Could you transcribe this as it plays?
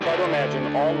to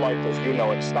imagine all life as you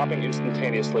know it stopping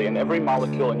instantaneously and every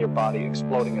molecule in your body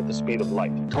exploding at the speed of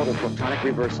light. Total protonic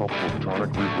reversal.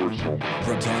 Protonic reversal.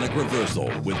 Protonic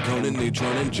Reversal with Conan,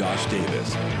 Neutron, and Josh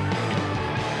Davis.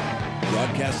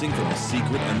 Broadcasting from a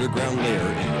secret underground lair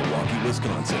in Milwaukee,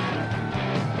 Wisconsin.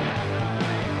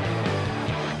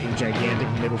 A gigantic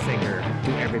middle finger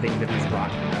to everything that is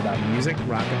rock, about music,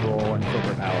 rock and roll, and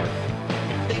corporate power.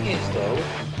 The thing is, though,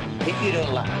 if you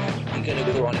don't laugh, you're going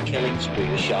to go on a killing spree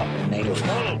with sharp nails.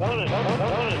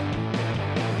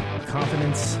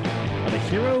 Confidence of a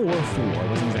hero or a fool. I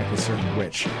wasn't exactly certain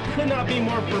which. Could not be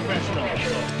more professional.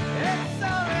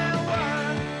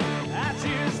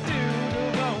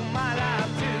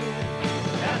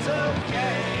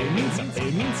 It means something.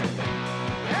 It means something.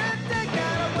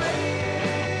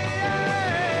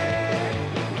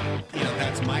 You know,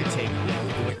 that's my take on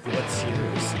it. What's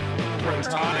yours?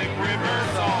 Protonic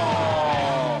reversal.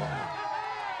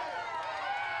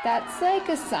 That's like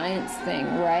a science thing,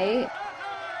 right?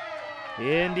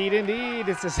 Indeed, indeed.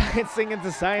 It's a science thing. It's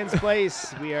a science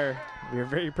place. We are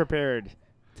very prepared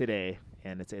today,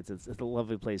 and it's a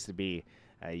lovely place to be.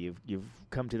 You've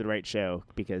come to the right show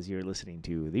because you're listening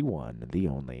to the one, the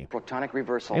only Protonic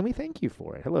reversal. and we thank you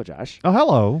for it. Hello, Josh. Oh,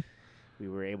 hello. We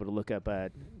were able to look up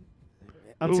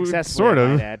unsuccessfully sort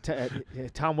of.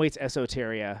 Tom Waits'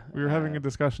 Esoteria. We were having a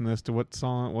discussion as to what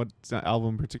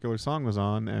album particular song was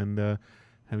on, and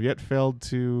have yet failed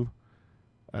to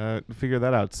figure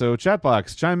that out. So,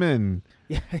 Chatbox, chime in.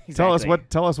 Yeah, exactly.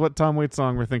 Tell us what Tom Waits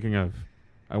song we're thinking of.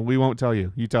 We won't tell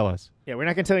you. You tell us. Yeah, we're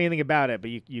not going to tell you anything about it, but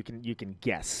you can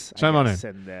guess. Chime on in.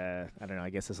 And I don't know. I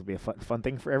guess this will be a fun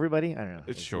thing for everybody. I don't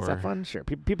know. Sure. Is that fun? Sure.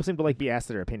 People seem to like be asked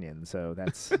their opinion, so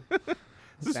that's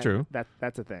This is true.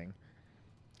 That's a thing.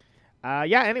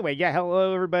 Anyway,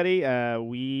 hello everybody.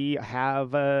 We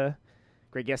have a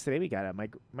great guest today. We got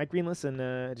Mike Greenlees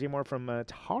and Jay Mohr from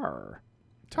Tar,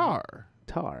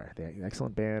 the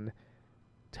excellent band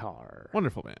Tar.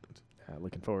 Wonderful band.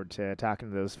 Looking forward to talking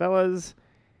to those fellas.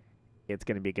 It's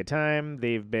going to be a good time.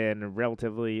 They've been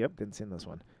relatively... didn't see this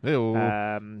one. Ew.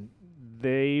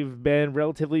 They've been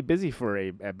relatively busy for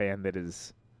a band that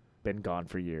has been gone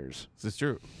for years. This is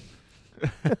true.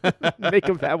 Make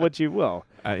of that what you will.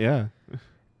 Yeah.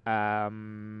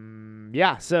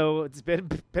 So it's been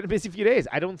a busy few days.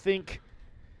 I don't think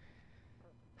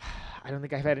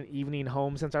I've had an evening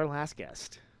home since our last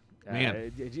guest.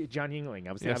 Man. John Yingling.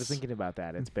 I was thinking about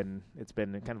that. It's been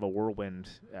kind of a whirlwind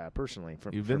personally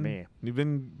for me. You've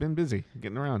been busy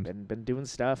getting around. Been doing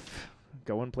stuff,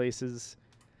 going places.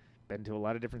 Been to a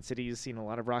lot of different cities, seen a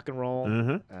lot of rock and roll.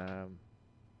 Mm-hmm.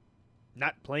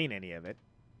 Not playing any of it.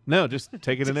 No, just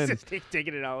taking it in. Just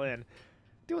taking it all in.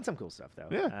 Doing some cool stuff though.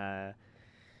 Yeah.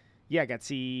 I got to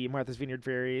see Martha's Vineyard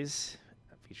Fairies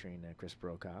featuring Chris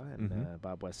Brokaw and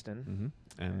Bob Weston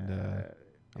and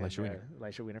Elisha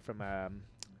Wiener from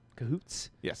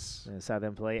Cahoots. Yes. Saw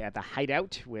them play at the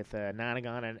Hideout with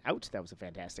Nonagon and Out. That was a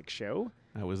fantastic show.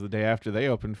 That was the day after they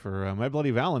opened for My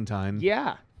Bloody Valentine.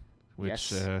 Yeah.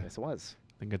 Which yes, it was.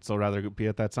 I think I'd still rather be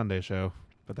at that Sunday show,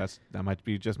 but that might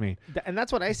be just me. And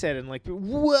that's what I said. And like,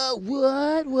 what?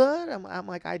 I'm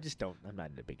like, I'm not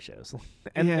into big shows.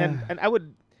 and I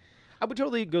would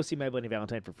totally go see My Bloody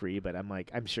Valentine for free, but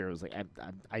I'm sure it was like,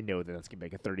 I know that that's going to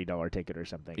be like a $30 ticket or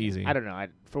something. Easy. I don't know.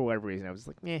 For whatever reason, I was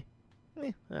like, I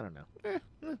don't know.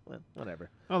 Well,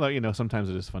 whatever. Although, sometimes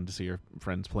it is fun to see your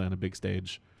friends play on a big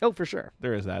stage. Oh, for sure.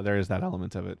 There is that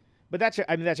element of it. But that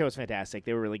show was fantastic.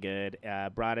 They were really good.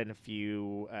 Brought in a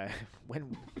few,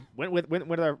 went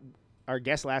with our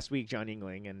guest last week, John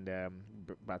Yingling, and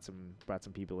brought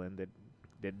some people in that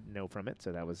did know from it.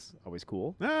 So that was always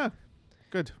cool. Ah,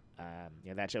 good.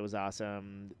 That show was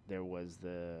awesome. There was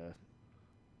the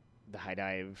High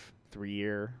Dive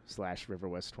 3-year / River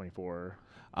West 24.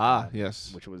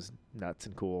 Yes. Which was nuts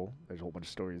and cool. There's a whole bunch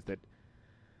of stories that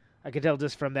I could tell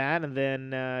just from that. And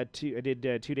then I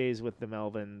did 2 days with the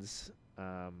Melvins,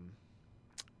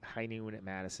 High Noon at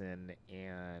Madison,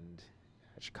 and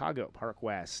Chicago at Park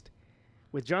West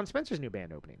with John Spencer's new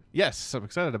band opening. Yes, I'm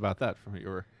excited about that from what you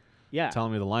were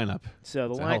telling me the lineup. So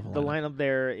the lineup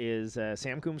there is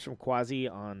Sam Coombs from Quasi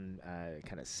on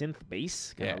kind of synth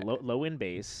bass, kind of low end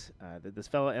bass. This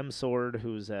fella M Sword,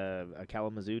 who's a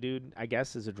Kalamazoo dude, I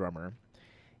guess, is a drummer,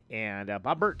 and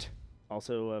Bob Burt,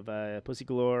 also of Pussy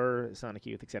Galore, Sonic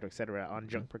Youth, etc., on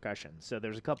junk percussion. So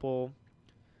there's a couple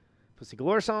Pussy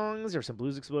Galore songs, there's some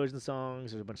Blues Explosion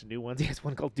songs, there's a bunch of new ones. He has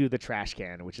one called Do the Trash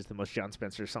Can, which is the most John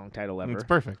Spencer song title ever. It's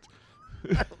perfect.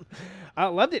 I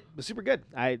loved it. It was super good.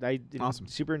 I awesome.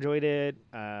 Super enjoyed it.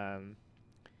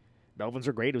 Melvins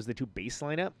were great. It was the two bass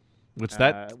lineup.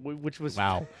 Which was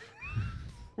wow.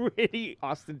 pretty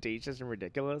ostentatious and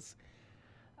ridiculous.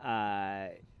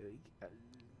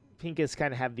 Pincus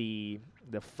kind of had the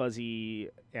fuzzy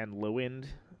and low end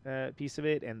piece of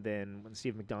it, and then when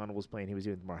Steve McDonald was playing, he was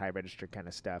doing the more high register kind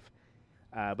of stuff.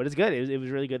 But it's good. It was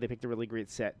really good. They picked a really great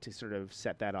set to sort of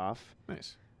set that off.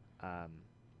 Nice.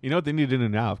 You know what they need to do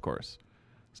now, of course?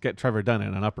 Let's get Trevor Dunn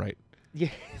in an upright. Yeah,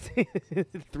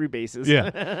 3 basses. Yeah.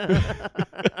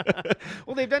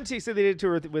 Well, they've done 2. So they did a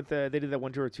tour with they did that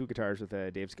one tour with 2 guitars with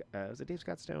Dave. Was it Dave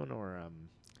Scott Stone or?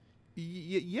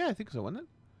 Yeah, I think so, wasn't it?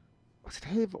 Was it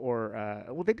Dave or?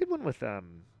 Well, they did one with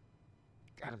Adam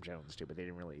Jones too, but they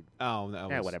didn't really. Oh, no.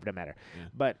 Whatever, doesn't matter. Yeah.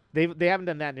 But they haven't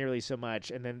done that nearly so much.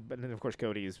 And then of course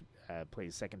Cody's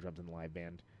plays second drums in the live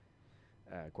band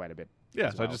quite a bit. Yeah,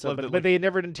 as so I well. just love that. But they had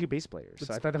never done 2 bass players,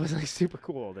 so I thought that was like super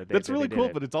cool. That's really cool,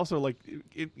 but it's also like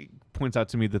it points out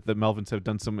to me that the Melvins have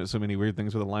done so many weird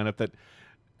things with the lineup that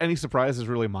any surprise is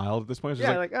really mild at this point. It's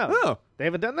just like, oh, they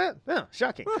haven't done that? Oh,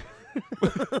 shocking.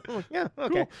 Yeah,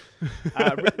 okay.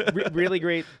 Really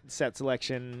great set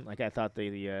selection. Like I thought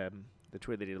the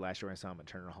tour they did last year when I saw them at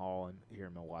Turner Hall and here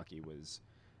in Milwaukee was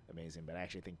amazing, but I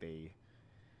actually think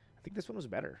this one was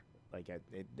better. Like,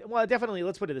 definitely.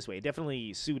 Let's put it this way: it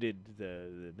definitely suited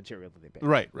the material that they picked.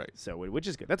 Right. So, which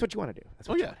is good. That's what you want to do. That's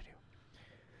what you want to do.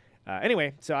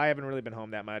 Anyway, so I haven't really been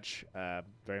home that much.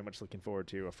 Very much looking forward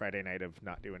to a Friday night of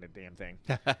not doing a damn thing.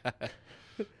 What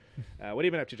have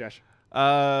you been up to, Josh?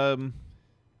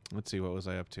 Let's see. What was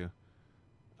I up to?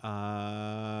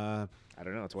 I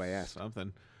don't know. That's why I asked.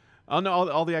 Something. Oh no!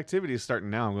 All the activities starting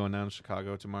now. I'm going down to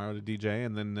Chicago tomorrow to DJ,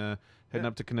 and then heading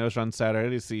up to Kenosha on Saturday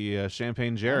to see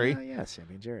Champagne Jerry.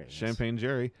 Champagne Jerry. Yes. Champagne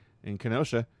Jerry in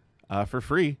Kenosha for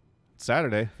free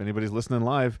Saturday. If anybody's listening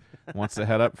live wants to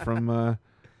head up from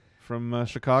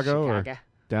Chicago or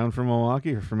down from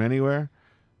Milwaukee or from anywhere.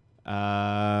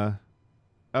 Blood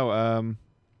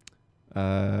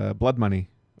Money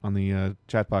on the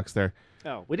chat box there.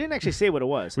 Oh, we didn't actually say what it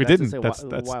was. So We that's didn't. That's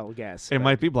That's a wild guess. It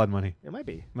might be Blood Money. It might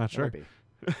be. Not sure. Might be.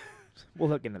 We'll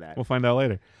look into that. We'll find out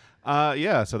later.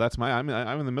 Yeah, so that's I'm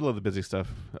in the middle of the busy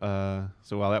stuff.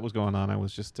 So while that was going on, I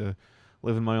was just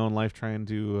living my own life, trying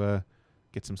to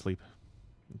get some sleep.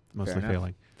 Mostly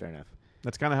failing. Fair enough.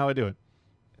 That's kind of how I do it.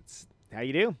 That's how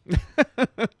you do. All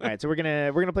right, so we're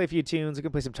gonna play a few tunes. We're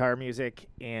gonna play some Tar music,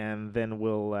 and then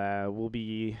we'll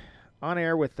be on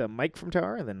air with Mike from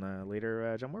Tar, and then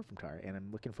later John Mohr from Tar. And I'm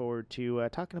looking forward to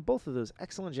talking to both of those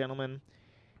excellent gentlemen.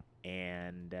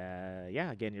 And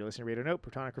again, you're listening to Radio Note,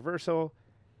 Protonic Reversal.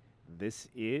 This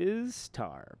is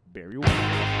Tar. Barry White.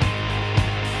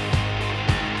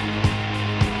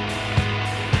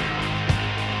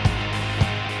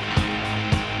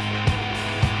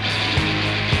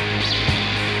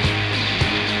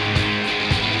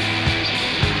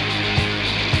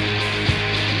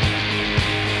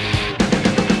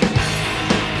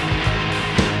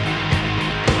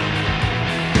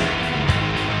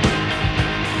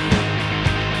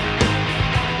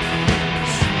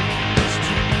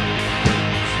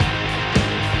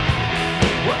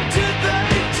 What do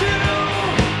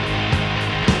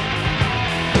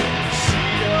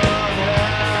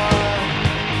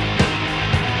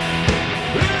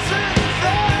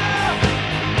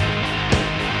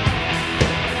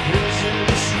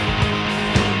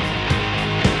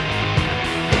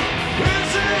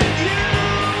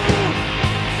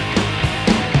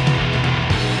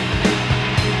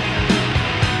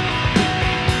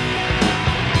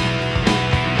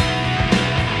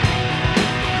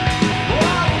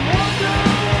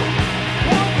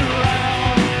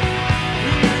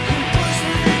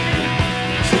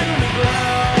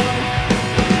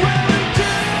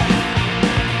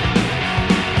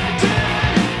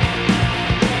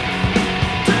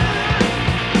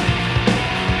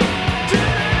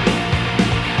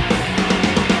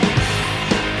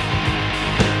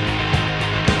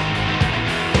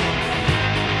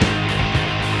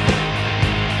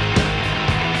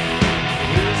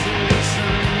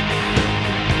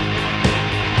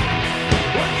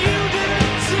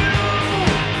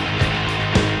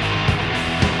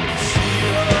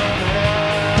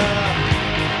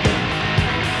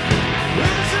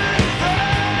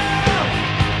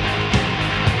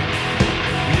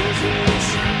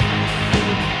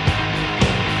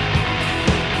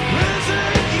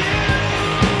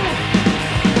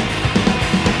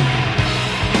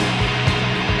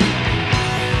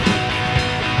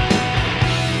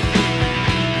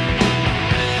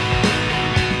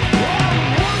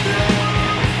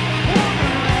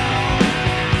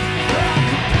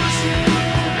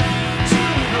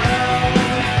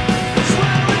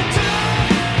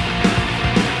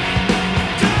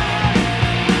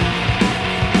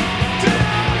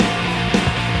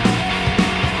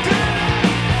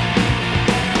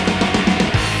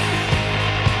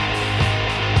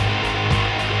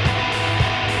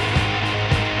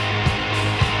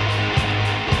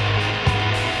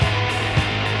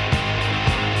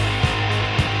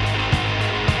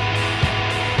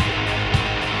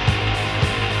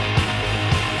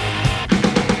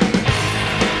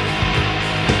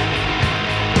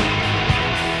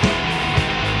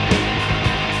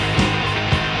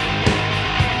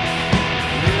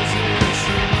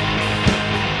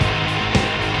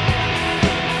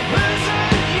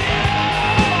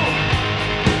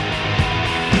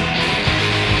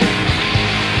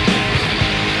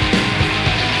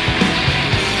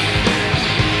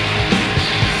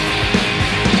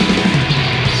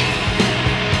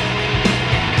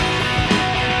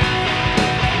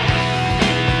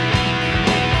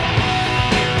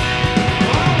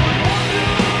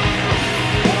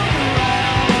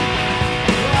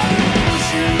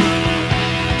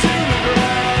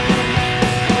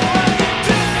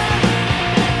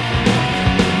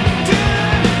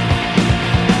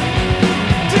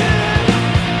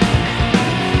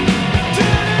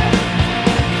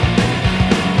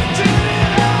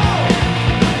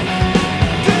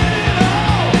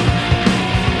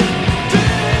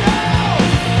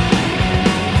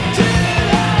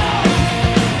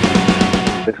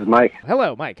Mike.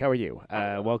 Hello, Mike. How are you?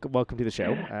 Welcome to the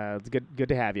show. It's good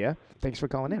to have you. Thanks for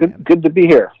calling in. Man. Good to be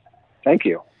here. Thank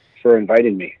you for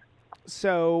inviting me.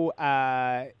 So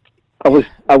I was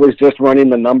just running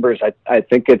the numbers. I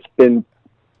think it's been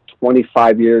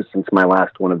 25 years since my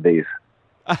last one of these.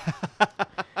 I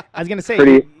was gonna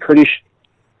say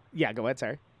yeah, go ahead.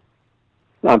 Sorry.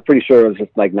 I'm pretty sure it was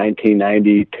just like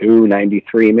 1992,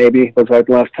 93 maybe was like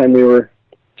the last time we were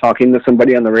talking to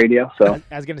somebody on the radio. So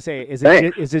I was gonna say, is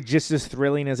it just as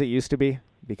thrilling as it used to be?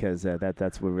 Because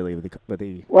that's what really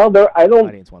the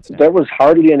audience wants to know. There was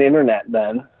hardly an internet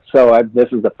then, so this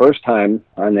is the first time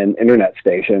on an internet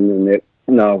station, and it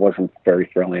wasn't very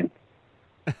thrilling.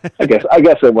 I guess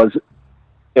it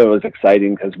was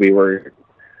exciting because we were,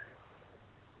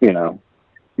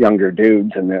 younger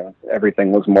dudes, and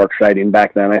everything was more exciting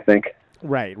back then, I think.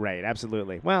 Right,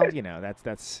 absolutely. Well, that's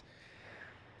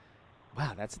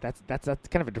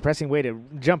kind of a depressing way to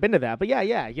jump into that. But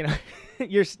yeah,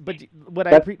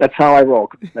 that's how I roll.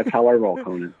 That's how I roll,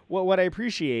 Conan. Well, what I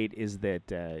appreciate is that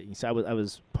so I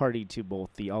was party to both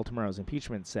the All Tomorrow's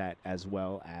impeachment set as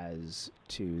well as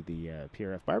to the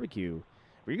PRF barbecue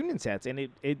reunion sets, and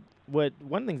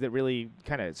one thing that really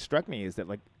kind of struck me is that,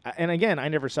 like, and again, I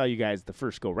never saw you guys the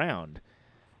first go round.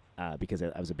 Because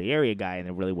I was a Bay Area guy and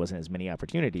there really wasn't as many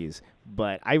opportunities,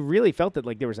 but I really felt that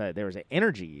like there was an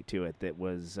energy to it that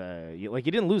was like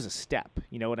you didn't lose a step.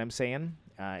 You know what I'm saying?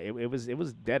 It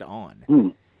was dead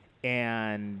on,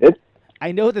 and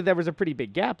I know that there was a pretty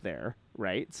big gap there,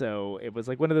 right? So it was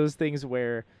like one of those things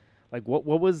where, like,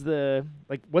 what's the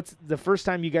first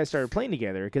time you guys started playing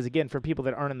together? Because again, for people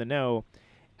that aren't in the know,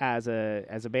 as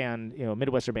a band,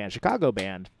 Midwestern band, Chicago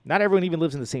band, not everyone even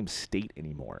lives in the same state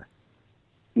anymore.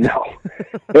 No,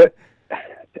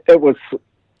 it was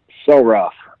so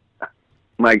rough.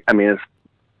 In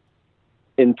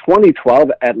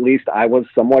 2012, at least I was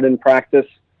somewhat in practice.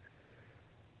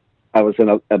 I was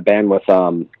in a band with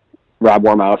Rob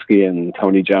Wormowski and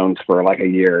Tony Jones for like a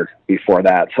year before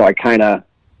that, so I kind of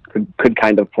could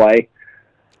kind of play.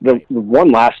 The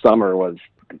one last summer was,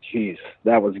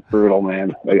 that was brutal,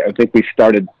 man. I think we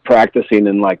started practicing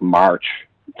in like March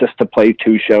just to play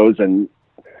 2 shows and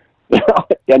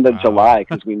end of July,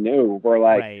 because we knew we're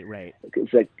like, right.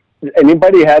 Like,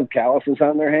 anybody have calluses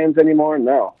on their hands anymore?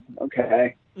 No.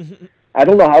 Okay. I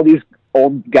don't know how these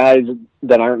old guys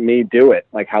that aren't me do it.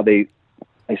 Like how I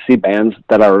see bands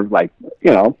that are like,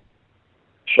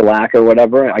 shellac or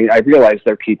whatever. I realize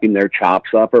they're keeping their chops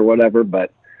up or whatever,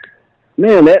 but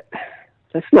man,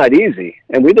 that's not easy.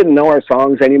 And we didn't know our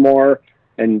songs anymore.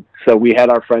 And so we had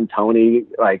our friend Tony,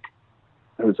 like,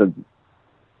 it was a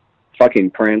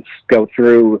fucking Prince, go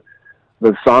through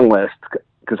the song list,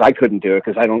 because I couldn't do it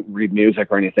because I don't read music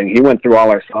or anything. He went through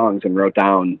all our songs and wrote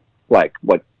down like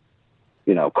what,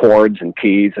 chords and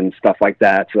keys and stuff like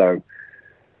that. So,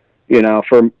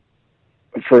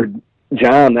 for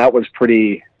John, that was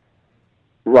pretty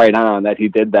right on that he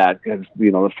did that, because,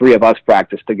 the 3 of us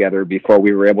practiced together before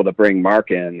we were able to bring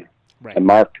Mark in. Right. And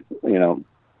Mark, the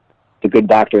good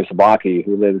Dr. Zabaki,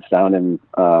 who lives down in,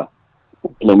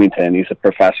 Bloomington. He's a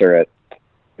professor at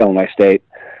Illinois State.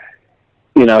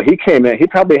 He came in, he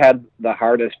probably had the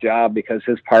hardest job because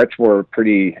his parts were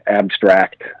pretty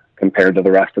abstract compared to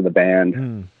the rest of the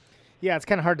band. Yeah, it's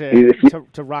kind of hard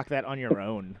to rock that on your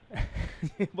own.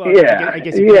 Well, yeah, I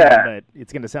guess you can, but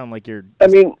it's going to sound like you're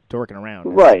dorking around.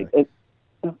 Right.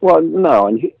 No,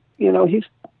 and he's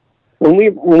when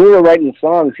we were writing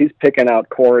songs, he's picking out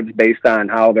chords based on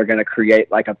how they're going to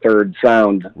create like a third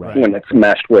sound when it's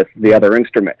meshed with the other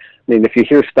instrument. I mean, if you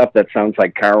hear stuff that sounds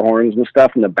like car horns and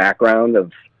stuff in the background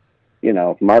of,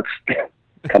 Mark's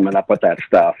coming up with that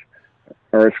stuff.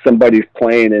 Or if somebody's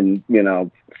playing in,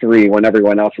 3 when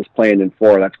everyone else is playing in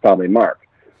 4, that's probably Mark.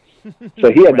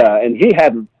 So he had, and he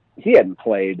hadn't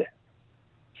played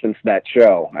since that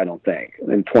show, I don't think,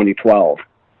 in 2012.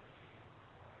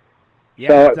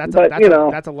 Yeah, so,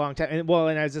 that's a long time. And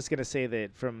I was just going to say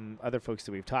that from other folks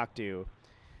that we've talked to,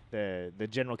 the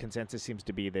general consensus seems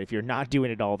to be that if you're not doing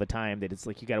it all the time, that it's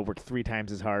like you got to work 3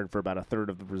 times as hard for about a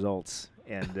third of the results.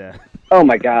 And oh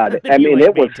my God,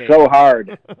 it was so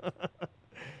hard.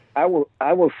 I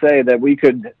will say that we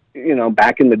could,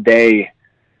 back in the day,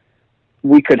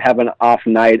 we could have an off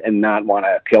night and not want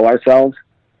to kill ourselves.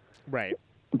 Right.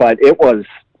 But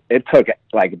it took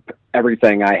like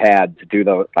everything I had to do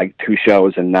the 2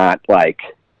 shows and not like,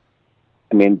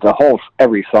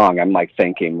 every song I'm like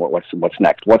thinking, what's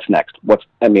next?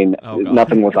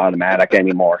 Nothing was automatic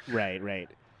anymore. Right.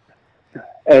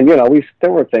 And,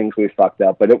 there were things we fucked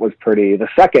up, but it was the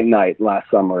second night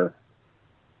last summer,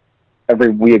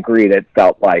 we agreed it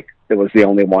felt like it was the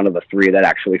only one of the 3 that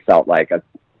actually felt like a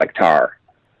guitar.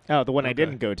 Oh, the one I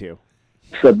didn't go to.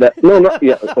 So that no,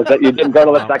 yeah, was that you didn't go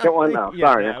to the second one? No,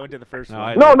 sorry. I went to the first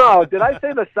one. No, did I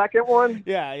say the second one?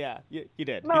 Yeah, you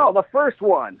did. No, the first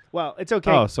one. Well, it's okay.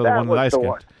 Oh, so the one that I skipped.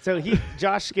 One. So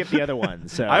Josh skipped the other one.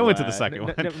 So I went to the second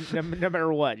one. No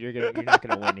matter what, you're not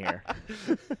gonna win here.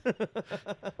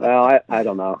 Well, I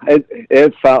don't know.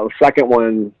 It felt second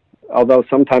one. Although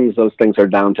sometimes those things are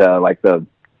down to like the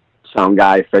sound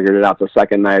guy figured it out the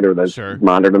second night, or the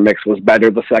monitor mix was better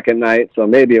the second night. So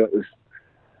maybe it was.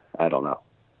 I don't know.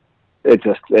 It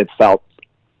felt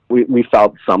we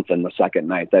felt something the second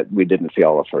night that we didn't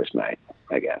feel the first night,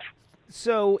 I guess.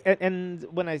 So and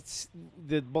when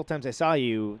both times I saw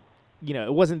you,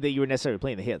 it wasn't that you were necessarily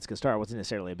playing the hits, because Star wasn't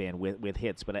necessarily a band with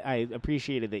hits, but I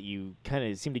appreciated that you kind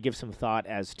of seemed to give some thought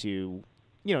as to,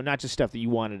 not just stuff that you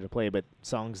wanted to play, but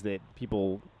songs that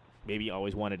people maybe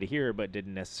always wanted to hear but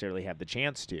didn't necessarily have the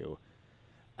chance to.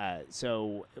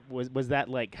 So was that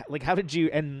like how did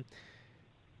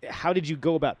you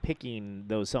go about picking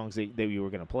those songs that you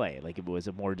were going to play? Like, was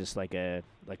it more just was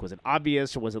it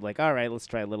obvious, or was it like, all right, let's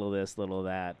try a little of this, little of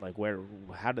that? Like,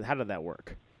 how did that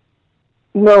work?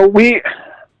 No, we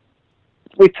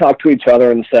talked to each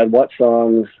other and said, what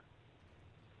songs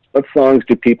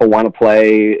do people want to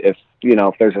play? If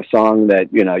there's a song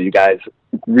that, you guys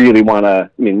really want to,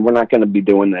 we're not going to be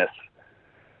doing this.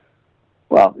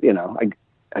 Well,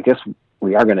 I guess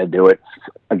we are going to do it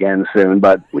again soon,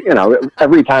 but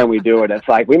every time we do it, it's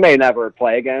like, we may never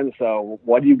play again. So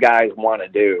what do you guys want to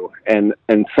do? And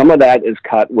some of that is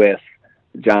cut with,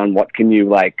 John, what can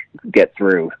you get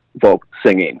through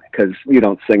singing? Cause you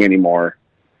don't sing anymore.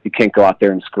 You can't go out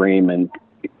there and scream. And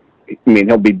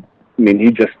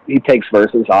he takes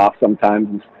verses off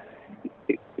sometimes.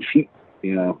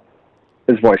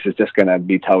 His voice is just going to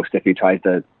be toast if he tries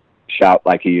to shout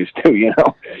like he used to,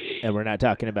 And we're not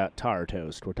talking about tar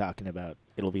toast. We're talking about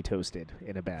it'll be toasted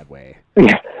in a bad way.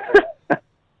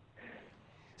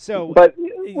 So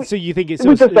you think it's...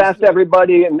 We just asked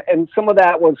everybody, and some of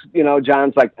that was,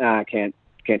 John's like, I can't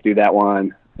do that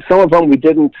one. Some of them we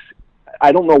didn't...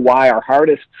 I don't know why our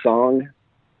hardest song,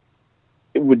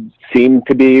 it would seem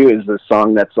to be, is the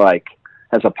song that's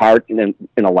has a part in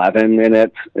 11 in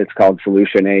it. It's called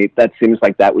Solution 8. That seems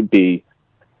like that would be...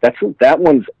 That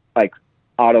one's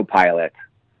autopilot.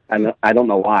 And I don't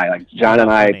know why. John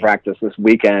and I practiced this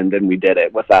weekend and we did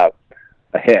it without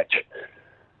a hitch.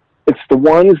 It's the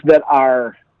ones that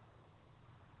are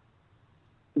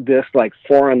this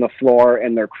 4 on the floor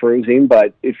and they're cruising,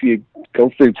 but if you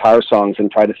go through tar songs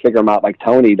and try to figure them out like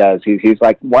Tony does, he's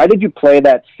like, why did you play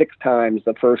that 6 times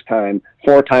the first time,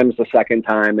 4 times the second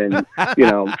time, and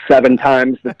 7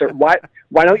 times the third? Why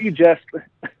don't you just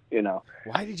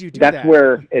Why did you do that? That's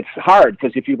where it's hard,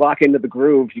 because if you lock into the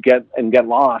groove, you get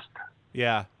lost.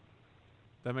 Yeah,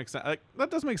 that makes sense. That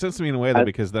does make sense to me in a way, though,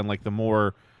 because then the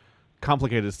more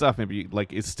complicated stuff maybe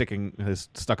is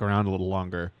stuck around a little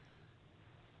longer.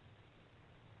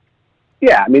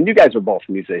 Yeah, you guys are both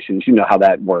musicians. You know how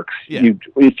that works. Yeah.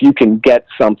 If you can get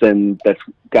something that's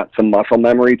got some muscle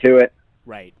memory to it,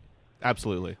 right?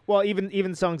 Absolutely. Well,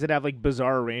 even songs that have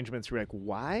bizarre arrangements, you're like,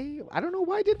 why? I don't know.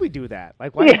 Why did we do that?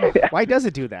 Why does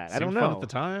it do that? I don't know. Fun at the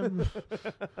time.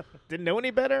 Didn't know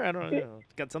any better. I don't know.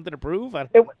 Got something to prove.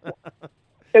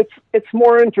 It's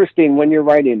more interesting when you're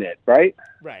writing it, right?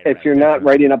 Right. If you're not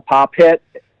writing a pop hit,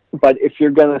 but if you're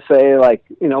gonna say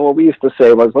what we used to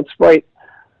say was, let's write.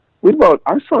 We wrote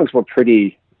our songs were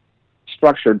pretty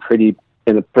structured,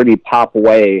 in a pretty pop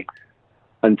way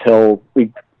until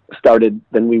we started.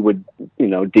 Then we would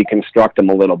deconstruct them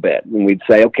a little bit, and we'd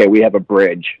say, okay, we have a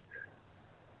bridge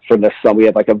for this song. We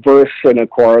have a verse and a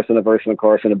chorus and a verse and a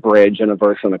chorus and a bridge and a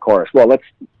verse and a chorus. Well, let's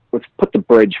put the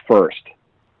bridge first,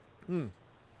 and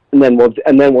then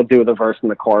we'll do the verse and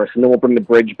the chorus, and then we'll bring the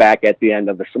bridge back at the end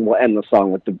of we'll end the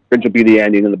song with the bridge will be the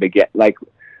ending and the beginning.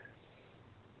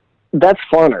 That's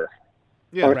funner.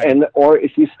 Yeah, or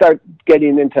if you start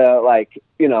getting into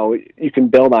you can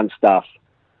build on stuff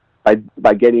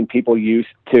by getting people used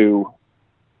to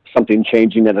something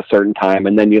changing at a certain time,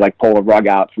 and then you pull a rug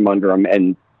out from under them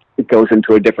and it goes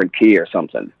into a different key or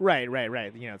something. Right.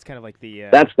 It's kind of like the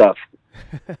that stuff.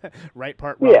 Right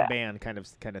part, wrong band kind of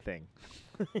thing.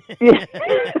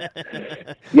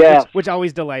 Yeah. Which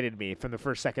always delighted me from the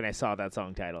first second I saw that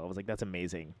song title. I was like, that's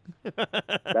amazing.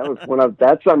 That was one of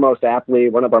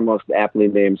our most aptly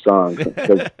named songs.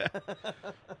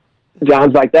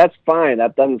 John's like, that's fine.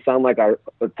 That doesn't sound like our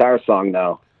guitar song,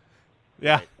 though.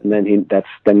 Yeah. And then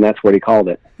that's what he called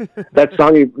it. That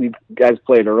song you guys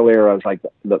played earlier, I was like,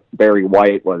 the Barry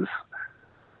White was.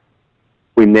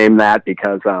 We named that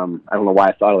because I don't know why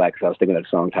I thought of that, because I was thinking of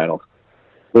song titles.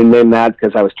 We named that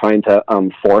because I was trying to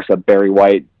force a Barry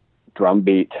White drum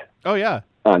beat. Oh yeah.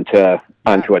 Onto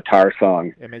a tar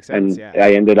song. It makes sense. And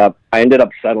I ended up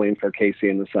settling for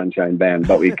Casey and the Sunshine Band,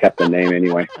 but we kept the name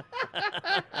anyway.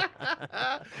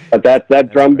 But that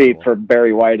drum beat for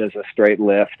Barry White is a straight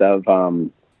lift of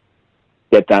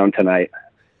Get Down Tonight.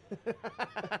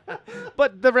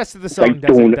 But the rest of the song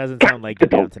doesn't sound like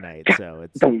Get Down Tonight, so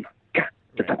it's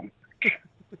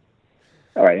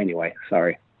all right. Anyway,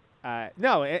 sorry.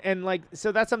 No, and like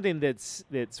so that's something that's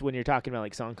when you're talking about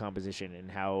like song composition and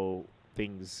how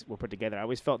things were put together. I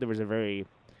always felt there was a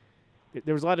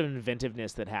lot of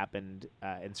inventiveness that happened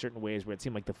in certain ways where it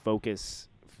seemed like the focus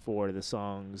for the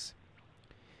songs,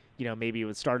 you know, maybe it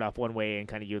would start off one way and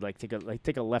kind of you would like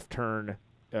take a left turn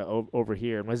over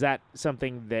here. And was that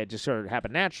something that just sort of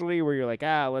happened naturally, where you're like,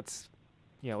 let's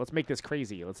make this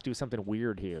crazy, let's do something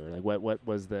weird here? Like what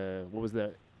was the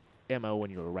MO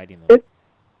when you were writing them?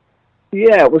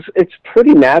 It's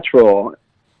pretty natural,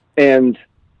 and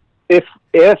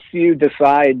if you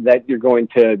decide that you're going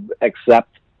to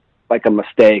accept like a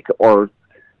mistake, or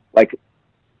like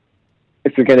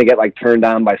if you're going to get like turned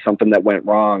on by something that went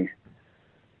wrong,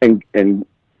 and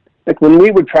like when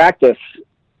we would practice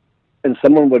and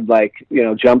someone would like, you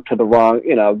know, jump to the wrong,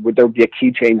 you know, would there be a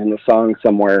key change in the song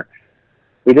somewhere?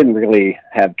 We didn't really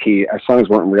have our songs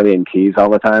weren't really in keys all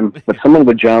the time, but someone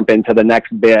would jump into the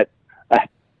next bit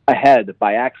ahead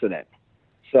by accident.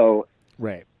 So,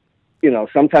 right. You know,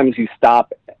 sometimes you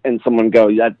stop and someone go,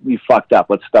 "Yeah, you fucked up.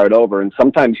 Let's start over." And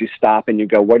sometimes you stop and you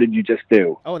go, "What did you just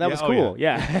do?" Oh, that was cool.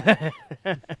 Yeah.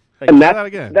 Like, and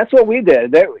that's what we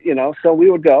did. You know, so we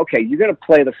would go, "Okay, you're going to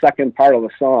play the second part of the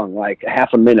song like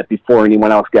half a minute before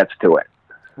anyone else gets to it."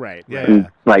 Right. Yeah. And,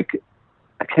 like,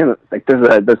 I can't like. There's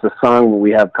a song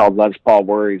we have called "Les Paul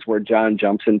Worries" where John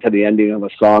jumps into the ending of the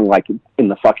song like in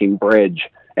the fucking bridge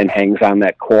and hangs on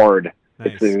that chord.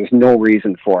 Nice. There's no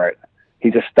reason for it. He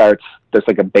just starts, there's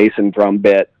like a bass and drum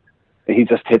bit, and he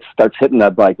just starts hitting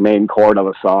the like main chord of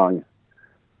a song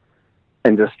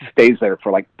and just stays there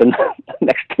for like the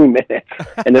next 2 minutes.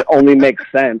 And it only makes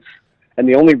sense. And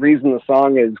the only reason the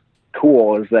song is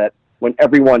cool is that when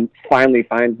everyone finally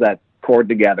finds that chord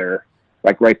together,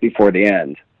 like right before the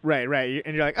end. Right.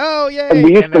 And you're like, oh, yay,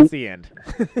 and that's the end.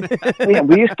 Yeah,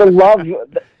 we used to love,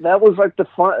 that was like the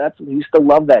fun, we used to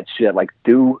love that shit, like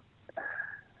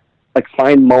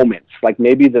find moments. Like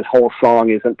maybe this whole song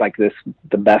isn't like the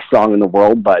best song in the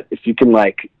world, but if you can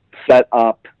like set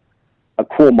up a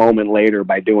cool moment later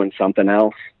by doing something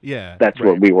else, that's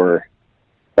what we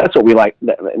like.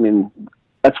 I mean,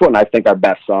 that's what I think our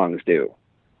best songs do.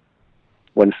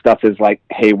 When stuff is like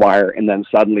haywire and then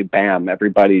suddenly, bam,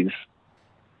 everybody's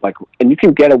like, and you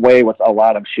can get away with a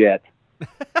lot of shit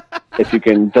if you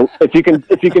can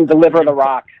deliver the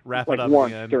rock like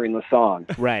once during the song.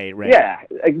 Right. Yeah,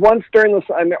 like once during the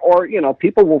song, or you know,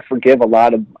 people will forgive a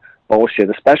lot of bullshit,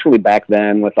 especially back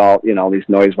then with all, you know, these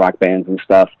noise rock bands and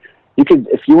stuff. You could,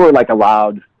 if you were like a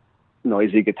loud,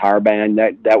 noisy guitar band,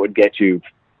 that would get you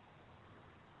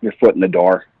your foot in the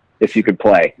door if you could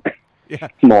play,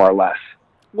 more or less.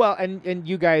 Well, and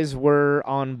you guys were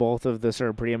on both of the sort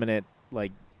of preeminent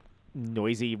like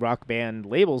noisy rock band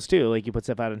labels too. Like you put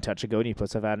stuff out in Touch A Go and you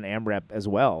put stuff out in AmRep as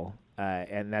well.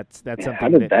 And that's something. How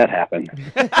did that happen?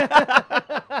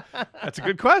 That's a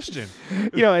good question.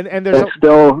 You know, and there's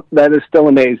that is still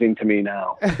amazing to me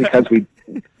now because we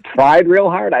tried real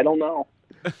hard. I don't know.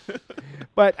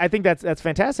 But I think that's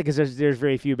fantastic because there's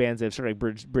very few bands that have sort of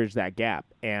bridged that gap,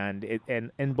 and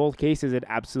in both cases it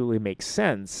absolutely makes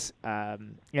sense.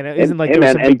 And it isn't like there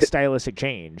was some big stylistic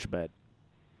change, but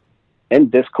and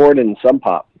Discord and Sub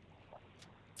Pop.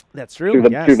 That's true. Through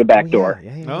the back door.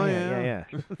 Yeah.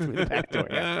 Through the back door.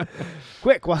 Yeah.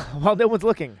 Quick, while no one's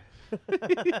looking.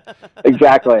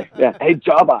 Exactly. Yeah. Hey,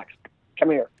 Jawbox, come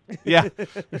here. Yeah.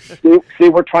 See,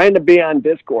 we're trying to be on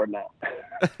Discord now.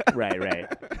 Right.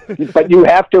 But you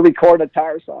have to record a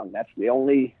Tar song. That's the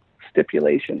only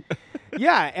stipulation.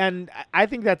 Yeah, and I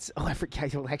think that's. Oh, I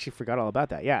actually forgot all about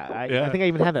that. Yeah, I think I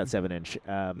even have that 7-inch.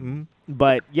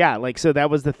 But yeah, like so that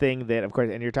was the thing that, of course,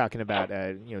 and you're talking about,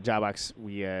 Jawbox,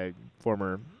 we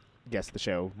former guest of the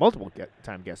show, multiple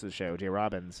time guest of the show, Jay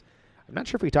Robbins. I'm not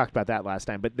sure if we talked about that last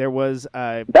time, but there was.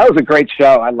 That was a great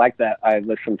show. I like that. I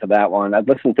listened to that one. I've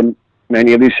listened to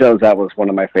many of these shows. That was one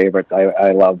of my favorites.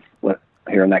 I love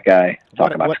hearing that guy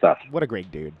talk about stuff. What a great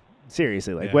dude.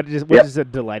 Seriously, like what is a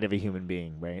delight of a human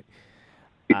being, right?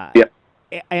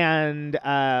 And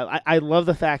I love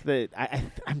the fact that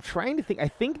I'm trying to think. I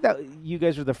think that you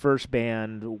guys were the first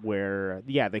band where,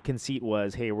 the conceit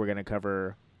was, hey, we're going to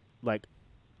cover like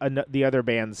the other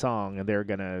band's song and they're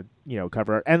gonna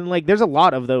cover it. And like there's a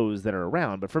lot of those that are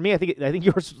around, but for me I think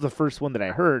yours was the first one that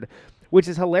I heard, which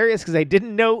is hilarious because I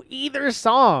didn't know either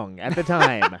song at the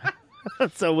time.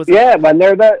 So it was when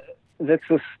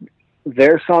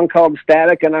their song called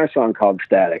Static and our song called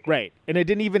Static. Right. And it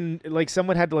didn't even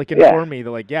someone had to inform me.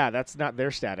 They're like, that's not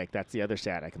their Static, that's the other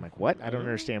Static. I'm like, what? I don't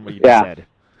understand what you just said.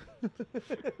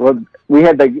 Well, we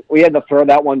had to throw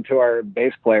that one to our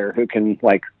bass player who can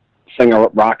sing a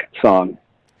rock song.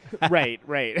 Right.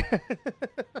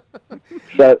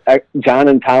 So John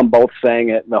and Tom both sang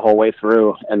it the whole way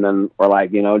through, and then we're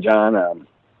like, John,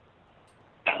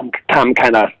 Tom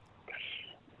kind of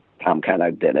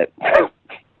did it.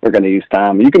 We're going to use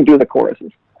Tom. You can do the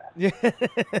choruses. Yeah.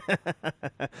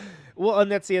 Well,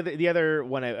 and that's the other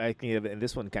one I think of, and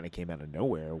this one kind of came out of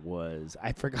nowhere. Was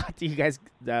I forgot that you guys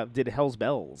did Hell's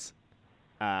Bells?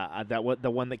 That was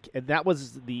the one that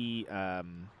was the. That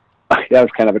was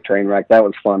kind of a train wreck. That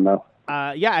was fun though.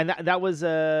 And that was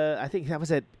I think that was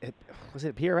it. Was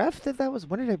it PRF that was?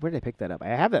 Where did I pick that up? I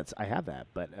have that,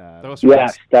 but that was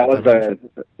that was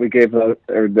we gave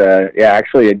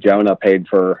actually Jonah paid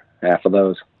for half of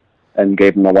those and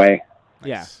gave them away.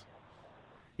 Nice.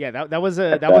 Yeah, that was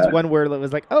one where it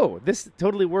was like, oh, this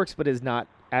totally works, but is not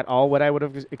at all what I would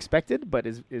have expected, but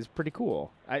is pretty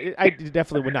cool. I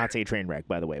definitely would not say train wreck,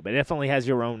 by the way, but it definitely has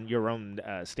your own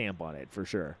stamp on it for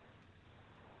sure.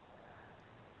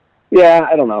 Yeah,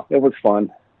 I don't know. It was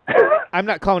fun. I'm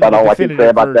not calling it a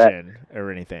definitive version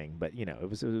or anything, but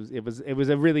it was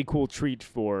a really cool treat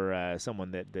for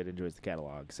someone that enjoys the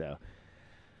catalog. So.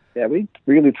 Yeah, we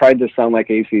really tried to sound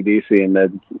like AC/DC, and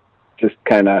then just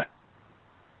kind of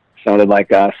sounded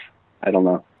like us. I don't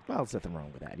know. Well, there's nothing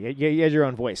wrong with that. You had your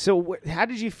own voice. So how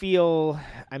did you feel?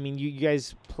 I mean, you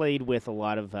guys played with a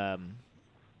lot of,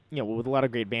 with a lot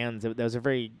of great bands. That was a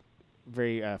very,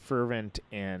 very fervent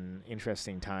and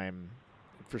interesting time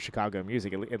for Chicago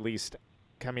music, at least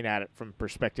coming at it from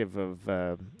perspective of,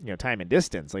 time and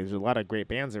distance. Like, there's a lot of great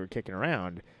bands that were kicking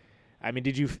around. I mean,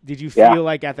 did you feel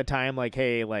like at the time, like,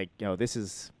 hey, this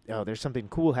is, there's something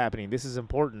cool happening, this is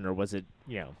important, or was it,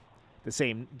 the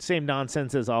same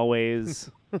nonsense as always,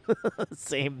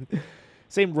 same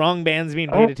wrong bands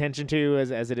being paid attention to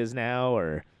as it is now,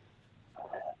 or?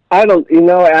 I don't,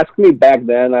 ask me back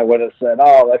then, I would have said,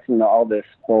 listen to all this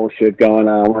bullshit going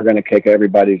on, we're going to kick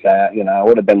everybody's ass, I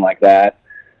would have been like that.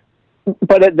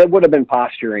 But that would have been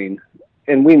posturing,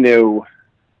 and we knew.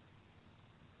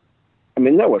 I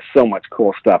mean, there was so much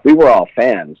cool stuff. We were all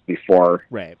fans before.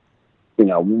 Right.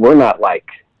 We're not like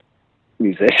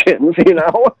musicians,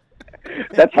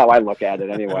 That's how I look at it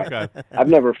anyway. Okay. I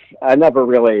never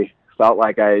really felt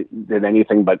like I did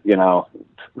anything but,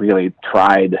 really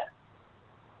tried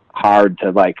hard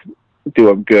to do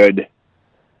a good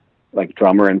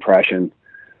drummer impression.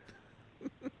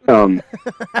 And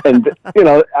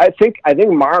I think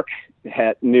Mark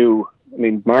knew. I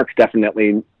mean, Mark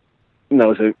definitely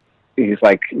knows it. He's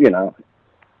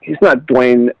he's not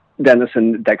Dwayne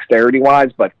Dennison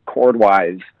dexterity-wise, but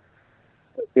chord-wise,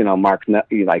 Mark,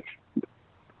 it's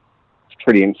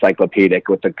pretty encyclopedic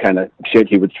with the kind of shit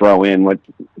he would throw in, what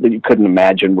that you couldn't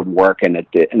imagine would work, and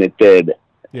it did.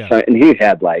 Yeah. So, and he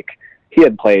had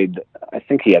played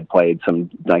some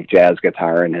jazz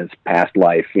guitar in his past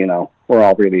life. We're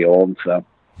all really old, so.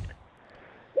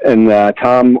 And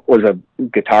Tom was a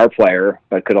guitar player,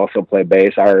 but could also play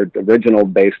bass. Our original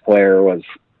bass player was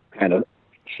kind of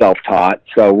self-taught,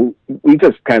 so we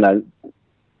just kind of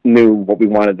knew what we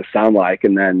wanted to sound like.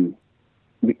 And then,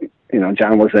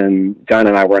 John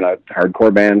and I were in a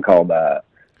hardcore band called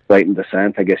Blatant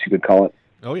Descent, I guess you could call it.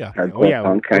 Oh yeah, hardcore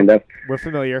punk, kind of. We're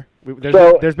familiar.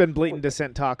 There's been Blatant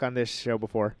Descent talk on this show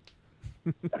before.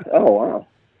 Oh wow.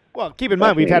 Well, keep in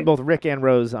mind we've had both Rick and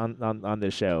Rose on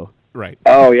this show. Right.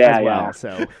 Oh yeah, well,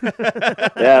 so.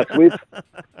 Yes,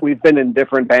 we've been in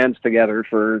different bands together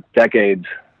for decades.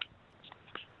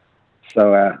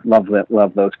 So love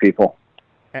those people.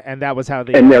 And that was how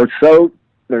they. And they're so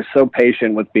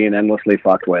patient with being endlessly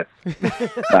fucked with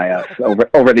by us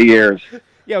over the years.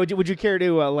 Yeah, would you care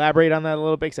to elaborate on that a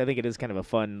little bit? Because I think it is kind of a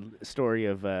fun story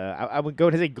of I would go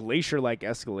to say glacier-like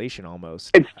escalation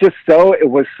almost. It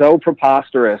was so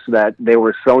preposterous that they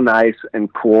were so nice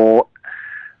and cool.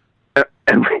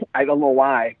 And I don't know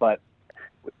why, but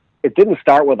it didn't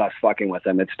start with us fucking with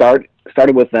them. It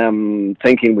started with them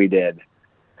thinking we did,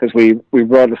 because we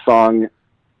wrote a song,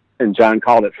 and John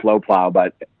called it Flow Plow,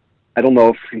 but I don't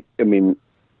know if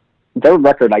their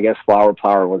record, I guess Flower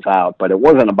Power was out, but it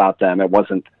wasn't about them. It was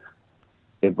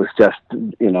just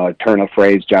a turn of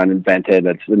phrase John invented.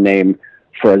 It's the name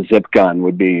for a zip gun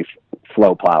would be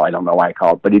Flow Plow. I don't know why I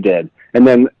called it, but he did. And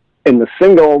then in the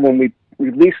single, when we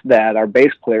released that, our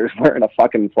bass player's wearing a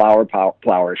fucking flower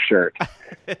shirt.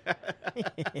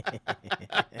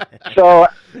 So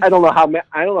I don't know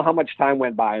how much time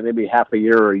went by, maybe half a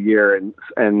year or a year,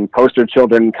 and Poster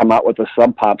Children come out with a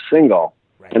Sub Pop single.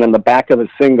 Right. And on the back of the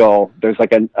single, there's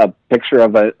like a picture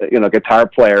of a guitar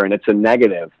player, and it's a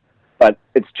negative, but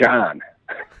it's John.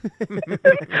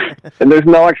 And there's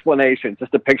no explanation,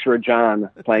 just a picture of John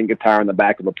playing guitar on the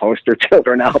back of a Poster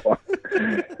Children album.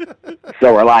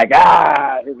 So we're like,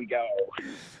 here we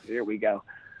go.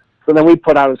 So then we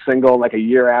put out a single like a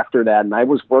year after that, and I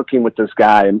was working with this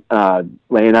guy,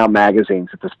 laying out magazines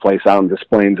at this place out in Des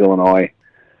Plaines, Illinois.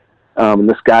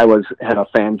 This guy had a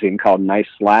fanzine called Nice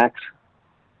Slacks,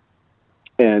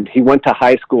 and he went to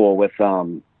high school with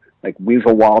like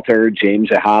Weasel Walter,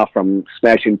 James Aha from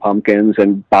Smashing Pumpkins,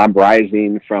 and Bob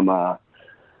Rising from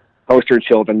Poster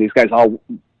Children. These guys all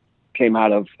came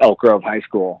out of Elk Grove High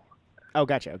School. Oh,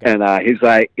 gotcha. Okay. And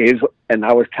and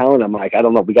I was telling him, like, I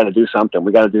don't know, we got to do something.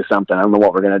 I don't know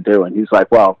what we're going to do. And he's like,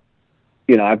 well,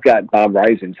 I've got Bob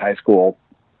Rising's high school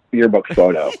yearbook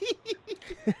photo.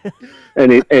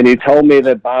 and he told me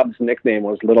that Bob's nickname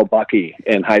was Little Bucky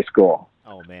in high school.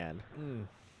 Oh, man. Mm.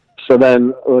 So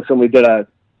then we did a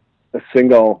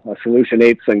single, a Solution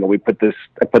 8 single. I put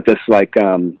this like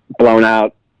blown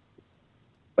out,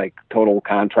 like total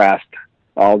contrast,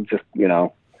 all just,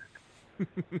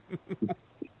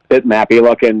 bitmappy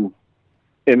looking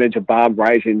image of Bob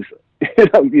Rising's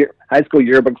high school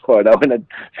yearbook photo, and it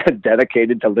said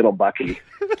dedicated to Little Bucky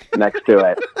next to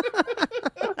it.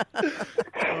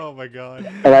 Oh my God.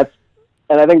 And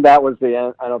I think that was the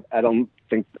end. I don't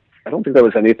think there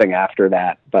was anything after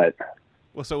that, but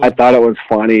I thought it was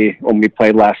funny when we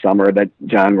played last summer that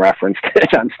John referenced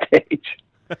it on stage.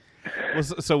 Was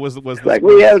this like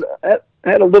we had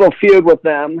a little feud with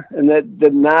them, and that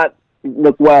did not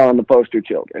look well on the Poster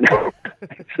Children. I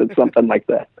said something like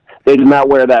that. They did not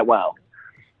wear that well.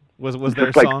 Was there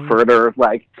a like song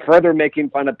further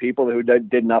making fun of people who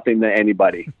did nothing to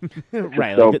anybody?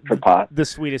 Right, so like the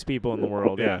sweetest people in the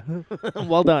world. Yeah.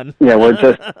 Well done. Yeah, we're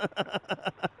just.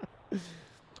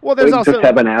 Well, there's also just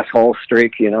have an asshole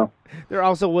streak, There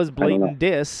also was Blatant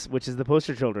Diss, which is the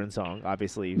Poster Children song,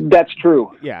 obviously. That's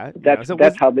true. Yeah. That's I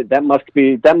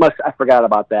forgot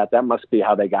about that. That must be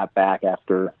how they got back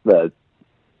after that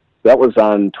was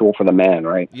on Tool for the Man,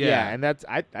 right? Yeah, and that's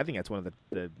I think that's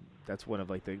one of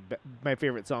like my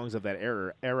favorite songs of that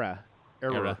era.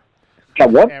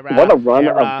 God, what a run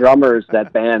of drummers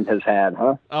that band has had,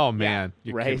 huh? Oh man,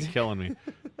 your kid's killing me.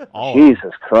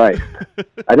 Jesus Christ.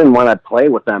 I didn't want to play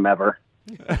with them ever.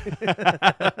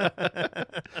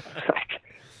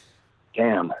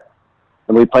 Damn.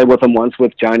 And we played with them once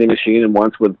with Johnny Machine and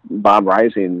once with Bob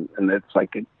Rising, and it's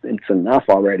like it's enough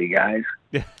already, guys.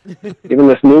 even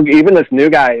this new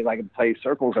guy like plays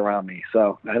circles around me,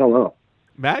 so I don't know.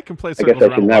 Matt can play I circles.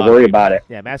 guess I should not worry about it.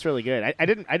 Yeah, Matt's really good. I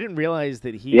didn't realize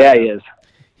that he. Yeah, he is.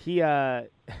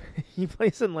 He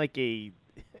plays in like a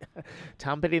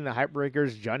Tom Petty and the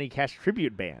Heartbreakers Johnny Cash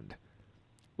tribute band.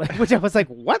 Like, which I was like,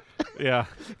 what? Yeah,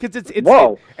 because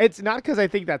it's not because I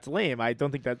think that's lame. I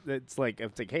don't think that it's like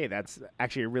hey, that's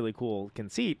actually a really cool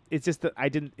conceit. It's just that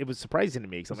it was surprising to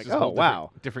me because I'm like, oh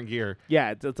wow, different gear.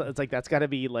 Yeah, it's like that's got to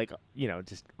be like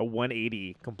just a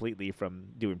 180 completely from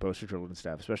doing Poster Children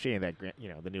stuff, especially in that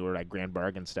the newer like Grand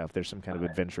Bargain stuff. There's some kind of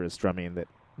adventurous drumming that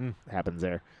happens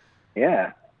there.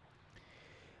 Yeah,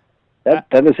 that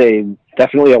is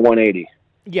definitely a 180.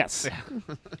 Yes,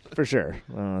 for sure.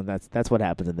 That's what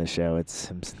happens in this show.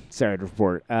 I'm sorry to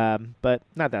report, but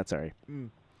not that sorry.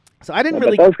 So I didn't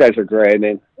really. But those guys are great. I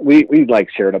mean, we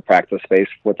like shared a practice space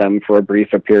with them for a brief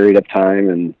period of time,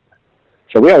 and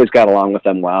so we always got along with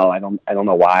them well. I don't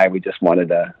know why. We just wanted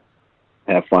to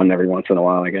have fun every once in a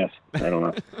while, I guess. I don't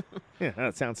know. Yeah,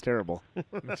 that sounds terrible.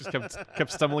 Just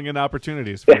kept stumbling into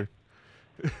opportunities for.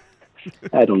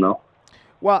 I don't know.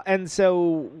 Well, and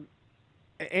so.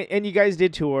 And you guys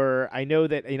did tour. I know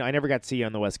that I never got to see you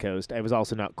on the West Coast. I was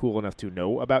also not cool enough to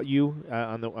know about you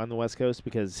on the West Coast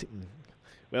because,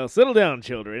 well, settle down,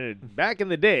 children. Back in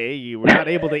the day, you were not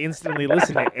able to instantly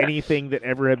listen to anything that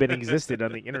ever had been existed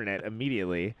on the internet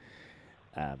immediately.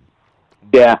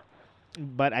 Yeah,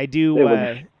 but I do.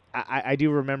 I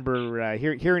do remember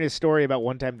hearing a story about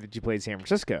one time that you played San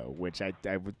Francisco, which I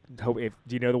would hope. Do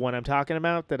you know the one I'm talking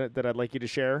about that I'd like you to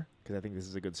share? Because I think this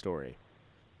is a good story.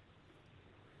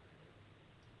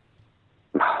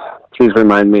 Please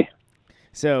remind me.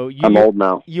 So I'm old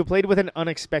now. You played with an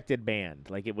unexpected band,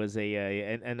 like it was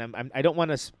I don't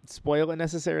want to spoil it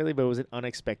necessarily, but it was an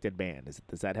unexpected band.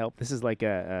 Does that help? This is like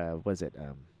was it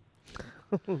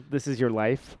This is your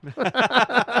life.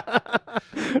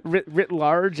 writ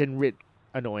large and writ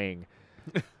annoying.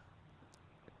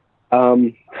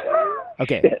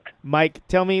 Okay, shit. Mike,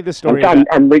 tell me the story.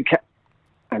 I'm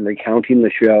recounting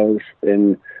the shows,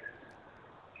 and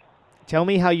tell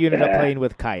me how you ended up playing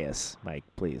with Caius, Mike,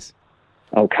 please.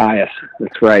 Oh, Caius,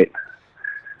 that's right.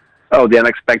 Oh, the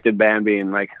unexpected band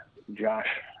being like Josh.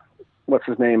 What's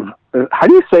his name? How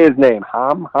do you say his name?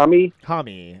 Hami,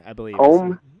 I believe.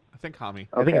 Home. I think Hami.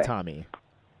 I think it's Hami.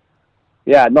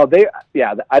 Yeah, no,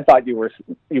 I thought you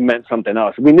meant something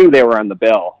else. We knew they were on the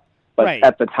bill, but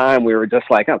at the time we were just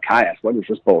like, oh, Caius, what is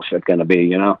this bullshit going to be?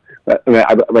 You know, but,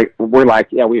 I mean, we're like,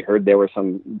 yeah, we heard there was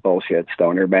some bullshit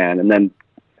stoner band, and then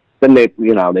they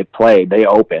they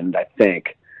opened. I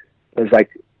think it was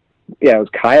like, yeah, it was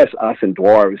Caius, us, and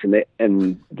Dwarves,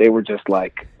 and they were just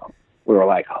like, we were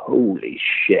like, holy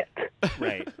shit.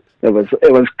 Right. It was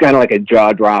kind of like a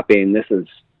jaw dropping. This is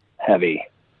heavy.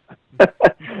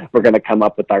 We're going to come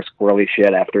up with our squirrely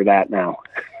shit after that now.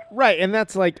 Right, and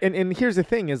that's like, and here's the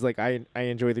thing is like, I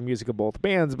enjoy the music of both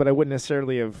bands, but I wouldn't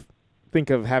necessarily think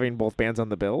of having both bands on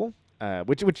the bill,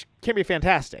 which can be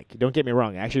fantastic. Don't get me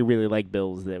wrong. I actually really like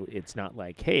bills that it's not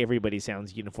like, hey, everybody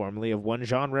sounds uniformly of one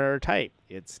genre or type.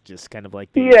 It's just kind of like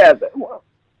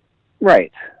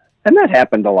right. And that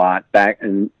happened a lot back,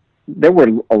 and there were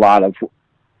a lot of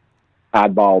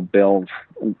oddball bills,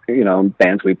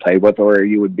 bands we played with, or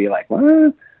you would be like,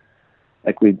 what?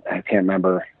 Like I can't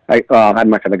remember.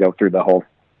 I'm not going to go through the whole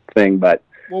thing, but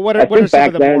what are some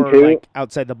of the more like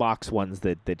outside the box ones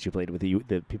that you played with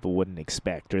that people wouldn't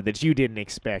expect, or that you didn't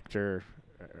expect, or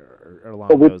along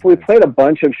those lines? We played a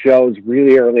bunch of shows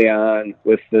really early on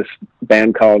with this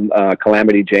band called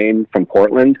Calamity Jane from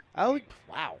Portland. Oh,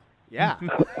 wow. Yeah.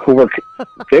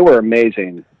 They were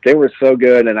amazing. They were so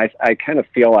good, and I kind of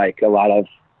feel like a lot of,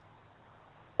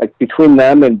 like, between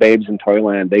them and Babes in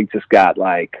Toyland, they just got,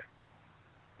 like,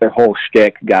 their whole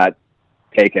shtick got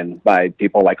taken by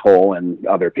people like Hole and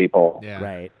other people. Yeah.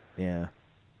 Right. Yeah.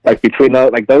 Like, between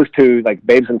those two, like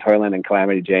Babes in Toyland and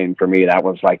Calamity Jane, for me, that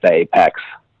was like the apex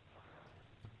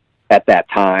at that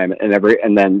time.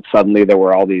 And then suddenly there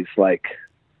were all these, like,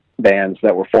 bands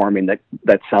that were forming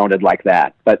that sounded like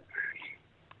that. But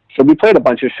so we played a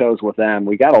bunch of shows with them.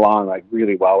 We got along like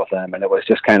really well with them, and it was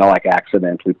just kind of like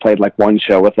accident. We played like one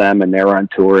show with them, and they were on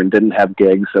tour and didn't have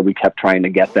gigs, so we kept trying to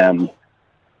get them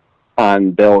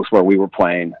on bills where we were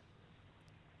playing.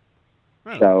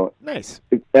 Oh, so nice.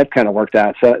 That kind of worked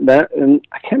out. So that, and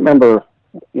I can't remember.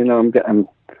 I'm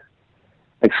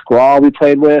like Squall we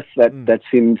played with. That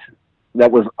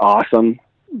was awesome,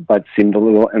 but seemed a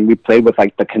little. And we played with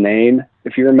like the Conan,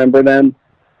 if you remember them.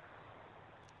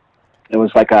 It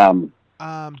was like a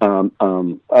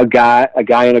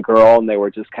guy and a girl, and they were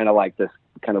just kind of like this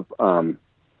kind of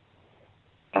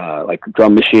like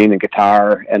drum machine and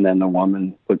guitar, and then the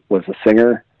woman was a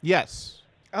singer. Yes.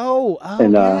 Oh,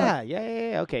 and,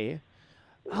 yeah. Okay.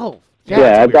 Oh,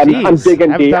 yeah. I'm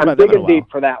digging deep. I'm digging deep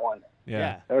for that one.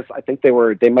 Yeah. I think they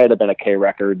might have been a K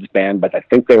Records band, but I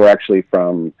think they were actually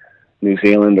from New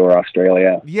Zealand or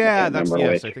Australia. Yeah, I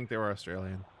think they were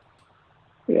Australian.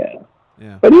 Yeah.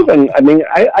 Yeah. But even, I mean,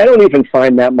 I don't even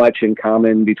find that much in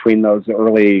common between those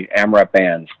early AMRAP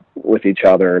bands with each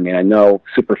other. I mean, I know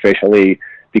superficially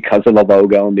because of the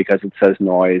logo and because it says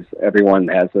Noise, everyone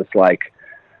has this like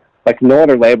no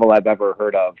other label I've ever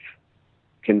heard of.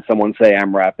 Can someone say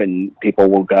AMRAP and people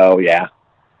will go, yeah,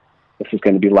 this is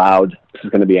going to be loud. This is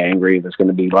going to be angry. There's going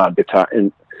to be loud guitar.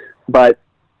 But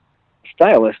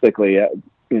stylistically,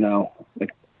 like,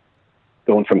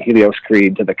 going from Helios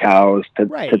Creed to the Cows to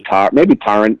maybe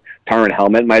Tyrant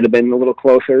Helmet might have been a little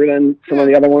closer than some of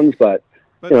the other ones, but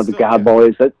the God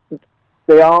Boys, that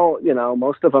they all,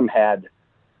 most of them had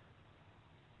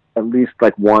at least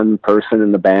like one person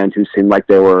in the band who seemed like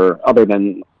they were, other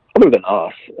than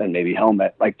us and maybe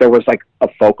Helmet, like there was like a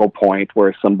focal point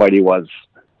where somebody was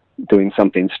doing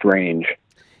something strange.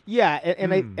 Yeah,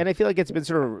 and I feel like it's been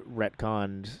sort of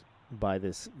retconned by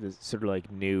this sort of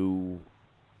like new.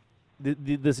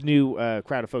 This new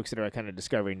crowd of folks that are kind of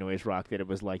discovering noise rock, that it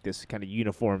was like this kind of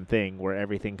uniform thing where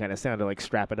everything kind of sounded like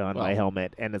Strap It On by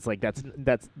Helmet, and it's like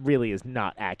that's really is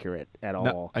not accurate at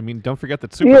all. I mean, don't forget that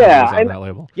Supernova is on that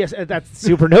label. Yes, that's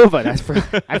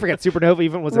Supernova. I forgot Supernova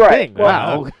even was a thing.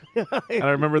 Wow. And I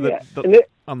remember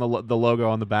on the logo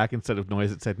on the back, instead of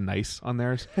Noise, it said Nice on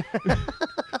theirs.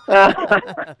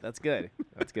 That's good.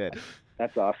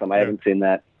 That's awesome. I haven't seen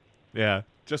that. Yeah,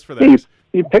 just for that.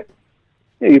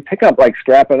 You pick up like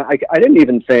Strap, and I didn't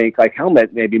even think like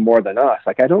Helmet maybe more than us.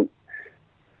 Like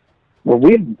were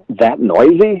we that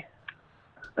noisy?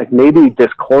 Like maybe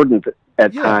discordant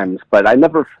at times, but I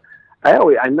I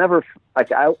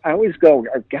always go,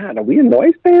 God, are we a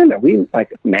noise band? Are we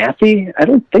like Mathy? I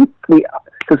don't think we,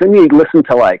 because then you listen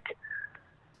to like,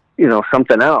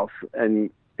 something else, and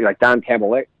you're like Don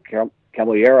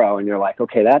Caballero, and you're like,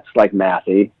 okay, that's like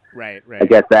Mathy. Right. I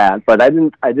get that, but I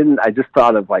just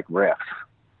thought of like riffs.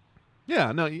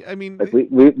 Yeah, no, I mean, like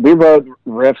we wrote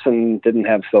riffs and didn't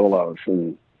have solos,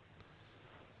 and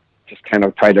just kind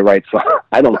of tried to write songs.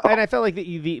 I don't know. And I felt like the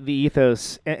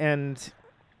ethos, and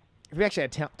we actually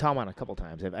had Tom on a couple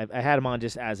times. I had him on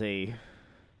just as a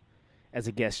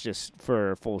guest, just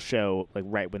for a full show, like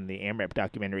right when the AMRAP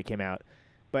documentary came out.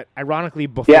 But ironically,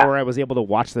 before I was able to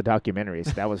watch the documentary,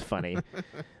 so that was funny.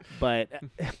 But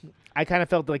I kind of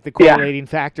felt like the correlating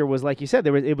factor was, like you said,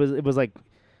 it was like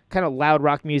kind of loud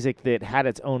rock music that had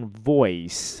its own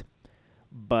voice,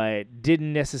 but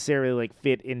didn't necessarily like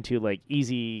fit into like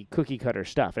easy cookie cutter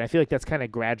stuff. And I feel like that's kind of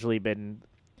gradually been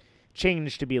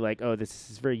changed to be like, oh, this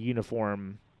is very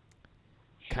uniform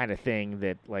kind of thing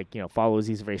that like, follows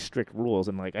these very strict rules.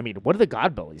 And like, I mean, what do the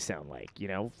Godbellies sound like?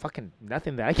 Fucking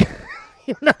nothing that I can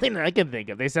nothing that I can think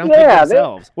of. They sound like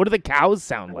themselves. What do the Cows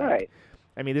sound like? Right.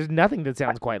 I mean, there's nothing that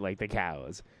sounds quite like the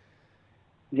Cows.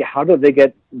 Yeah, how do they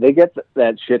get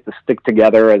that shit to stick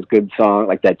together as good song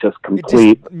like that? Just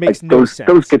complete. It just makes like no sense.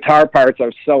 Those guitar parts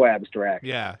are so abstract.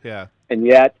 Yeah. And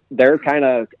yet they're kind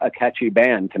of a catchy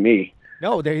band to me.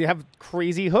 No, they have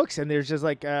crazy hooks, and there's just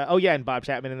like, and Bob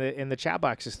Chapman in the chat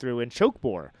box just threw in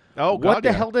Chokebore. Oh, God, what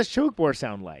the hell does Chokebore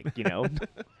sound like?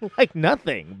 Like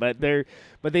nothing. But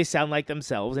they sound like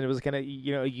themselves, and it was kind of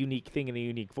a unique thing and a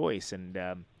unique voice,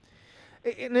 and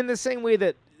in the same way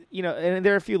that and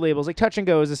there are a few labels like Touch and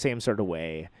Go is the same sort of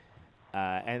way,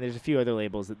 and there's a few other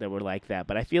labels that were like that.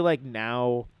 But I feel like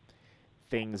now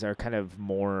things are kind of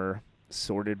more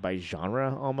sorted by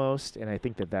genre almost, and I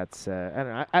think that's I don't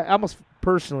know. I almost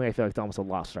personally I feel like it's almost a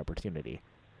lost opportunity.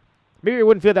 Maybe I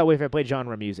wouldn't feel that way if I played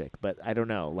genre music, but I don't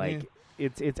know. Like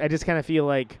it's I just kind of feel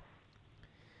like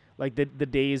the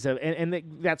days of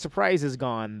that surprise is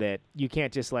gone. That you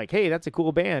can't just like, hey, that's a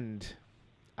cool band.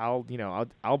 I'll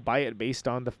buy it based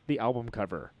on the album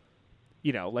cover.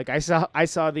 Like I saw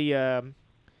the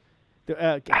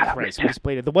Christ, we just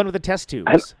played it, the one with the test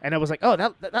tubes, and I was like, oh,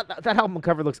 that album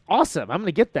cover looks awesome. I'm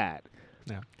gonna get that.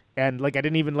 Yeah. And like I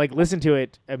didn't even like listen to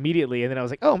it immediately, and then I was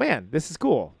like, "Oh man, this is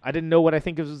cool." I didn't know what I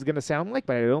think it was going to sound like,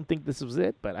 but I don't think this was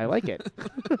it. But I like it.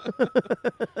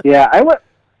 Yeah,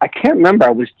 I can't remember.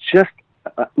 I was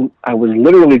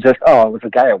literally just. Oh, it was a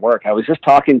guy at work. I was just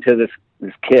talking to this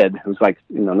kid who's like,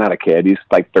 not a kid. He's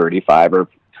like 35 or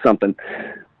something.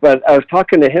 But I was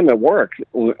talking to him at work,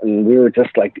 and we were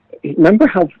just like, remember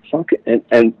how fucking.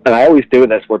 And I always do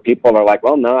this where people are like,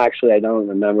 well, no, actually, I don't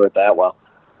remember it that well.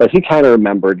 But he kind of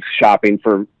remembered shopping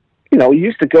for, you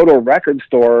used to go to a record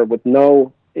store with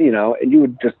no, and you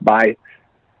would just buy,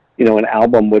 an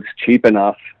album was cheap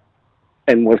enough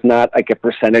and was not like a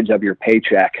percentage of your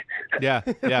paycheck. Yeah.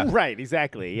 Right,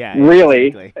 exactly, yeah. Really?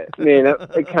 Exactly. I mean,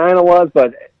 it kind of was,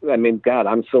 but, I mean, God,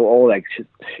 I'm so old, like,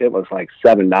 shit was like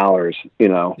 $7,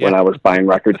 when I was buying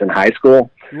records in high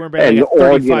school. You weren't buying a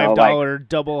 $35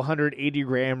 double 180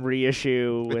 gram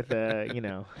reissue with a,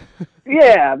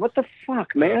 Yeah, what the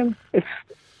fuck, man?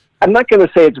 I'm not going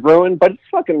to say it's ruined, but it's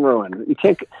fucking ruined.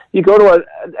 You go to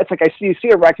it's like you see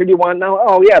a record you want now.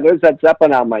 Oh yeah, there's that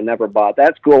Zeppelin album I never bought.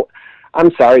 That's cool. I'm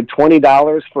sorry,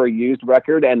 $20 for a used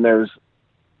record, and there's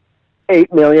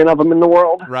 8 million of them in the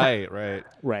world. Right.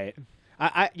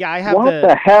 I have what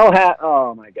the hell?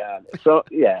 Oh my God! So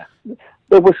yeah,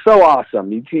 it was so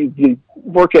awesome. You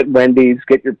work at Wendy's,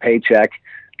 get your paycheck,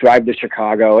 drive to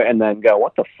Chicago, and then go,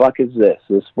 what the fuck is this?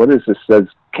 What is this? Says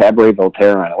Cabaret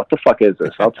Voltaire on it. What the fuck is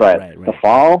this? I'll try it. Right. The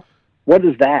Fall? What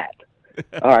is that?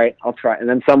 All right, I'll try it. And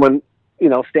then someone,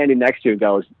 standing next to you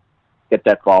goes, get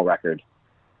that Fall record.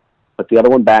 Put the other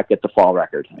one back, get the Fall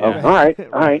record. Yeah. Oh,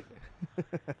 all right.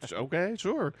 Okay,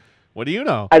 sure. What do you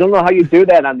know? I don't know how you do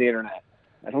that on the internet.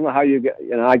 I don't know how you get,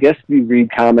 I guess you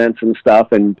read comments and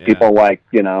stuff, and people like,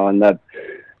 and the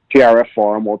TRF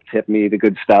forum will tip me the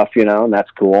good stuff, and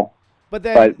that's cool. But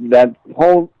that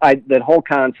whole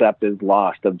concept is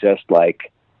lost of just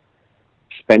like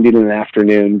spending an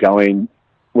afternoon going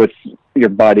with your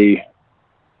buddy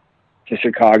to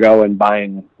Chicago and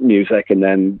buying music, and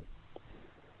then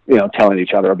telling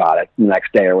each other about it the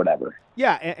next day or whatever.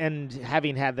 Yeah, and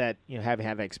having had that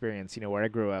experience, where I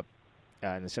grew up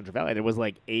in the Central Valley, there was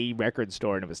like a record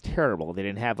store, and it was terrible. They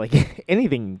didn't have like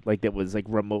anything like that was like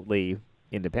remotely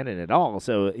independent at all.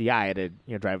 So yeah, I had to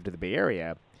drive to the Bay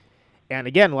Area. And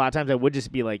again, a lot of times I would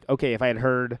just be like, okay, if I had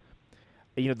heard,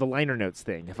 the liner notes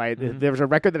thing, if there was a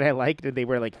record that I liked and they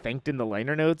were like thanked in the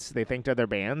liner notes, they thanked other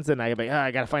bands, and I'd be like,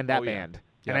 I got to find that band.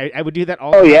 And I would do that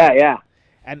all Oh, the time. yeah.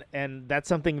 And that's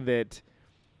something that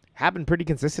happened pretty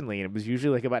consistently. And it was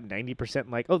usually like about 90%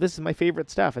 like, oh, this is my favorite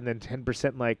stuff. And then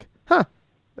 10% like, huh,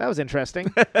 that was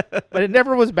interesting. But it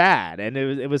never was bad. And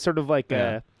it was sort of like,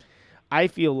 I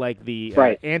feel like the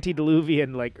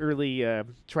antediluvian, like early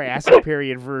Triassic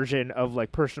period version of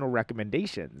like personal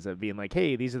recommendations of being like,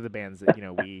 hey, these are the bands that,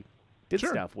 we did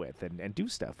stuff with and do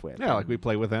stuff with. Yeah, like we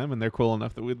play with them and they're cool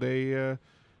enough that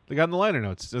they got in the liner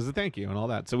notes as a thank you and all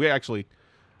that. So we actually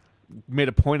made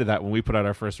a point of that when we put out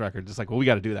our first record. Just like, well, we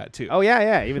got to do that too. Oh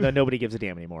yeah. Even though nobody gives a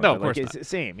damn anymore. No, but of course like, not. It's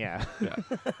same, yeah.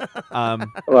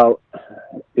 Well,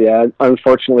 yeah.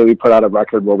 Unfortunately, we put out a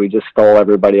record where we just stole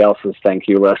everybody else's thank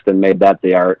you list and made that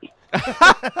the art.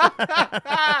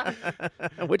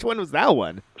 Which one was that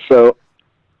one? So,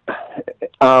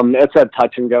 it's a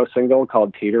touch and go single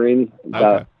called "Teetering."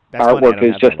 The artwork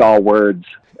is just all words,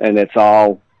 and it's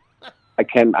all. I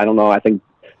don't know. I think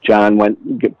John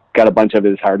got a bunch of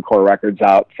his hardcore records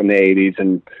out from the '80s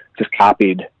and just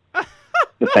copied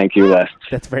the thank you list.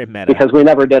 That's very meta. Because we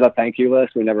never did a thank you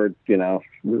list. We never,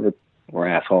 we're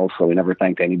assholes, so we never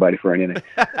thanked anybody for anything.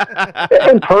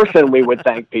 In person, we would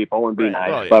thank people and be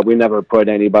nice, but we never put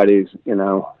anybody's,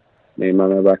 name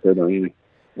on a record or anything.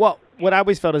 Well, what I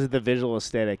always felt is that the visual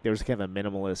aesthetic, there was kind of a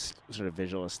minimalist sort of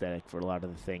visual aesthetic for a lot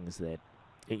of the things that,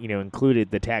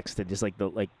 included the text and just like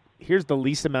here's the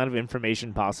least amount of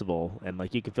information possible, and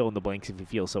like you can fill in the blanks if you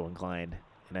feel so inclined.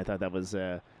 And I thought that was,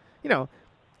 it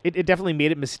definitely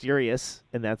made it mysterious,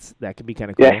 and that can be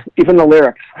kind of cool. Yeah, even the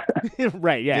lyrics.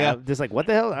 Right, yeah. Just like, what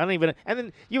the hell? I don't even... And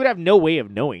then you would have no way of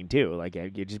knowing, too. Like,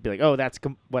 you'd just be like, oh, that's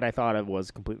what I thought it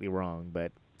was completely wrong.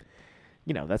 But,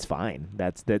 that's fine.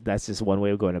 That's just one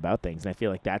way of going about things. And I feel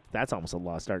like that's almost a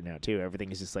lost art now, too.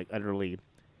 Everything is just, like, utterly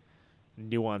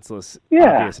nuanceless,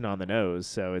 obvious, and on the nose.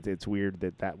 So it's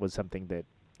weird that was something that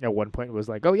at one point was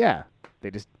like, oh, yeah, they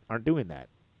just aren't doing that.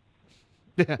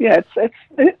 Yeah,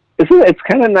 it's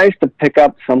kind of nice to pick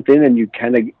up something and you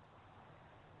kind of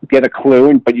get a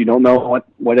clue, but you don't know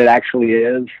what it actually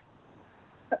is.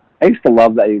 I used to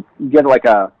love that you get like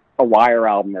a Wire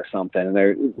album or something, and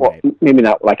maybe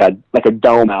not like a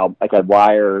Dome album, like a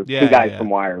Wire. Two guys from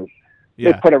Wire.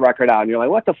 They put a record out, and you're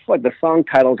like, what the fuck? The song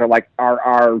titles are like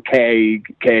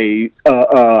RRKK.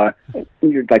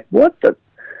 You're like, what the?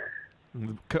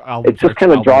 It just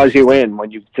kind of draws you in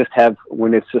when it's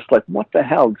just like, what the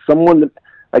hell? Someone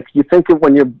like you think of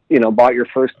when you bought your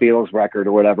first Beatles record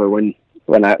or whatever when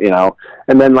I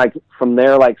and then like from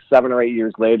there like 7 or 8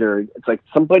 years later it's like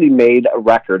somebody made a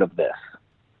record of this.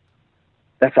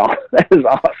 That's all. That is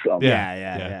awesome.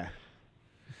 Yeah.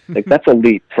 Like that's a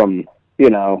leap from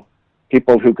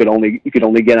people who you could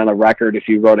only get on a record if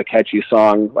you wrote a catchy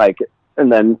song, like, and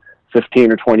then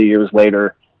 15 or 20 years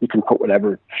later you can put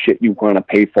whatever shit you want to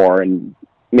pay for and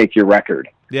make your record.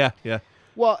 Yeah.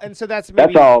 Well, and so that's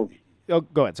all. Oh,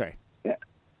 go ahead. Sorry. Yeah,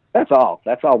 that's all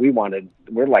we wanted.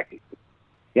 We're like,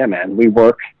 yeah, man, we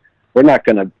work. We're not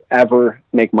going to ever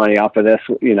make money off of this.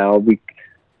 The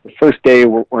first day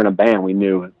we're in a band, we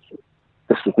knew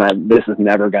this is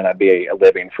never going to be a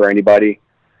living for anybody.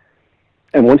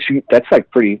 And that's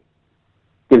like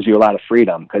gives you a lot of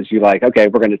freedom because you're like, okay,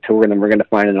 we're going to tour, and then we're going to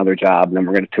find another job, and then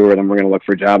we're going to tour, then we're going to look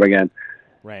for a job again.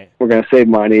 Right. We're going to save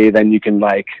money. Then you can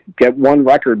like get one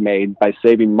record made by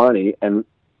saving money. And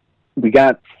we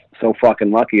got so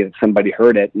fucking lucky that somebody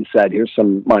heard it and said, here's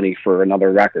some money for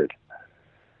another record.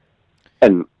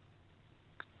 And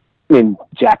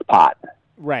jackpot.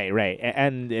 Right.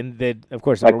 And of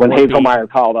course, like when Hazelmeyer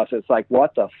called us, it's like,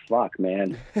 what the fuck,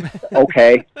 man?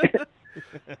 Okay.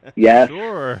 Yes.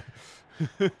 Sure.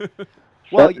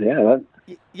 Well,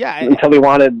 until he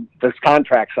wanted this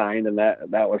contract signed, and that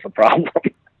was a problem.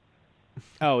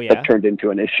 Oh yeah, that turned into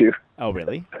an issue. Oh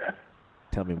really?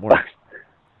 Tell me more.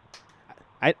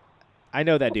 I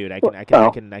know that dude. I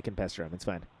can pester him. It's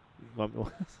fine.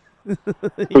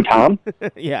 Who, Tom?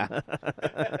 Yeah.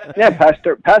 Yeah,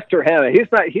 pester him.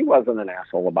 He wasn't an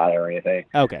asshole about it or anything.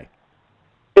 Okay.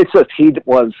 It's just it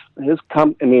wasn't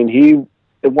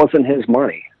his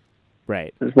money.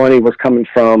 Right. His money was coming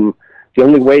from the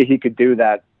only way he could do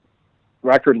that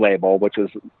record label, which was,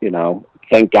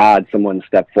 thank God someone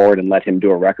stepped forward and let him do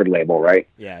a record label, right?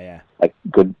 Yeah. Like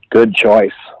good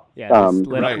choice. Yeah.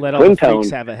 Let all the freaks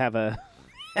have a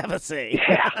say.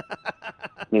 Yeah.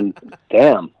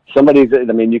 Damn.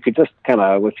 You could just kind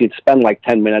of, if you'd spend like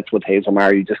 10 minutes with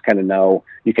Hazelmeyer, you just kind of know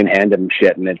you can hand him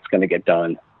shit and it's going to get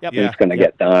done. Yep. And it's going to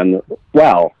get done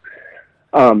well.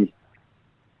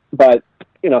 But,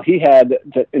 he had,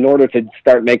 in order to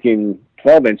start making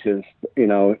 12 inches, I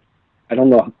don't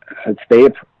know if they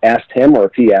asked him or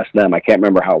if he asked them. I can't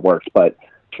remember how it worked, but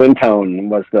Twin Tone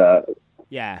was the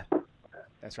Yeah,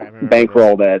 that's right. I remember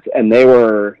bankrolled it, and they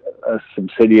were a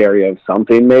subsidiary of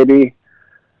something maybe.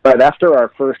 But after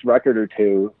our first record or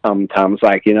two, Tom's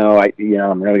like,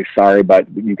 I'm really sorry, but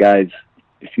you guys,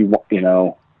 if you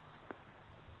want,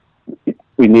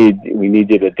 we need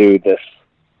you to do this,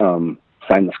 sign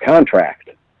this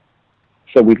contract.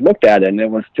 So we looked at it, and it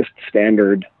was just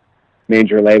standard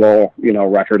major label,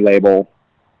 record label,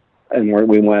 and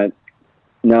we went,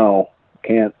 no,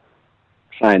 can't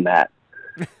sign that.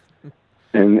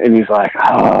 and he's like,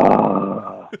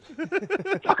 oh.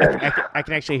 I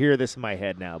can actually hear this in my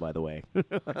head now, by the way.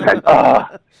 Like, all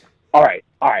right,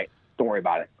 don't worry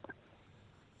about it.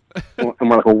 And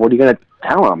we're like, well, what are you going to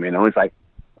tell him? He's like,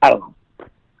 I don't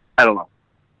know.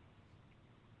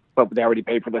 But they already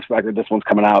paid for this record. This one's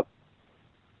coming out.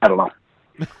 I don't know.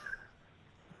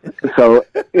 So,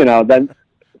 then,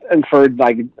 and for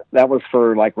that was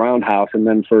for Roundhouse. And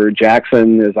then for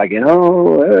Jackson is like,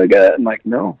 I'm like,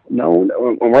 no. And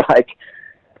we're like,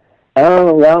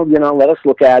 oh, well, let us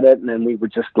look at it. And then we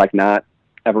would just not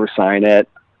ever sign it.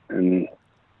 And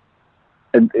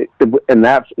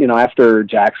that, after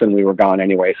Jackson, we were gone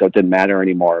anyway, so it didn't matter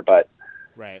anymore. But,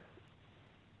 right.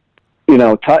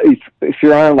 If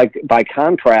you're on by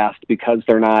contrast, because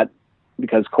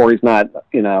Corey's not,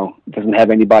 doesn't have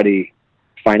anybody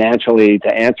financially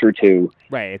to answer to.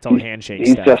 Right. It's all handshake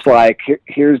He's stuff. just like,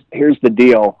 here's the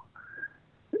deal.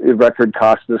 The record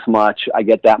costs this much. I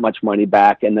get that much money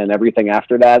back. And then everything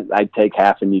after that, I take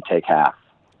half and you take half.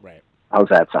 Right. How's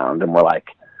that sound? And we're like,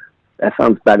 that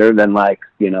sounds better than 5%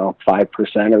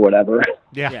 or whatever.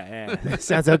 Yeah.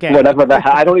 Sounds okay. Whatever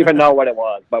I don't even know what it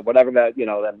was, but whatever that,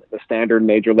 the standard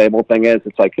major label thing is,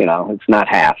 it's it's not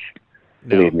half.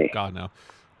 No, believe me. God, no.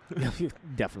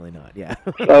 Definitely not. Yeah.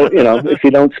 So, if you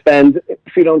don't spend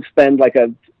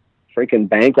a freaking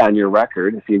bank on your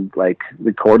record, if you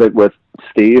record it with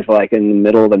Steve, in the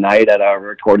middle of the night at a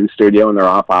recording studio in their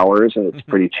off hours, and it's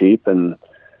pretty cheap, and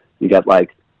you got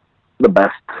the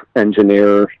best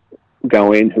engineer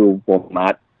going who will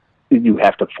not, you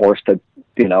have to force to,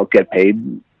 get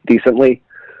paid decently.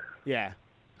 Yeah.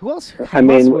 Who else?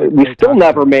 We still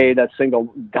never made a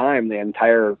single dime the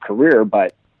entire career,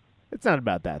 but it's not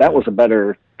about that. That was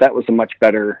a much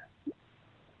better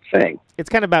thing. It's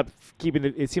kind of about keeping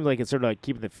it seems like it's sort of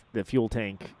keeping the fuel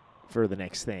tank for the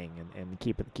next thing and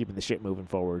keeping the shit moving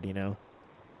forward,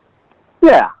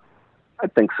 Yeah, I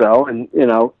think so. And,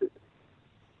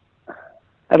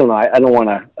 I don't know. I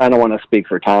don't want to speak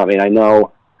for Tom. I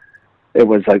know it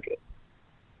was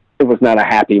not a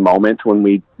happy moment when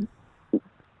we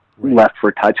left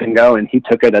for Touch and Go, and he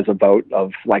took it as a vote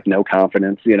of no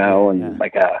confidence, and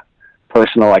a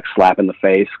personal slap in the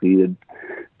face. He had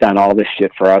done all this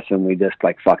shit for us, and we just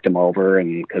fucked him over.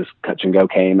 And because Touch and Go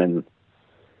came and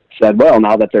said, well,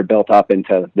 now that they're built up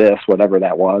into this, whatever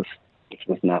that was, which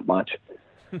was not much.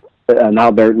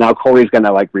 Now Corey's going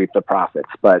to reap the profits,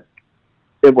 but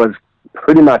it was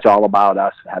pretty much all about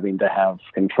us having to have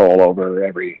control over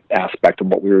every aspect of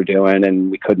what we were doing,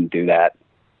 and we couldn't do that.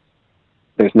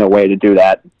 There's no way to do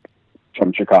that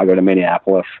from Chicago to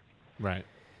Minneapolis. Right.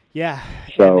 Yeah.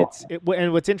 So,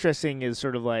 and what's interesting is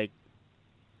sort of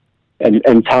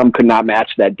and Tom could not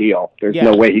match that deal. There's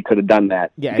no way he could have done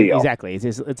that deal. Yeah, exactly.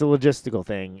 It's a logistical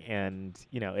thing, and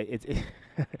it's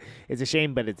it's a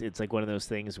shame, but it's one of those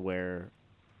things where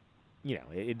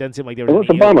it doesn't seem like there was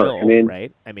a bummer.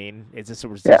 Right? It's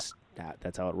just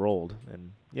that's how it rolled,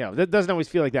 and that doesn't always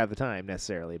feel like that at the time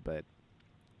necessarily, but.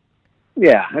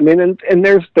 Yeah, and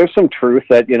there's some truth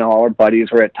that all our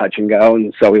buddies were at Touch and Go,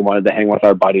 and so we wanted to hang with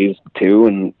our buddies too.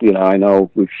 And I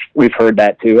know we've heard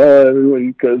that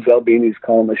too. Because Beanie's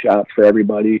calling the shots for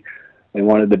everybody. They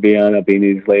wanted to be on a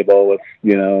Beanie's label with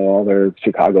all their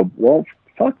Chicago. Well,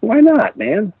 fuck, why not,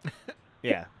 man?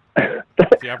 Yeah.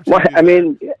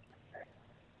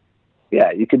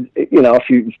 Yeah, you could.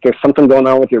 If there's something going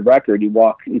on with your record,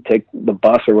 you take the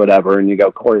bus or whatever, and you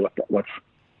go, Corey,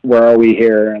 where are we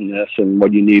here and this, and what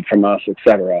do you need from us,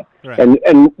 etc. Right.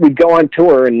 And we'd go on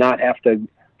tour and not have to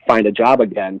find a job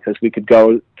again, because we could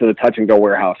go to the Touch and Go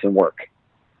warehouse and work.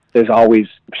 There's always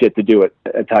shit to do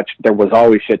at Touch. There was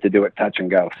always shit to do at Touch and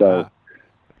Go. So,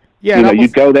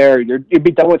 you'd go there, you'd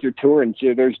be done with your tour, and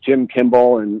there's Jim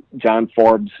Kimball and John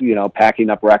Forbes,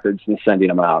 packing up records and sending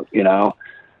them out.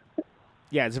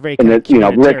 Yeah, it's a very and Rick,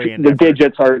 the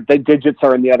digits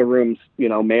are in the other rooms,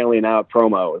 mailing out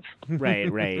promos. Right.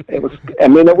 It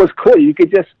was cool. You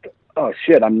could just, oh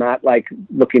shit, I'm not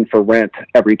looking for rent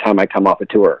every time I come off a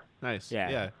tour. Nice.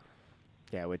 Yeah,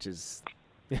 which is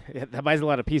that buys a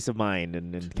lot of peace of mind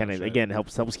and kind of again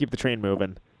helps keep the train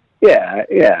moving. Yeah,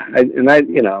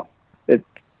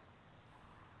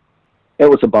 it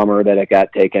was a bummer that it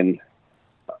got taken.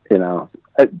 You know,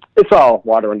 it's all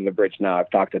water under the bridge now. I've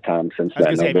talked to Tom since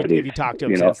then. Have you talked to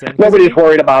him since then? Nobody's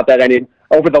worried about that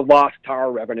over the lost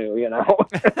tar revenue. You know,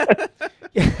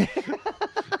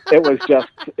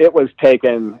 it was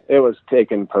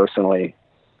taken personally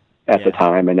at the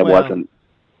time, and it wasn't.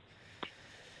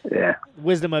 Yeah,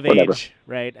 wisdom of age,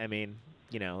 right? I mean,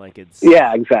 you know, like it's.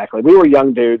 Yeah, exactly. We were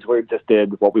young dudes. We just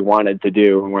did what we wanted to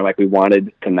do, and we're like, we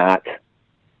wanted to not.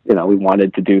 You know, we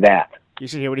wanted to do that. You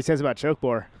should hear what he says about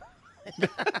Chokebore.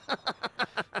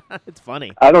 It's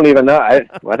funny. I don't even know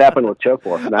what happened with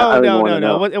Chokebore.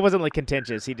 No. It wasn't like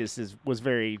contentious. He just was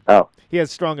very. Oh. He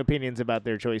has strong opinions about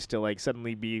their choice to like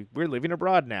suddenly be. We're living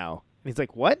abroad now. And he's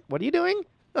like, what? What are you doing?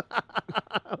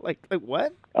 like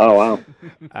what? Oh wow.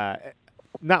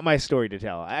 Not my story to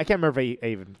tell. I can't remember if I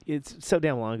even. It's so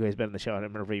damn long ago he's been on the show. I don't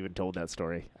remember if I even told that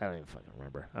story. I don't even fucking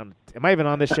remember. Am I even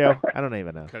on this show? I don't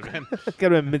even know. Could have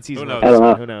been mid-season. Who knows? I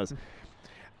don't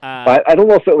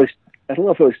know if it was. I don't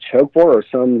know if it was Chokebore or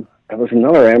some. It was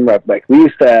another MREP. Like we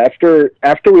used to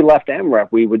after we left MREP,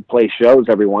 we would play shows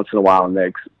every once in a while,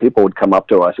 and people would come up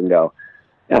to us and go,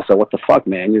 "Yeah, so what the fuck,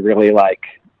 man? You really like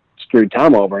screwed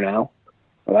Tom over now?"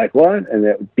 We're like, what? And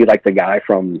it would be like the guy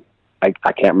from. I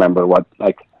can't remember what,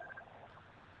 like,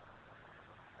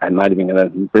 I'm not even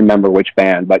going to remember which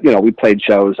band, but, you know, we played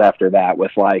shows after that with,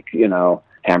 like, you know,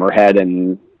 Hammerhead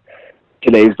and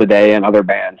Today's the Day and other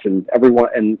bands, and everyone,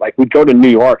 and, like, we'd go to New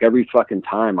York every fucking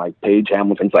time, like, Paige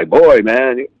Hamilton's like, boy,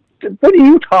 man, what are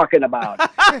you talking about,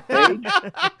 Paige?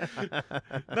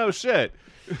 No shit.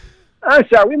 I'm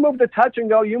sorry, we moved to Touch and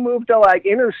Go. You moved to, like,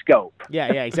 Interscope. Yeah,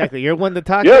 exactly. You're one to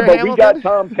talk yeah, to but Hamilton? We got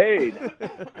Tom paid.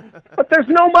 But there's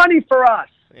no money for us.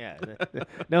 Yeah,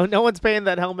 no one's paying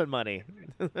that helmet money.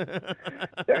 there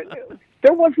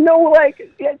was no, like,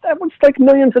 that was, like,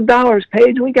 millions of dollars,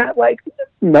 Paige. We got, like,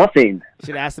 nothing.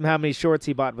 Should ask him how many shorts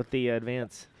he bought with the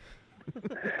advance.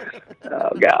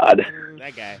 Oh, God.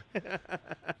 That guy.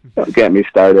 Don't get me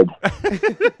started.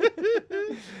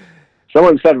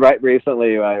 Someone said right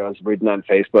recently, I was reading on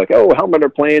Facebook, oh, Helmet are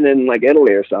playing in, like,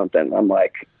 Italy or something. I'm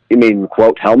like, you mean,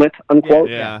 quote, Helmet, unquote?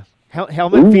 Yeah.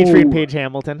 Helmet featuring Paige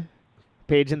Hamilton.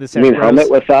 Paige in the You mean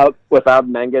Helmet without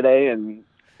Mengele and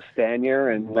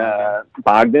Stanier and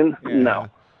Bogdan? Yeah. No.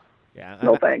 Yeah.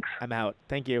 No thanks. I'm out.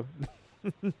 Thank you.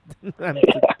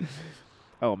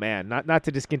 Oh, man. Not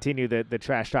to discontinue the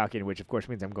trash talking, which, of course,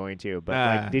 means I'm going to. But,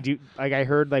 like, did you, like, I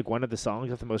heard, like, one of the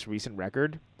songs of the most recent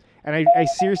record. And I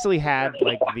seriously had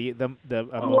like a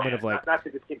moment of like not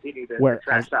to discontinue where the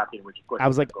trash talking, which of course I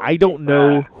was like, I don't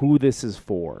know who this is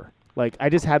for. Like I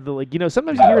just had the like, you know,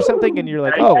 sometimes you hear something and you're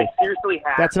like, oh,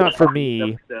 that's not for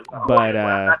me,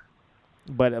 but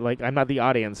like I'm not the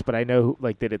audience, but I know who,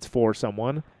 like that it's for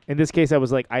someone. In this case, I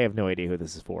was like, I have no idea who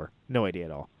this is for, no idea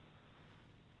at all.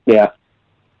 Yeah.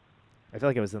 I feel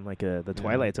like I was in like the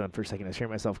Twilight Zone for a second. I hear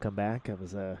myself come back. I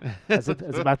was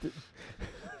about to.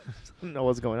 I don't know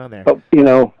what's going on there. Oh, you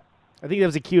know, I think that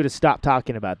was a cue to stop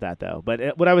talking about that, though.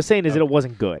 But what I was saying is that it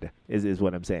wasn't good, is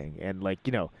what I'm saying. And, like,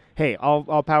 you know, hey,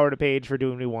 all power to Paige for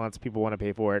doing what he wants. People want to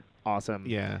pay for it. Awesome.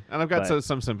 Yeah, and I've got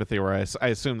some sympathy where I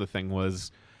assume the thing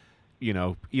was, you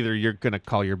know, either you're going to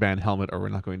call your band Helmet or we're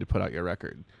not going to put out your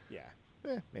record. Yeah,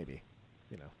 maybe.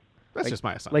 You know, that's just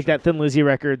my assumption. Like that Thin Lizzy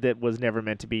record that was never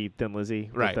meant to be Thin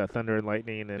Lizzy, right? With Thunder and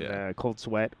Lightning and Cold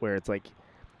Sweat, where it's like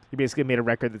you basically made a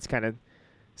record that's kind of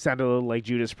sounded a little like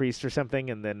Judas Priest or something,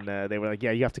 and then they were like,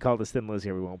 yeah, you have to call this Thin Lizzy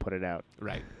or we won't put it out.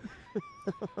 Right.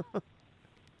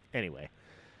 Anyway.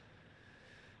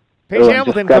 Paige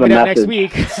Hamilton coming out next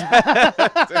week.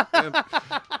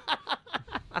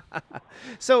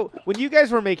 So, when you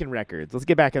guys were making records, let's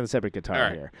get back on the subject of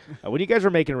guitar here. When you guys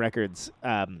were making records,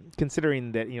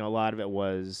 considering that, you know, a lot of it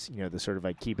was, you know, the sort of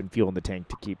like keeping fuel in the tank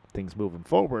to keep things moving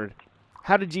forward,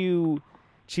 how did you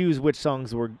choose which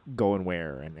songs were going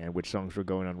where and which songs were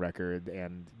going on record?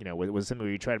 And, you know, was something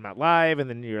where you tried them out live and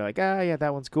then you're like, yeah,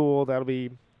 that one's cool. That'll be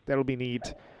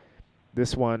neat.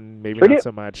 This one, maybe not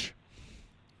so much.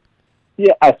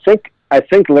 Yeah, I think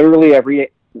literally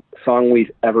every song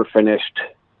we've ever finished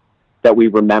that we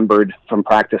remembered from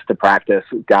practice to practice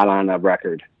got on a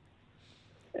record.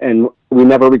 And we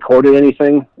never recorded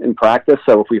anything in practice,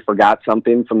 so if we forgot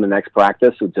something from the next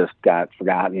practice, it just got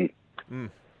forgotten.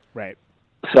 Right.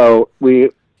 So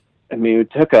it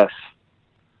took us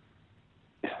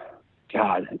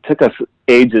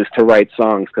ages to write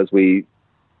songs because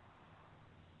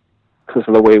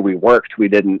of the way we worked.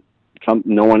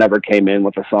 No one ever came in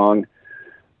with a song.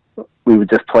 We would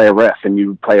just play a riff, and you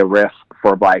would play a riff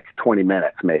for like 20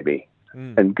 minutes maybe,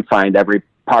 and find every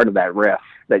part of that riff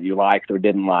that you liked or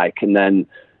didn't like. And then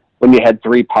when you had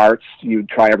 3 parts, you'd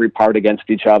try every part against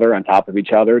each other on top of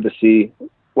each other to see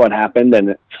what happened,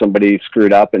 and if somebody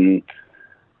screwed up and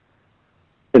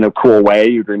in a cool way,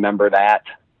 you'd remember that.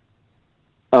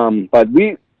 But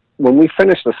when we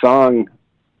finished the song,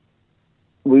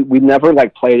 we never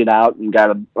like played it out and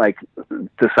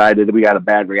decided we got a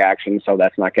bad reaction, so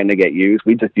that's not going to get used.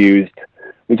 We just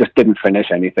didn't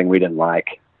finish anything we didn't like.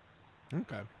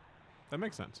 Okay, that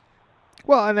makes sense.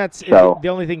 Well, and that's the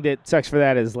only thing that sucks for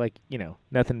that is like,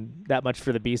 nothing that much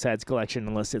for the B-sides collection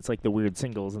unless it's like the weird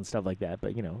singles and stuff like that.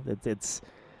 But it's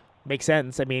makes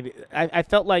sense. I mean, I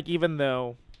felt like even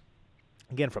though,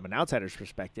 again, from an outsider's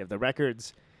perspective, the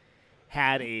records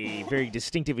had a very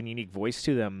distinctive and unique voice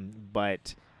to them,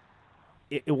 but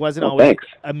it wasn't always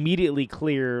immediately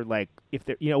clear, like, if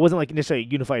there, it wasn't like necessarily a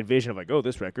unified vision of like, oh,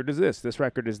 this record is this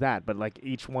record is that, but like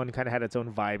each one kind of had its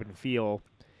own vibe and feel.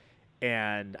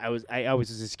 And I was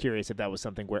just curious if that was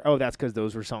something where, oh, that's because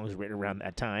those were songs written around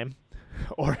that time,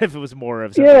 or if it was more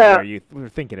of something where you were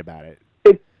thinking about it.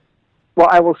 Well,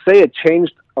 I will say it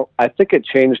changed. I think it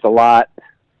changed a lot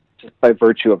just by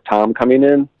virtue of Tom coming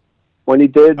in when he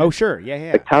did. Oh, sure.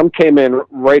 Yeah. Like, Tom came in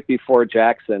right before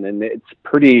Jackson, and it's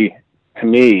pretty, to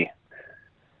me,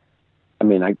 I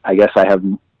mean, I guess I have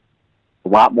a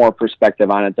lot more perspective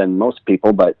on it than most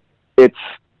people, but it's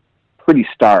pretty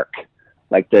stark.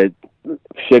 Like, the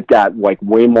shit got like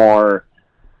way more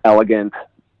elegant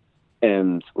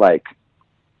and like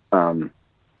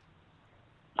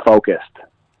focused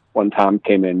when Tom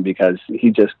came in, because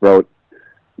he just wrote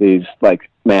these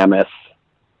like mammoth,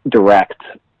 direct,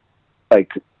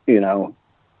 like, earworm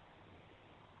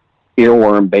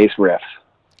bass riffs.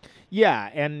 Yeah,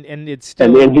 and it's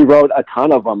still... and he wrote a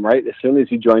ton of them. Right as soon as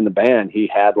he joined the band,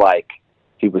 he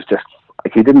was just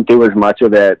like, he didn't do as much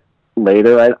of it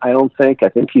later. I don't think. I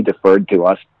think he deferred to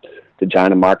us, to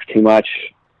John and Mark, too much,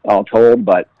 all told.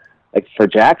 But like for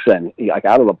Jackson, like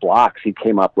out of the blocks, he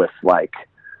came up with like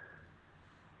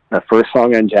the first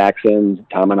song on Jackson.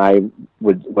 Tom and I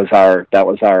was our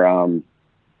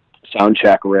sound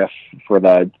check riff for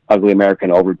the Ugly American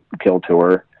Overkill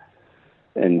tour.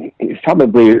 And he's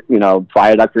probably,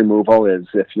 Viaduct Removal is,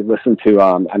 if you listen to,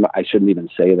 I shouldn't even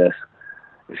say this.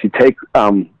 If you take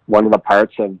one of the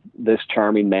parts of This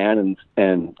Charming Man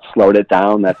and slowed it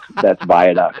down, that's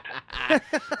Viaduct.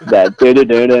 That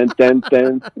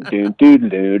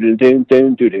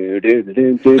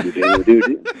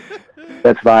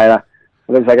that's Viaduct.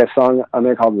 There's like a song on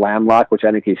there called Lamb Lock, which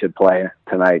I think he should play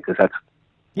tonight, because that's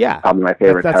probably my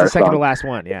favorite. That's the second song. to last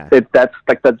one. Yeah, that's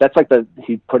like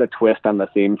he put a twist on the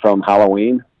theme from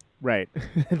Halloween. Right.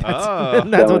 That's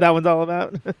what that one's all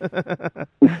about.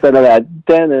 Instead of that,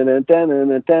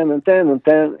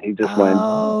 he just went.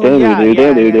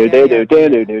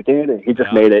 He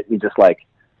just made it. He just like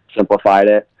simplified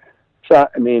it. So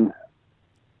I mean,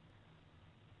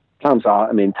 Tom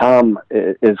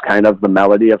is kind of the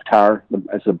melody of Tar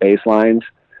as the bass lines,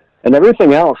 and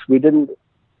everything else. We didn't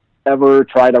ever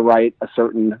try to write a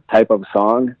certain type of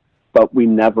song, but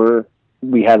our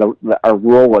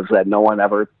rule was that no one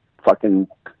ever fucking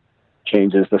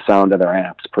changes the sound of their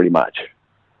amps, pretty much.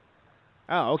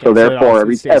 Oh, okay. So therefore,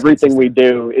 everything we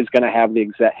do is going to have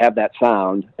that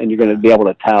sound, and you're going to be able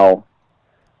to tell.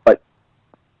 But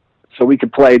so we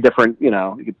could play different, you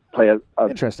could play a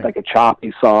like a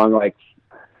choppy song, like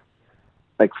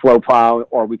Flow Plow,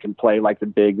 or we can play like the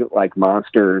big, like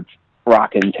monster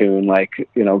rockin' tune, like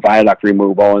Viaduct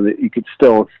Removal, and you could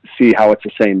still see how it's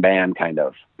the same band, kind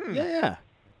of. Yeah.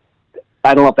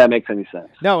 I don't know if that makes any sense.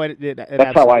 No, it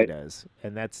absolutely does,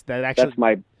 and that's the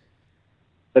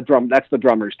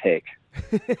drummer's take.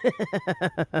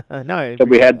 No, so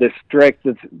we had this strict.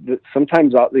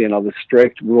 Sometimes the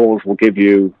strict rules will give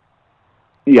you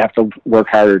have to work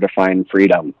harder to find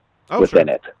freedom within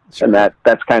it, and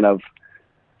that's kind of,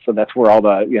 so that's where all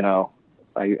the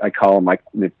I call them like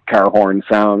the car horn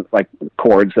sound, like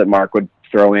chords that Mark would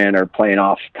throw in, or playing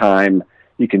off time.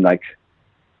 You can like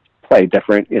play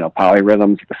different,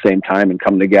 polyrhythms at the same time and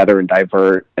come together and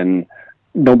divert, and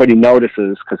nobody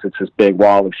notices because it's this big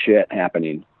wall of shit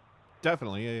happening.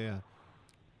 Definitely, yeah.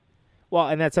 Well,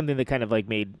 and that's something that kind of like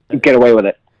made get away with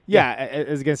it. Yeah, I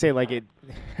was gonna say like it,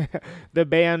 the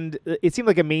band. It seemed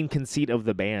like a main conceit of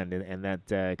the band, and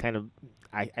that kind of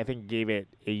I think gave it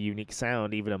a unique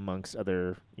sound, even amongst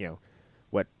other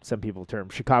what some people term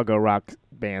Chicago rock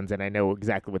bands, and I know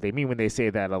exactly what they mean when they say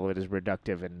that, although it is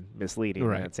reductive and misleading in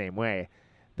that same way.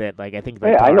 That like I think.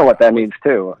 Like, I know what that means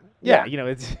too. Yeah,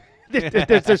 it's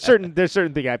there's certain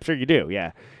things, I'm sure you do.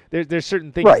 Yeah, there's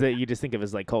certain things that you just think of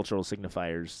as like cultural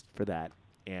signifiers for that,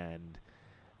 and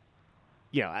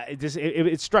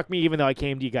it struck me, even though I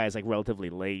came to you guys like relatively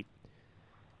late,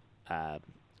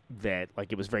 that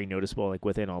like it was very noticeable like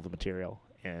within all the material,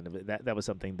 and that was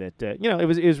something that it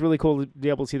was really cool to be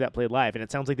able to see that played live, and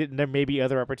it sounds like there may be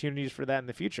other opportunities for that in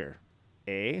the future.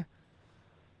 Yeah.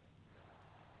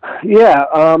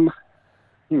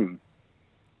 Can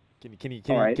you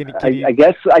I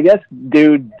guess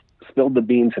dude spilled the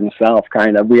beans himself,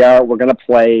 kind of. We're going to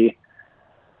play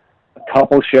a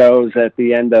couple shows at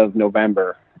the end of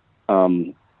November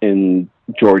in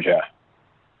Georgia.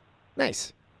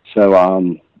 Nice. So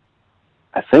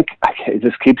I think it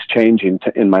just keeps changing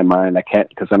in my mind. I can't,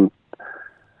 because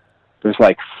there's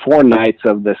like 4 nights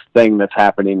of this thing that's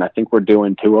happening. I think we're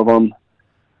doing 2 of them.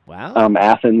 Wow.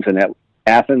 Athens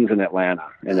and Atlanta,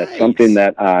 and nice. It's something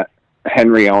that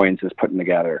Henry Owens is putting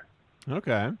together.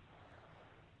 Okay.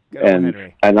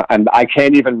 And I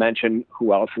can't even mention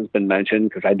who else has been mentioned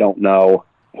because I don't know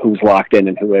who's locked in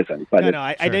and who isn't. But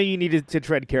I know you need to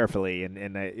tread carefully, and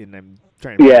I'm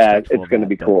trying to. Yeah, it's going to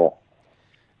be cool.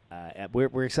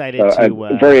 We're excited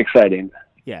to. Very exciting.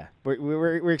 Yeah,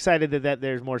 we're excited that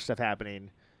there's more stuff happening.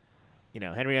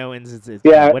 Henry Owens is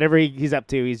whatever he's up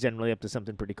to, he's generally up to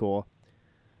something pretty cool.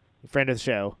 Friend of the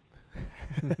show.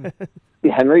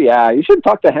 Henry, yeah, you should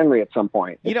talk to Henry at some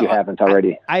point if you haven't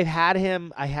already. I had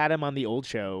him on the old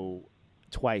show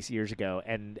twice years ago,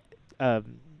 and I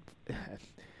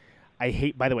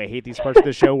hate these parts of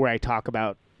the show where I talk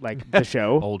about like the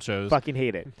show. Old shows. Fucking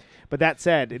hate it. But that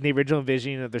said, in the original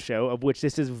envisioning of the show, of which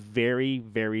this is very,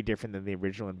 very different than the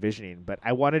original envisioning, but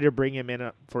I wanted to bring him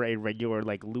in for a regular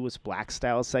like Lewis Black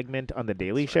style segment on the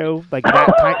Daily Show, like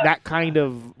that kind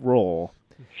of role.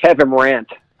 Have him rant.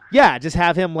 Yeah, just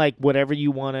have him like whatever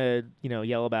you want to,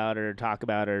 yell about or talk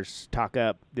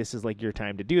up. This is like your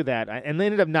time to do that, and it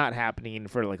ended up not happening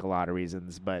for like a lot of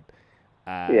reasons. But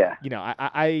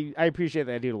I appreciate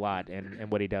that dude a lot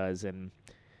and what he does, and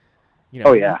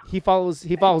he follows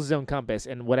his own compass.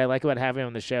 And what I like about having him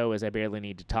on the show is I barely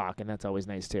need to talk, and that's always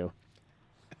nice too.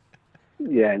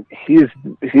 Yeah, and he's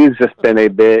just been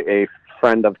a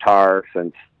friend of Tar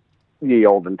since the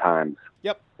olden times.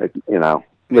 Yep.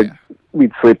 Like,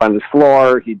 we'd sleep on his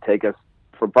floor. He'd take us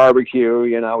for barbecue.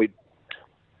 He'd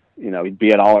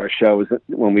be at all our shows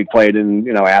when we played in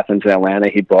Athens and Atlanta.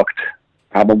 He booked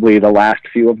probably the last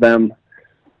few of them.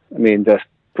 I mean, just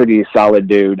pretty solid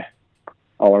dude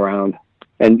all around.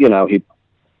 And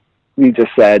he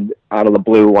just said out of the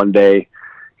blue one day,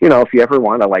 if you ever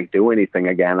want to like do anything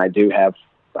again, I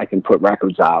can put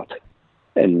records out.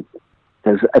 And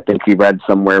because I think he read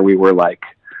somewhere we were like,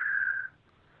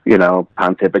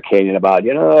 pontificating about,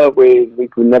 we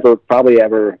could never probably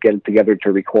ever get together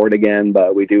to record again,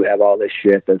 but we do have all this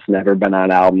shit that's never been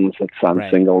on albums, it's on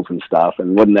singles and stuff.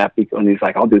 And wouldn't that be, and he's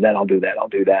like, I'll do that.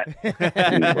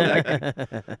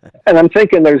 And I'm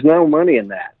thinking there's no money in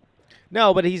that.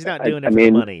 No, but he's not doing it for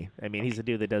the money. I mean, he's a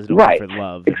dude that does it for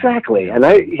love. Exactly. And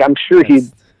I'm sure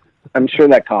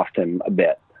that cost him a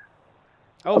bit.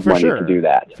 Of money to do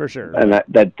that. For sure. And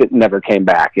that never came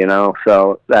back,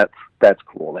 so that's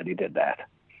cool that he did that.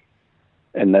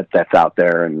 And that's out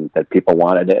there and that people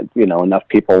wanted it, enough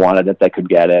people wanted it, they could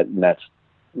get it. And that's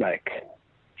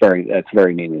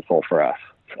very meaningful for us.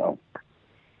 So,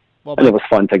 and it was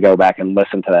fun to go back and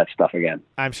listen to that stuff again.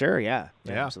 I'm sure. Yeah,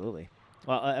 absolutely.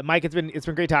 Well, Mike, it's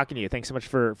been great talking to you. Thanks so much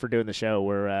for doing the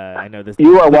show. I know this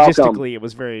you are logistically welcome. It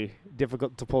was very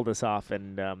difficult to pull this off,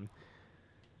 and we're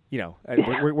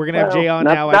gonna have Jay on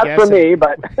now. I guess. Not for me,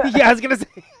 but yeah, I was gonna say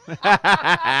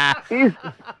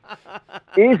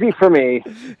easy for me.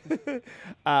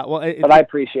 But I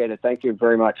appreciate it. Thank you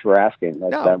very much for asking.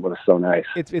 That was so nice.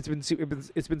 It's been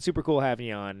super cool having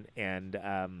you on, and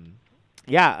I'm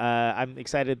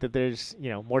excited that there's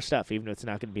more stuff, even though it's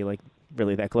not going to be like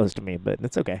really that close to me, but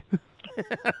it's okay.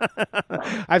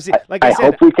 I've seen, I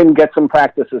said, hope we can get some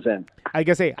practices in. I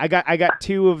guess I got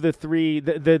 2 of the 3.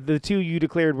 The 2 you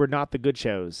declared were not the good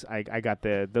shows. I got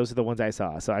those are the ones I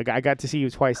saw. So I got to see you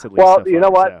twice at least. Well, so you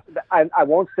know far, what? So. I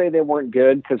won't say they weren't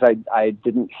good because I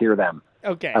didn't hear them.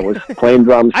 Okay. I was playing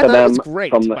drums for them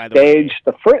from the stage.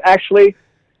 Actually,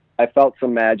 I felt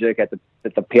some magic at the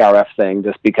PRF thing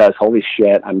just because holy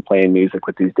shit, I'm playing music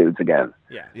with these dudes again.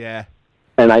 Yeah. Yeah.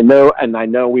 And I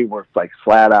know we were like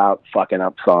flat out fucking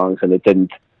up songs, and it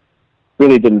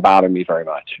really didn't bother me very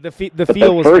much. The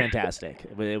feel was fantastic.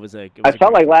 I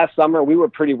felt like last summer we were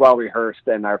pretty well rehearsed,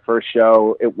 and our first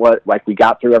show it was like we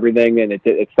got through everything, and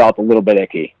it felt a little bit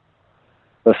icky.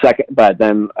 But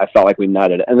then I felt like we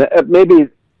nutted, and maybe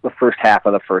the first half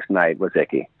of the first night was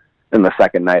icky, and the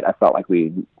second night I felt like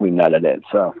we nutted it.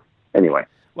 So anyway.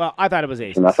 Well, I thought it was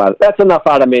aces. That's enough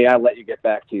out of me. I'll let you get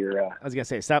back to your. I was gonna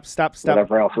say, stop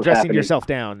whatever else was dressing happening. yourself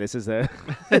down. This is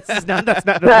that's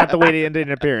not the way to end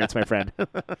an appearance, my friend.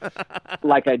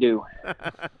 Like I do.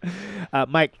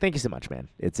 Mike, thank you so much, man.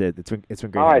 It's been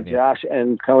great. All right, Josh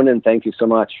and Conan, thank you so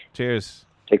much. Cheers.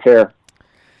 Take care.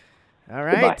 All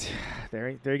right,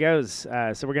 Goodbye. there he goes.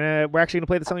 So we're actually gonna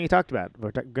play the song you talked about.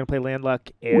 We're gonna play Land Luck,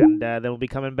 and then we'll be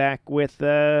coming back with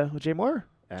Jay Mohr.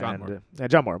 John Mohr.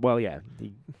 John Mohr. Well, yeah, the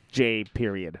J.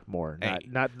 Mohr, Hey.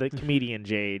 not the comedian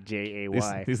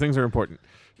J.A.Y. These things are important.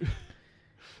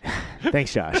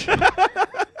 Thanks, Josh.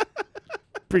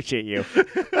 Appreciate you.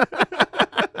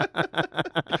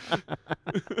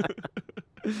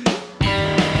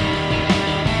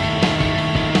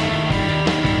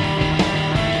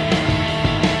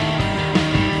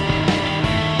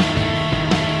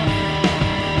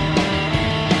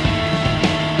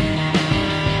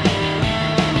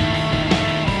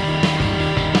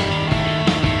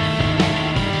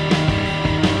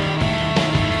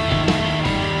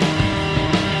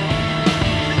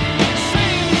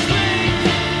 Same thing,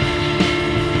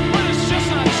 but it's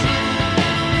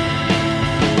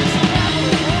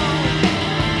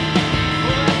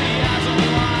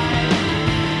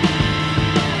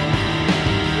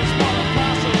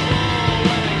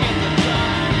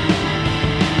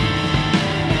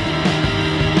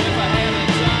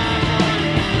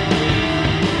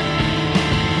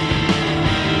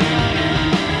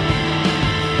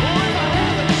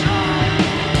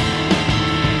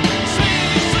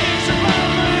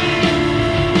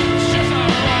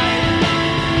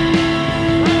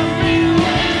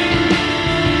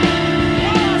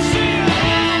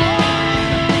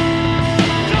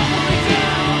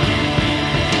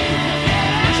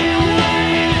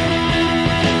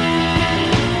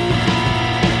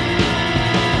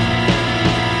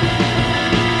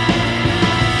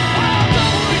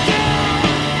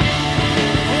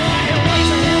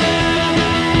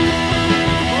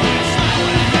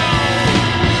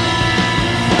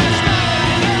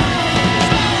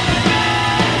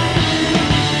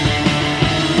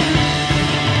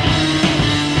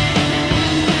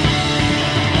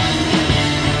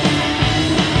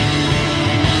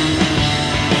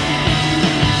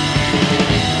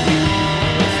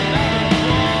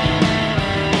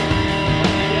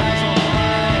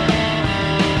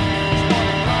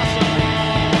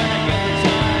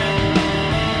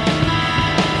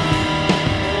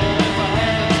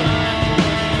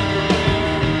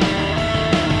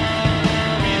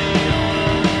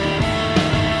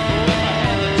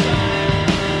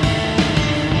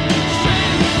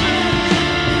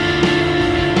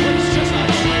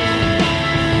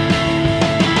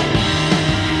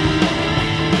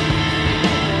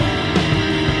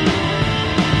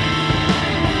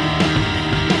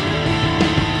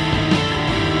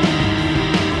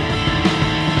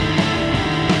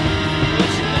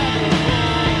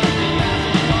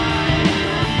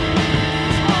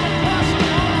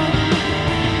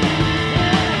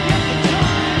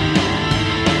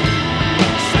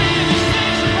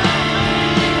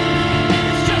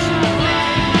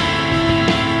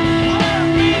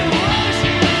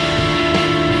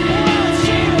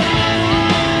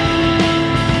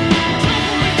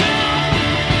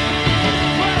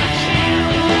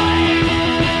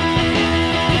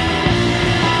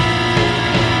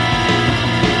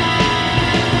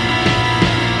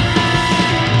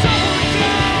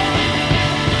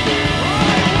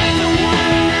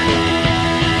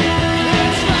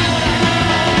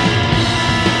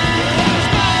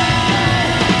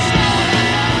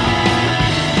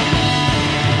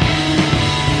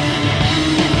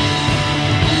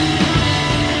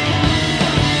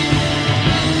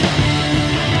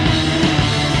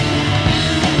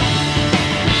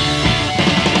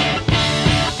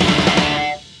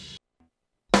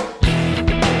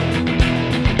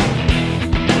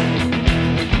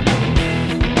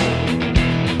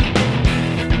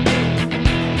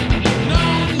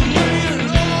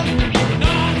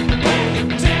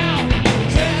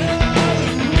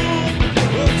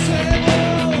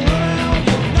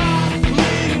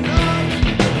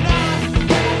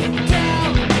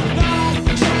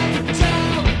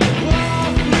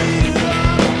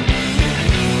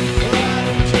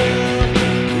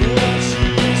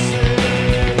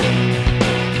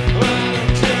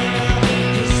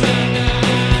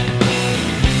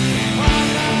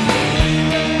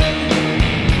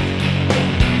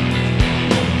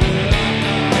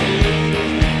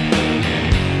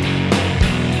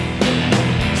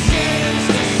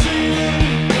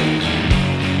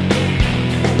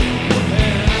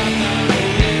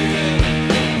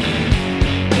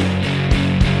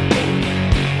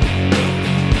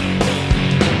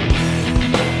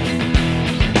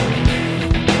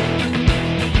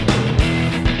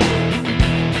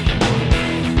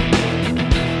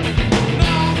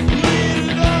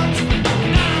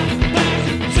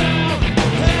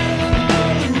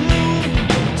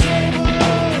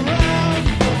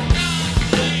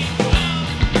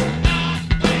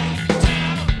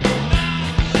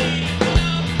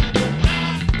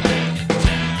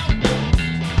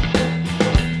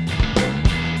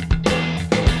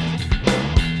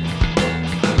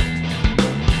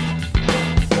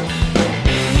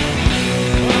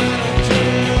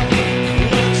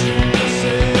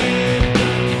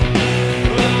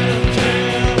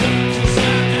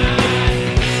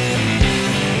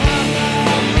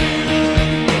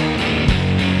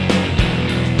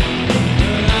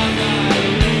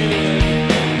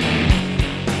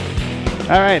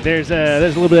All right, there's a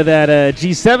little bit of that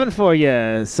G7 for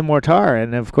you, some more Tar,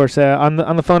 and of course on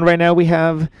the phone right now we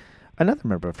have another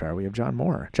member of Tar. We have John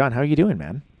Mohr. John, how are you doing,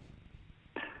 man?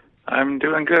 I'm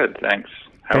doing good, thanks.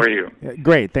 How are you?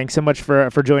 Great. Thanks so much for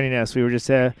joining us. We were just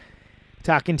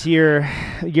talking to your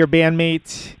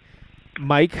bandmate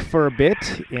Mike for a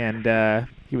bit, and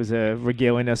he was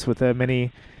regaling us with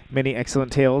many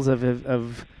excellent tales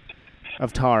of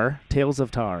Tar. Tales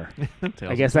of Tar.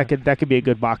 I guess that could be a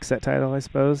good box set title, I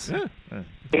suppose.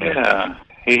 Yeah.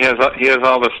 He has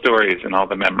all the stories and all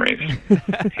the memories.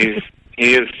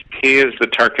 he is the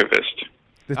Tarkivist.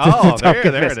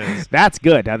 There it is. That's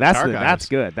good. Now that's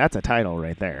good. That's a title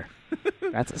right there.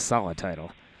 That's a solid title.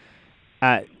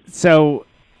 So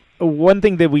one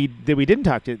thing that we didn't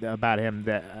talk about him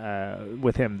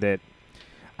with him that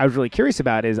I was really curious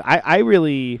about is I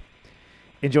really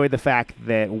enjoyed the fact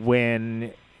that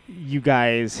when you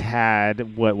guys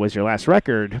had what was your last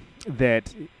record,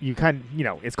 that you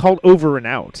it's called Over and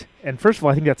Out. And first of all,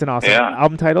 I think that's an awesome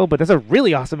album title, but that's a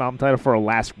really awesome album title for a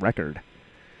last record.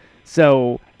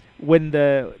 So when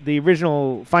the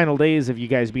original final days of you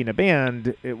guys being a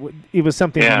band, it was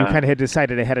something that you kind of had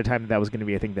decided ahead of time that was going to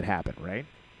be a thing that happened, right?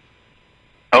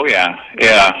 Oh, yeah.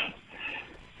 And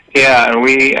I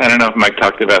don't know if Mike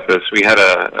talked about this, we had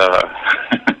a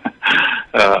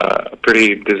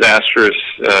pretty disastrous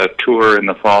tour in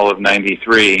the fall of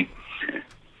 '93.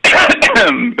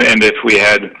 And if we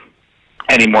had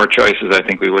any more choices, I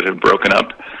think we would have broken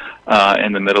up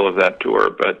in the middle of that tour,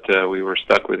 but we were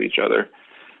stuck with each other.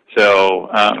 So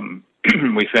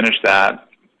we finished that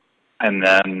and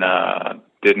then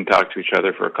didn't talk to each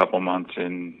other for a couple months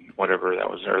in whatever, that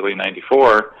was early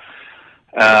 '94.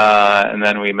 And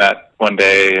then we met one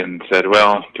day and said,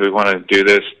 well, do we want to do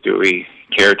this? Do we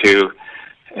care to?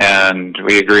 And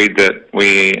we agreed that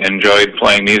we enjoyed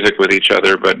playing music with each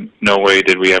other, but no way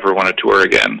did we ever want to tour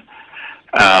again.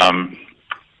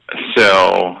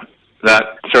 So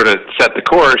that sort of set the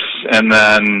course, and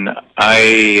then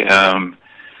I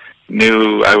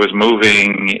knew I was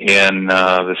moving in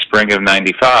the spring of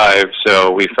 '95,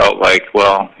 so we felt like,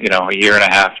 well, a year and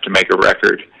a half to make a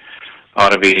record ought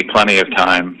to be plenty of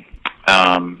time.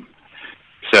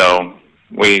 So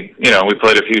we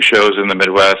played a few shows in the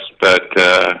Midwest, but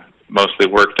mostly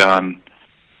worked on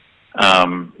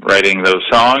writing those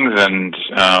songs, and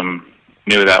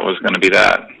knew that was going to be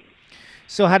that.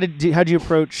 So how did you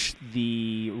approach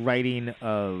the writing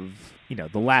of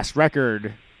the last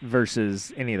record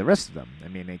versus any of the rest of them? I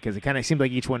mean, because it kind of seemed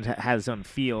like each one has its own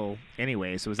feel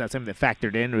anyway. So was that something that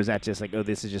factored in, or was that just like, oh,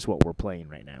 this is just what we're playing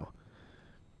right now?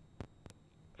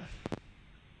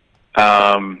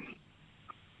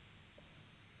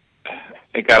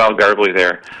 It got all garbly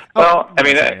there. Well, I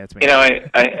mean, okay.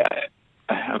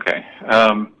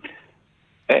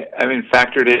 I mean,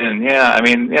 factored in, yeah. I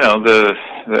mean, the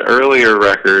earlier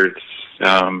records,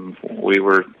 we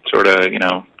were sort of,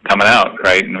 coming out,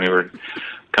 right? And we were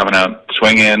coming out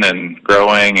swinging and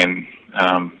growing and,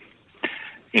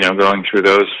 going through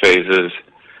those phases.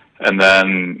 And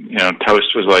then,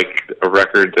 Toast was like a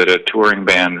record that a touring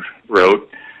band wrote.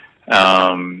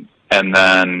 And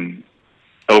then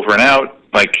Over and Out,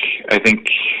 like, I think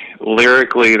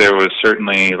lyrically there was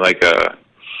certainly like it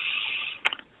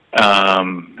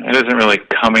isn't really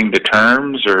coming to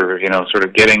terms or, sort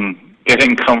of getting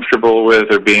comfortable with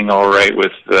or being all right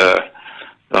with the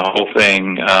whole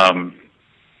thing,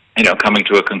 coming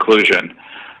to a conclusion.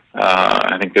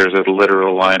 I think there's a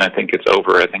literal line, I think it's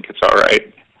over, I think it's all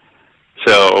right.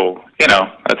 So,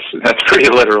 that's pretty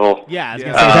literal. Yeah, I was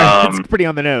gonna say that's pretty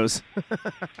on the nose.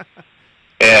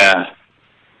 Yeah.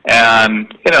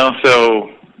 And, so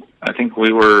I think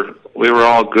we were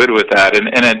all good with that, and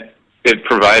it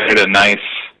provided a nice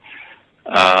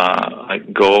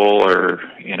like goal or,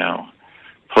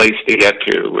 place to get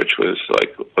to, which was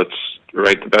like, let's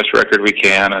write the best record we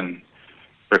can and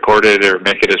record it or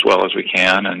make it as well as we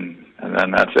can, and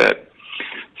then that's it.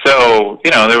 So,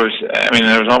 there was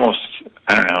almost,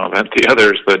 I don't know about the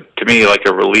others, but to me, like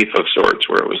a relief of sorts,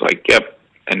 where it was like, yep,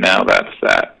 and now that's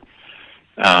that.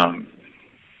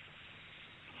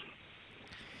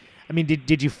 I mean,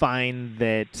 did you find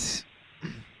that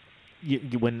you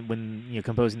when you're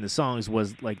composing the songs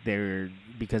was like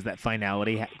because that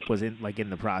finality was in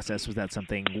the process, was that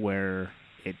something where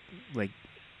it like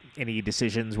any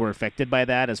decisions were affected by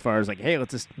that, as far as like, hey,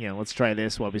 let's just let's try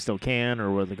this while we still can,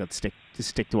 or let's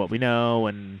stick to what we know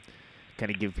and kind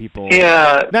of give people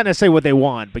not necessarily what they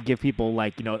want, but give people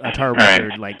like a Tar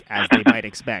record like as they might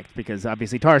expect, because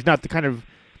obviously Tar's not the kind of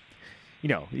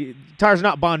Tar's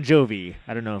not Bon Jovi.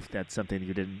 I don't know if that's something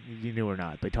you knew or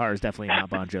not, but Tar is definitely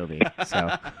not Bon Jovi.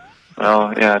 So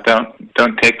Well, yeah,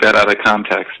 don't take that out of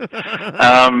context.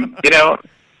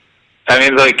 I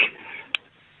mean, like,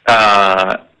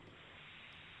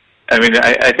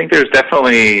 I think there's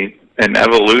definitely an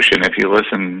evolution if you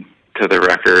listen to the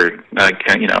record,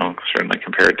 certainly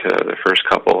compared to the first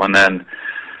couple. And then,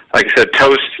 like I said,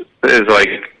 Toast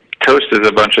is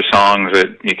a bunch of songs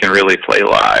that you can really play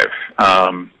live,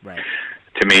 right.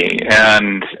 to me.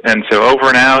 And so Over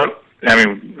and Out, I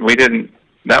mean,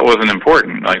 that wasn't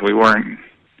important. Like, we weren't,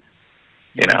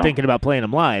 thinking about playing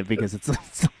them live because it's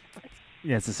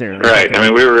necessarily right. I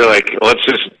mean, we were like, let's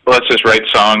just write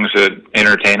songs that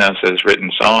entertain us as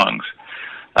written songs.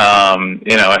 And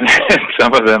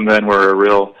some of them then were a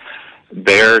real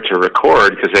bear to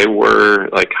record because they were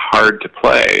like hard to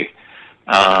play.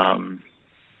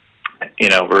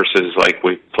 Versus like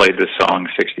we played this song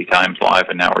 60 times live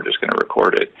and now we're just going to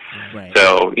record it. Right.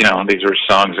 So, these were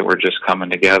songs that were just coming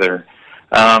together.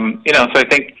 So I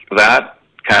think that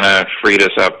kind of freed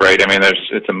us up, right? I mean,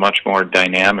 it's a much more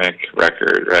dynamic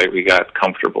record, right? We got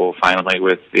comfortable finally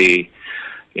with the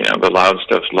loud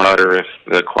stuff's louder if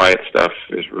the quiet stuff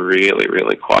is really,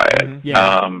 really quiet.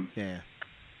 Mm-hmm. Yeah.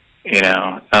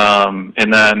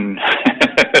 And then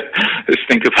just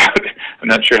think about, I'm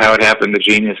not sure how it happened, the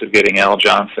genius of getting Al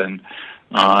Johnson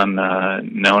on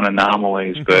Known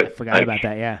Anomalies, but I forgot about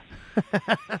that, yeah.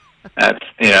 That's,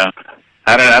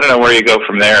 I don't know where you go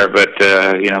from there, but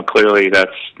clearly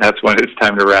that's when it's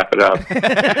time to wrap it up.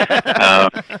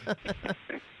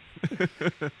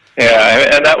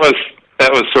 And that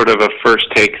was sort of a first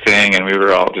take thing, and we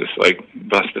were all just like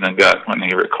busting a gut when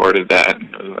he recorded that.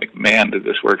 And it was like, man, did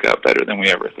this work out better than we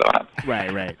ever thought?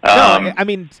 Right. No, I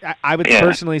mean, I would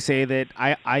personally say that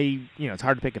I it's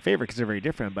hard to pick a favorite because they're very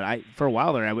different. But for a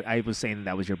while there, I was saying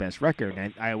that was your best record,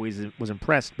 and I always was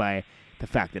impressed by the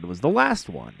fact that it was the last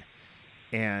one.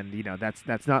 And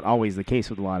that's not always the case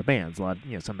with a lot of bands.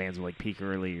 Some bands will like peak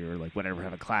early or like whatever,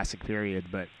 have a classic period,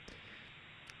 but.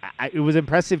 It was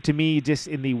impressive to me just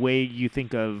in the way you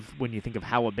think of when you think of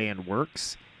how a band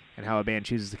works and how a band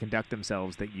chooses to conduct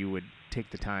themselves, that you would take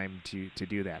the time to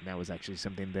do that. And that was actually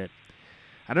something that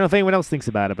I don't know if anyone else thinks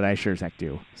about it, but I sure as heck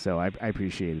do. So I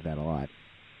appreciated that a lot.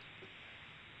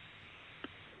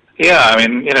 Yeah, I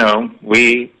mean,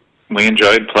 we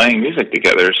enjoyed playing music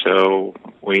together, so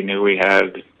we knew we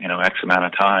had, X amount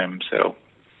of time, so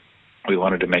we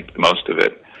wanted to make the most of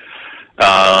it.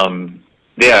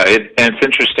 Yeah, and it's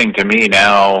interesting to me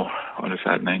now, what is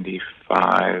that,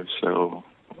 95, so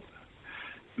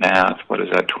math, what is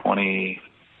that,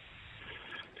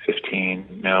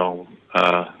 2015, no,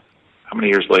 how many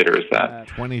years later is that?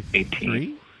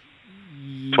 23?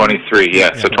 23,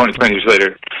 yeah, so 20 years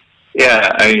later.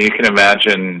 Yeah, I mean, you can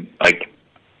imagine, like,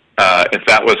 if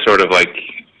that was sort of like,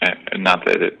 not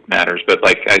that it matters, but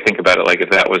like, I think about it like if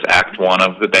that was act one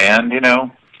of the band,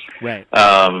 Right.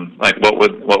 Like what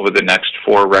would the next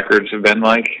 4 records have been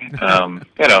like? And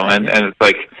it's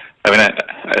like, I mean,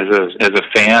 as a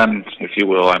fan, if you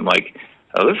will, I'm like,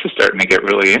 oh, this is starting to get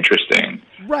really interesting.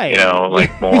 Right.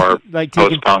 Like more like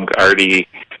post-punk, arty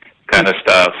kind of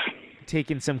stuff.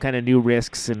 Taking some kind of new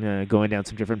risks and going down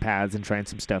some different paths and trying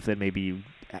some stuff that maybe you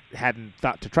hadn't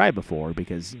thought to try before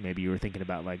because maybe you were thinking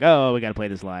about like, oh, we got to play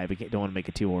this live. We don't want to make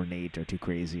it too ornate or too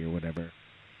crazy or whatever.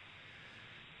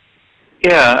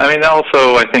 Yeah, I mean,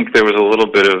 also, I think there was a little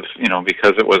bit of,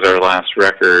 because it was our last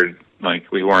record,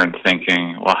 like, we weren't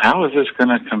thinking, well, how is this going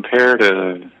to compare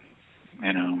to,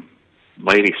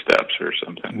 Lady Steps or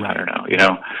something? Right. I don't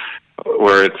know,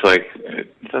 where it's like,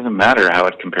 it doesn't matter how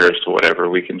it compares to whatever.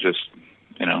 We can just,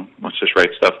 let's just write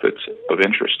stuff that's of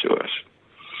interest to us.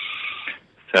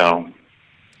 So,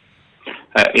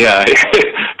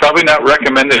 probably not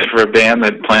recommended for a band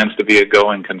that plans to be a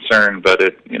going concern, but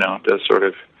it, does sort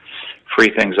of free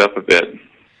things up a bit.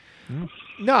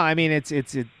 No, I mean it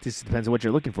just depends on what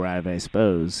you're looking for out of it, I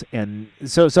suppose. And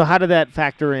so how did that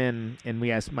factor in? And we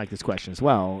asked Mike this question as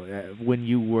well. When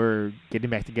you were getting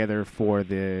back together for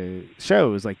the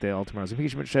shows, like the All Tomorrow's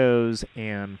Impeachment shows,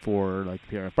 and for like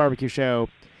the PRF Barbecue show,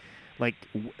 like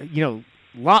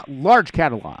large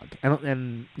catalog,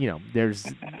 and there's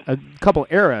a couple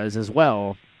eras as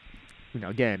well.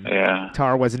 Again,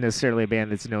 Tar wasn't necessarily a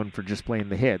band that's known for just playing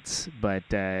the hits, but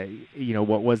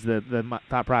what was the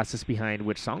thought process behind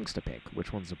which songs to pick,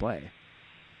 which ones to play?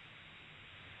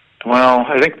 Well,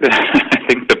 I think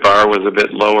the bar was a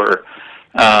bit lower.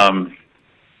 I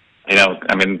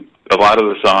mean, a lot of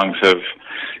the songs have,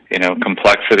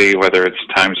 complexity, whether it's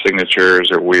time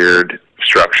signatures or weird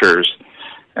structures,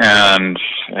 and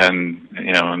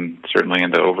certainly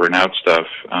in the Over and Out stuff.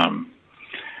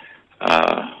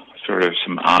 Sort of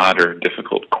some odd or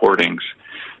difficult chordings.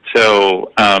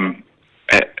 So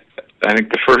I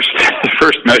think the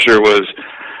first measure was,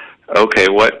 okay,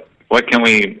 what can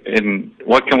we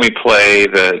play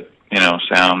that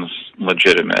sounds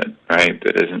legitimate, right?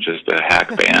 That isn't just a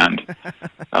hack band,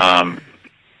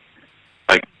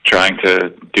 like trying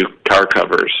to do guitar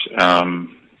covers.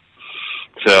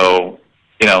 So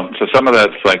some of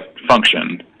that's like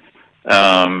function,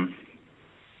 and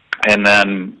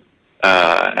then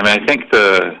I think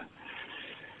the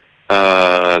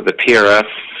PRF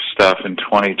stuff in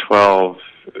 2012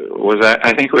 was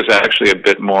actually a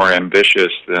bit more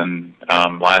ambitious than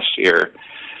last year,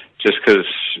 just because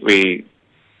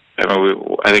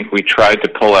I think we tried to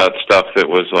pull out stuff that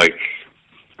was like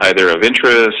either of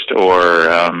interest or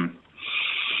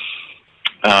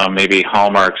maybe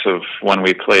hallmarks of when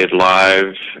we played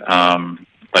live,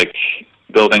 like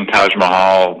Building Taj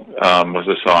Mahal was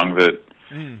a song that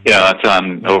that's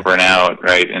on Over and Out,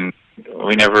 right? And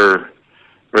we never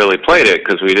really played it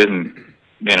because we didn't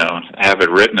have it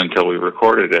written until we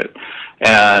recorded it.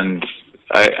 And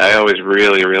I always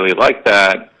really, really liked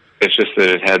that. It's just that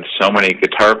it had so many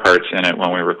guitar parts in it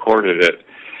when we recorded it.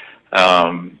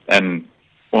 And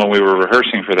when we were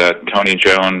rehearsing for that, Tony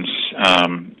Jones,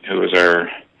 who was our,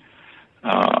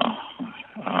 I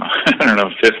don't know,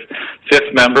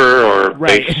 fifth member or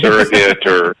bass surrogate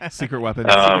or secret weapon.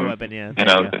 Secret weapon, yeah.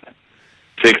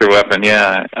 Secret weapon,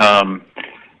 yeah.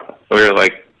 We were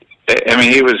like,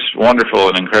 he was wonderful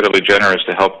and incredibly generous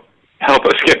to help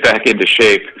us get back into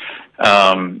shape.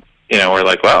 We're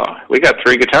like, wow, we got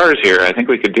 3 guitars here. I think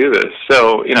we could do this.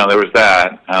 So, there was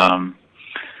that.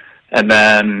 And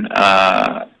then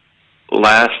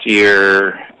last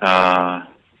year, I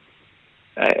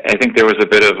think there was a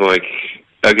bit of like,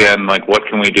 again, like what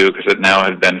can we do? Because it now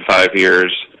had been 5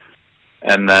 years.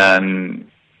 And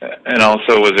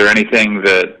also, was there anything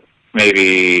that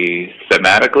maybe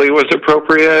thematically was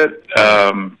appropriate?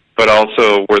 But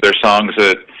also, were there songs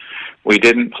that we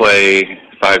didn't play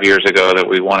 5 years ago that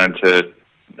we wanted to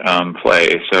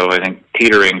play? So I think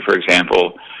Teetering, for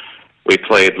example, we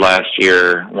played last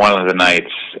year one of the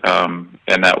nights,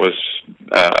 and that was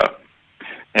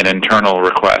an internal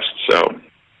request. So,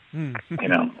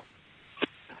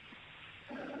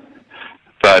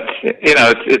 but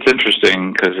it's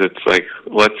interesting because it's like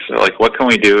what can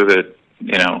we do that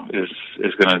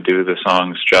is going to do the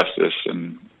songs justice,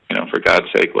 and for God's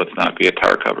sake, let's not be a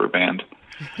tar cover band.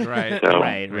 Right. So,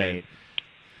 right.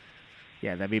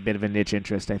 Yeah, that'd be a bit of a niche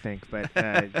interest, I think. But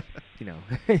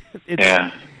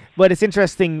But it's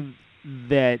interesting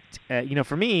that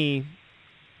for me,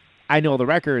 I know all the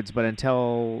records, but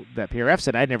until that PRF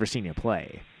said, I'd never seen you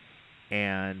play,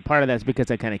 and part of that's because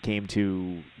I kind of came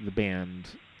to the band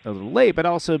a little late, but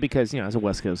also because as a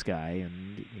West Coast guy,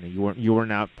 and you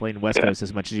weren't out playing West Coast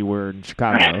as much as you were in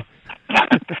Chicago.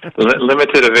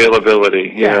 Limited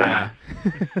availability. Yeah.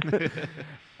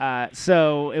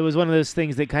 So it was one of those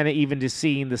things that kind of even just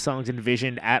seeing the songs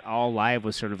envisioned at all live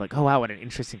was sort of like, oh wow, what an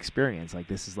interesting experience. Like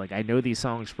this is like, I know these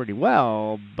songs pretty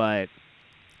well, but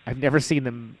I've never seen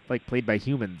them like played by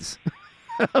humans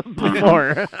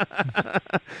before.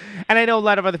 And I know a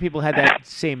lot of other people had that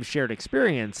same shared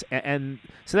experience, and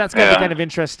so that's going to be kind of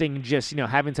interesting. Just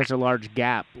having such a large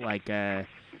gap, like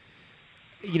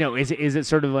is it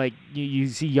sort of like you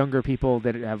see younger people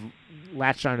that have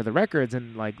latched onto the records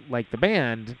and like the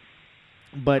band,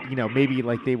 but maybe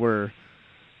like they were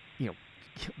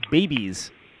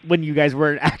babies when you guys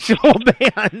were an actual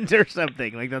band or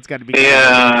something. Like that's got to be kind of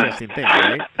an interesting thing,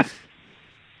 right?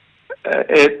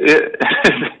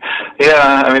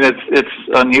 It's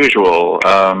unusual.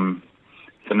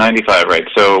 It's a 95, right?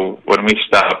 So when we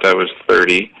stopped, I was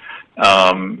 30,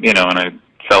 and I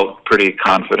felt pretty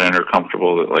confident or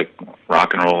comfortable that like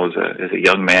rock and roll is a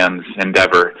young man's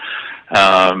endeavor.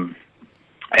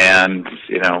 And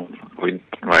we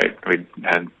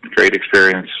had great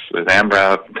experience with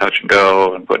Ambrap and Touch and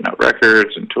Go and putting out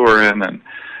records and touring and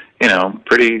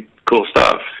pretty cool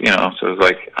stuff. So it was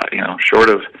like short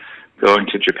of going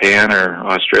to Japan or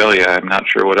Australia, I'm not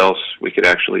sure what else we could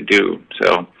actually do.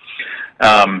 So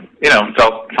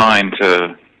felt fine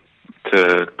to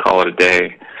call it a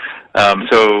day.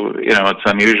 So it's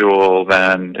unusual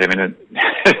then. I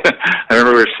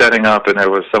remember we were setting up and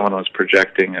someone was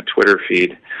projecting a Twitter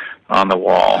feed on the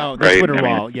wall. Oh, the right? Twitter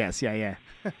wall. Yes, yeah.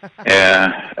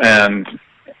 Yeah, and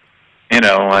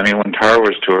when Tar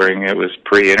was touring, it was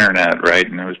pre-internet, right?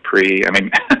 And it was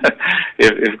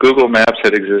if Google Maps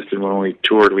had existed when we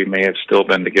toured, we may have still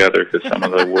been together because some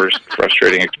of the worst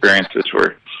frustrating experiences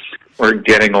were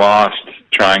getting lost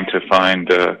trying to find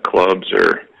clubs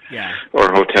or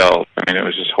hotels. It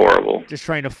was just horrible. Just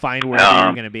trying to find where you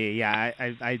were going to be. Yeah,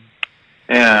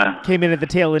 came in at the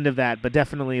tail end of that, but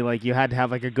definitely like you had to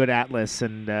have like a good atlas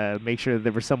and make sure that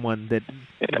there was someone that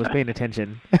was paying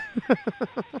attention.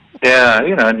 Yeah,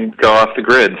 and you'd go off the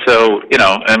grid. So,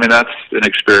 I mean, that's an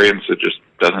experience that just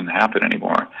doesn't happen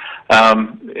anymore.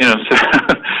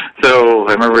 So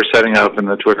I remember setting up in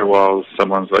the Twitter walls,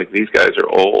 someone's like, these guys are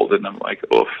old, and I'm like,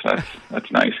 oof,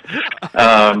 that's nice.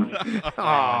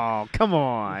 Oh, come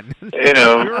on.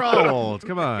 You're all old.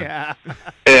 Come on. Yeah.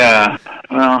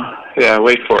 Well, yeah,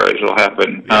 wait for it. It'll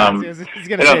happen. He's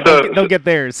going to say they'll get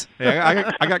theirs.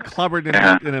 Yeah, I got clobbered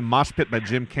in a mosh pit by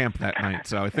Jim Kemp that night,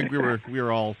 so I think we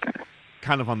were all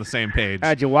kind of on the same page.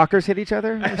 Did your walkers hit each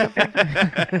other or something?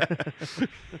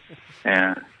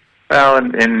 Yeah. Well,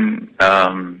 and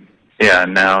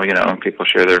now, people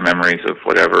share their memories of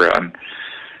whatever on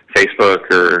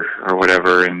Facebook or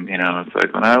whatever, and, it's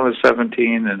like, when I was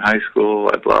 17 in high school,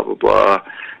 I blah, blah, blah,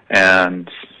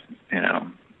 and,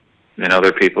 and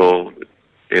other people,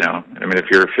 I mean,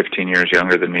 if you're 15 years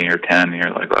younger than me or 10,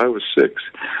 you're like, well, I was 6.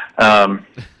 But,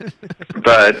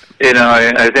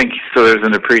 I think, so there's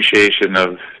an appreciation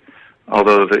of,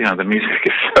 although the music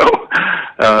is so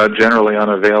generally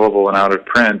unavailable and out of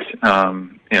print,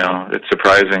 it's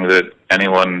surprising that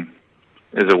anyone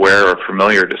is aware or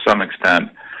familiar to some extent,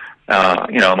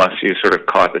 unless you sort of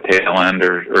caught the tail end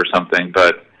or something.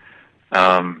 But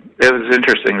it was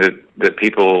interesting that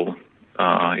people,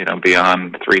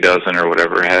 beyond 36 or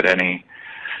whatever, had any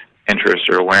interest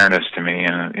or awareness to me,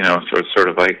 and so it's sort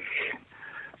of like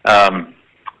I don't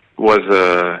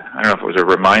know if it was a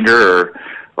reminder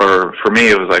or for me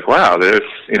it was like, wow, there's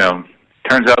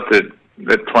turns out that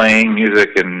playing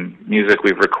music and music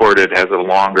we've recorded has a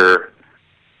longer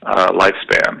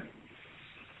lifespan.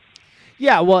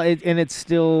 Yeah, well, and it's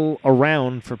still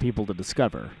around for people to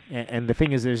discover. And the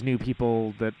thing is, there's new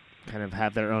people that kind of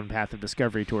have their own path of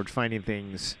discovery towards finding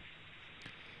things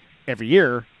every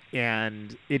year,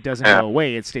 and it doesn't go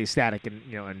away. It stays static and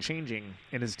unchanging,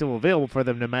 and it's still available for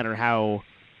them no matter how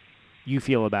you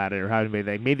feel about it or how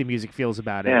they made the music feels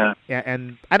about it. Yeah.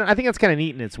 And I think that's kind of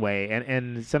neat in its way,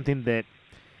 and something that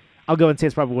I'll go and say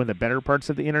is probably one of the better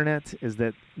parts of the internet is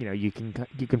that you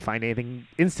can find anything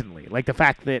instantly. Like the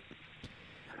fact that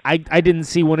I didn't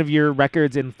see one of your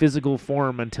records in physical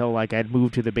form until like I'd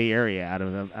moved to the Bay Area out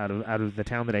of the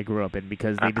town that I grew up in,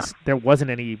 because there wasn't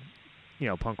any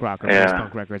punk rock or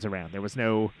post-punk records around. There was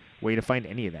no way to find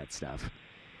any of that stuff.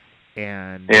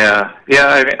 And I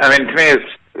mean to me it's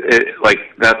like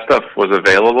that stuff was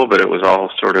available, but it was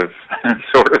all sort of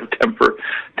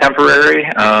temporary.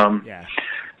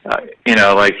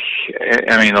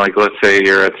 Like let's say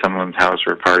you're at someone's house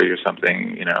or a party or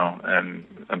something, and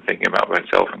I'm thinking about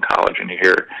myself in college, and you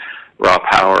hear raw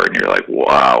power, and you're like,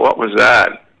 wow, what was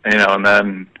that? And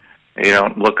then you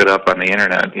don't look it up on the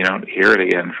internet, you don't hear it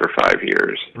again for 5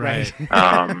 years. Right.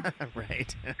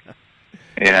 Right.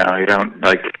 You don't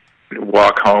like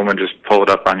walk home and just pull it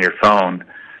up on your phone.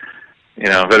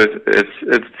 But it's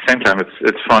at the same time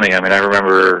it's funny. I mean, I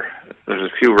remember there's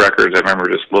a few records I remember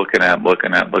just looking at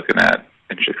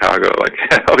in Chicago. Like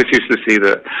I always used to see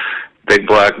the big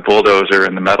black bulldozer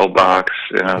in the metal box,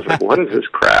 and I was like, what is this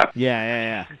crap?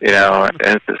 Yeah.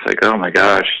 And it's like, oh my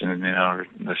gosh, and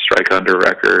the Strike Under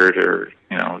record, or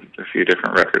a few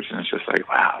different records, and it's just like,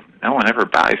 wow, no one ever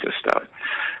buys this stuff.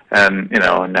 And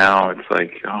and now it's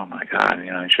like, oh my god,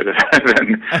 I should have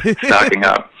been stocking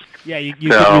up. Yeah, you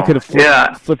could have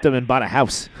flipped them and bought a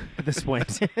house at this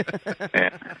point. Yeah.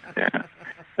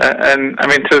 And I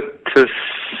mean, to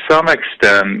some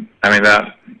extent,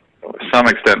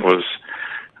 was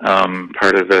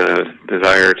part of the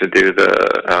desire to do the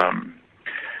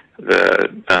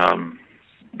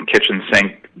kitchen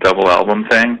sink double album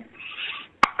thing.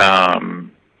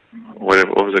 What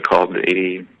was it called?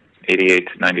 88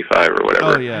 to 95 or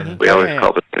whatever. Oh yeah. We always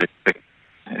called it.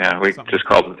 We just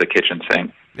called it the kitchen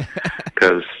sink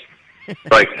because,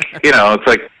 it's like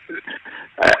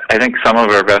I think some of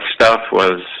our best stuff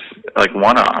was like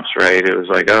one-offs, right? It was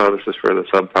like, oh, this is for the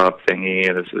Sub Pop thingy,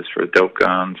 and this is for Dope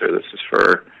Guns, or this is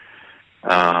for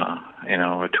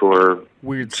a tour.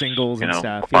 Weird singles and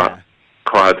stuff. Quad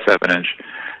 7-inch.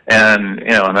 And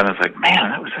and then it's like, man,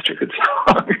 that was such a good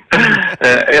song.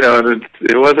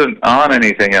 It wasn't on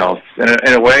anything else. And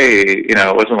in a way,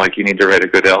 it wasn't like you need to write a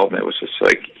good album. It was just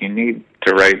like you need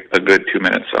to write a good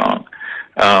 2-minute song.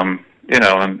 And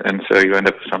so you end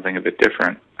up with something a bit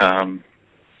different.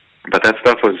 But that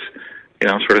stuff was,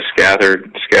 sort of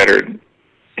scattered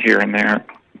here and there.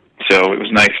 So it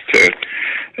was nice to,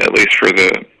 at least for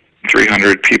the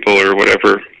 300 people or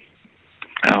whatever,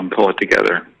 pull it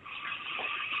together.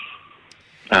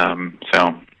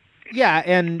 Yeah,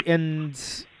 and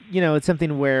it's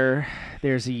something where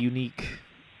there's a unique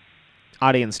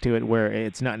audience to it, where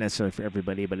it's not necessarily for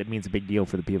everybody, but it means a big deal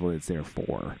for the people it's there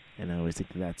for. And I always think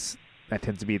that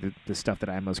tends to be the stuff that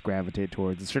I most gravitate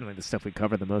towards. It's certainly the stuff we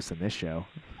cover the most in this show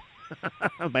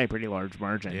by a pretty large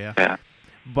margin. Yeah.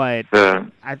 But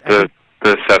the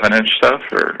 7-inch stuff,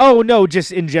 or no,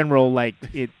 just in general, like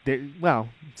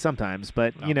sometimes,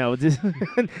 but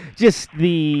just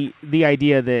the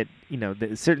idea that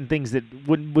that certain things that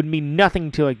would mean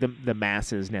nothing to like the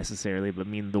masses necessarily, but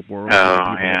mean the world to the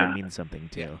people that mean something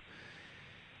to.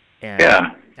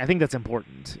 And I think that's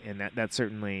important, and that's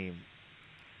certainly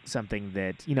something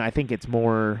that I think it's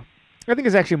more. I think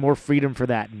there's actually more freedom for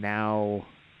that now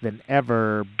than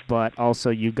ever, but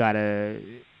also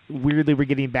weirdly we're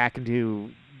getting back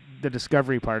into the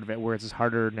discovery part of it, where it's just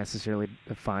harder necessarily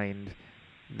to find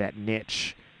that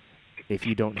niche if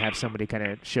you don't have somebody kind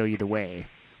of show you the way,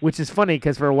 which is funny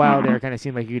because for a while there it kind of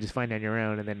seemed like you could just find on your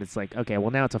own, and then it's like, okay,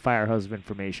 well now it's a fire hose of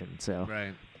information, so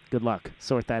good luck,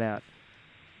 sort that out.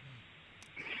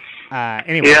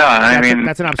 Anyway,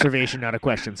 that's an observation, not a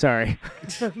question. Sorry.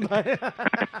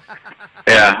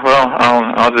 Yeah, well,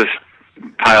 I'll just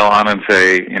pile on and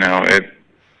say, it,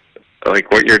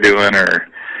 like what you're doing, or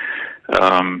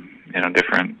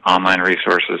different online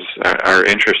resources are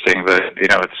interesting, but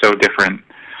it's so different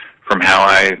from how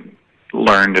I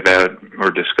learned about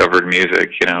or discovered music.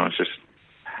 It's just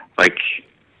like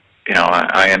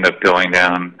I end up going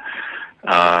down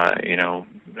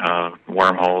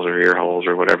wormholes or ear holes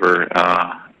or whatever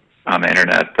on the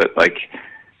internet, but like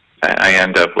I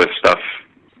end up with stuff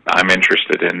I'm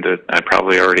interested in that I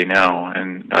probably already know.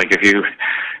 And like if you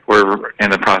were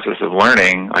in the process of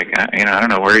learning, like I don't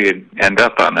know where you'd end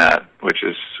up on that, which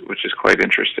is quite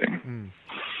interesting.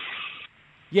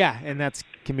 Yeah, and that's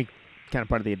can be kind of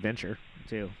part of the adventure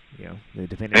too.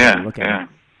 Depending on how you look at it.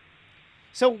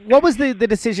 So, what was the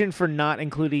decision for not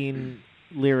including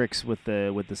lyrics with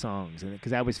the songs?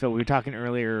 Because I always felt, we were talking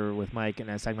earlier with Mike, and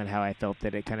I was talking about how I felt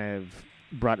that it kind of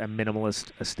brought a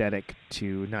minimalist aesthetic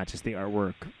to not just the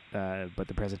artwork, but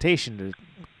the presentation.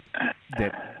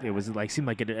 That it was seemed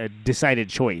like a decided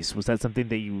choice. Was that something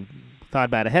that you thought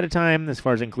about ahead of time, as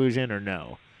far as inclusion, or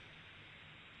no?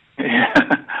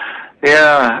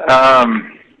 Yeah.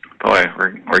 Boy,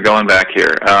 we're going back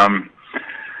here.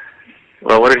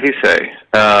 Well, what did he say?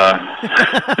 No,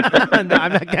 I'm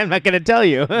not going to tell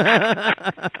you.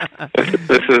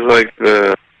 This is like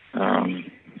the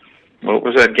what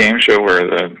was that game show where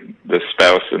the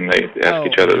spouse and they ask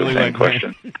each other the same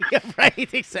question? Yeah,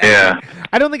 right, exactly. Yeah.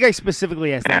 I don't think I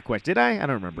specifically asked that question. Did I? I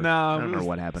don't remember. No, I don't remember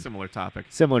what happened. Similar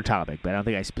topic, but I don't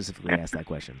think I specifically asked that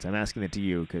question. So I'm asking it to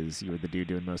you because you were the dude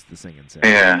doing most of the singing. So.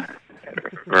 Yeah.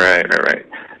 Right.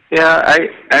 Yeah,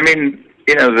 I mean,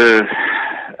 the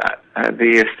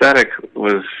aesthetic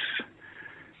was,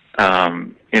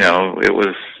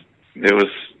 it was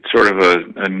sort of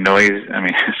a noise. I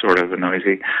mean, sort of a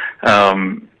noisy.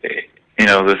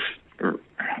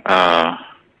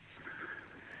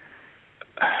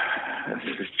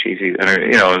 This is cheesy. I mean,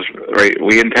 it was right.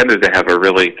 We intended to have a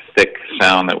really thick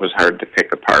sound that was hard to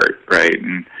pick apart, right?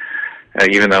 And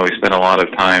even though we spent a lot of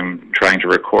time trying to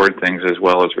record things as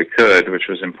well as we could, which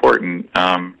was important,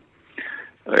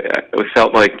 we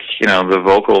felt like the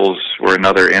vocals were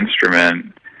another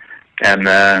instrument, and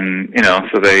then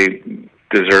so they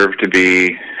deserve to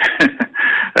be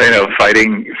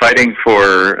fighting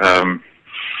for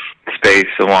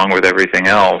space along with everything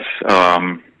else.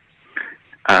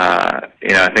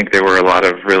 I think there were a lot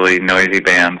of really noisy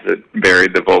bands that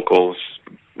buried the vocals.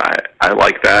 I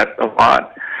like that a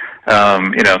lot,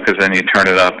 because then you turn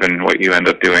it up and what you end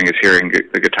up doing is hearing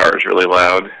the guitars really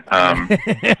loud.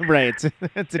 Right,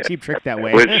 it's a cheap trick that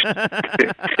way. Which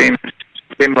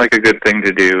seemed like a good thing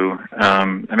to do. I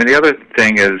mean, the other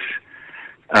thing is,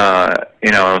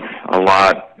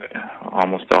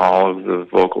 almost all of the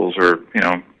vocals are,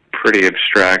 pretty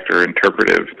abstract or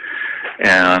interpretive,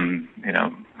 and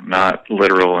not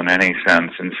literal in any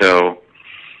sense. And so,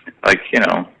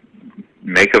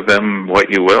 make of them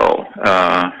what you will.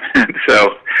 And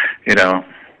so,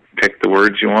 pick the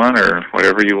words you want or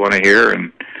whatever you want to hear,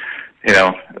 and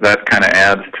that kind of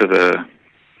adds to the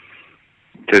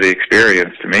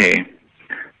experience to me.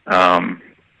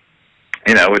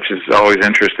 Which is always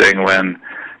interesting when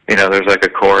there's like a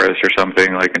chorus or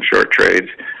something like in short trades.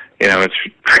 It's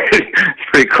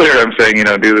pretty clear I'm saying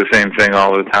do the same thing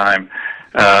all the time,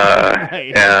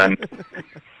 right. And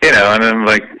and I'm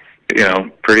like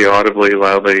pretty audibly,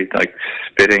 loudly, like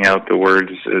spitting out the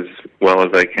words as well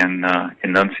as I can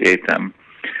enunciate them.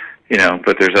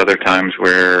 But there's other times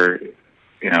where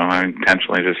I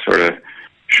intentionally just sort of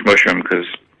smush them because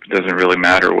it doesn't really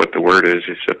matter what the word is.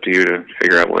 It's up to you to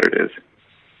figure out what it is.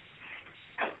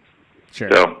 Sure.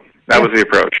 So that was the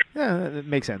approach. Yeah, that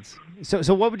makes sense.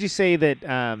 So what would you say that?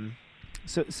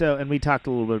 So, and we talked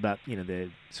a little bit about the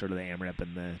sort of the AMRAP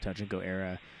and the Touch and Go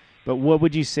era, but what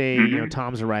would you say?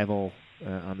 Tom's arrival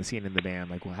on the scene in the band,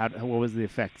 like, what was the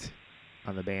effect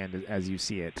on the band as you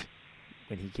see it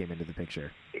when he came into the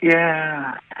picture?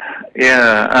 Yeah.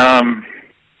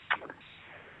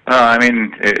 I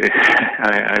mean,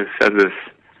 I said this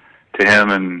to him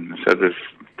and said this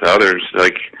to others.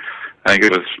 Like, I think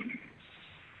it was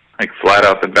like flat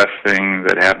out the best thing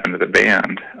that happened to the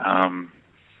band. I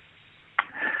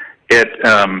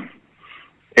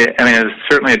mean, it's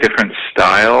certainly a different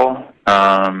style.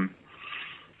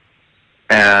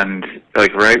 And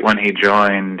like right when he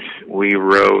joined, we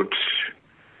wrote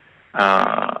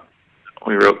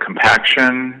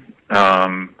Compaction,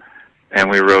 and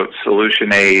we wrote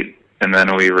Solution 8, and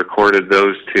then we recorded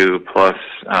those two plus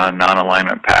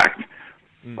Non-Alignment Pact,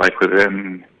 like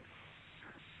within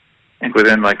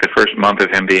like the first month of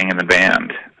him being in the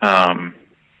band.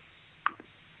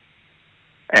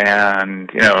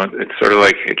 And, it's sort of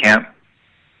like I can't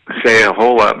say a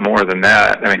whole lot more than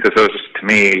that. I mean, because those, to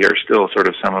me, are still sort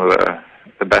of some of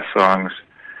the best songs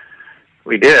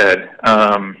we did.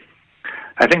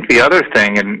 I think the other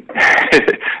thing, and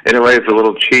in a way it's a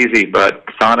little cheesy, but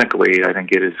sonically I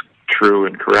think it is true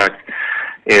and correct,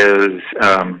 is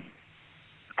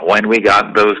when we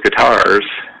got those guitars,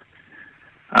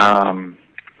 the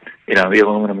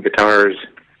aluminum guitars,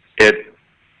 it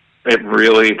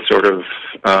really sort of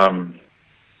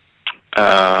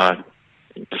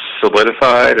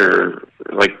solidified or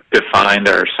like defined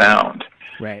our sound.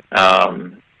 Right.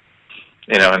 And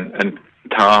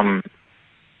Tom,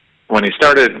 when he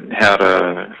started, had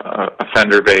a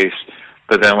Fender bass,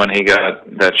 but then when he got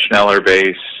that Schneller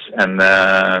bass and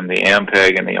then the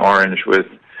Ampeg and the orange with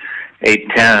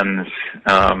 810s,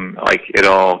 like it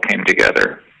all came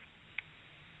together.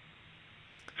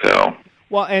 So.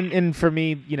 Well, and for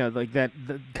me, like that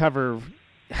the cover,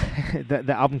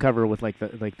 the album cover with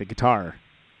the guitar,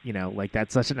 like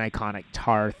that's such an iconic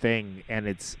Tar thing, and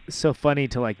it's so funny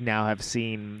to like now have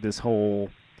seen this whole,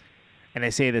 and I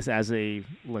say this as a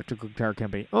electrical guitar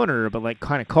company owner, but like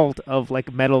kind of cult of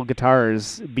like metal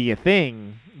guitars be a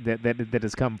thing that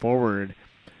has come forward.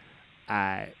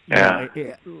 What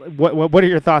are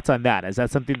your thoughts on that? Is that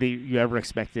something that you ever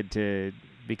expected to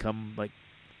become like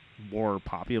more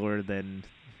popular than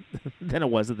it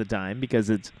was at the time? Because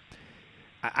it's,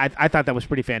 I thought that was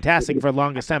pretty fantastic. For the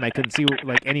longest time, I couldn't see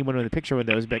like anyone with a picture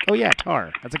windows be like, oh yeah,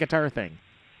 Tar, that's a guitar thing.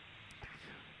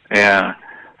 Yeah.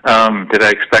 Did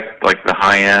I expect like the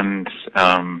high end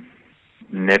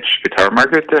niche guitar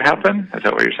market to happen? Is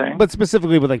that what you're saying? But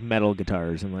specifically with like metal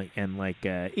guitars and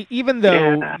even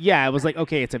though it was like,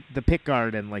 okay, it's the pick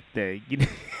guard and like the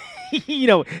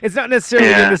it's not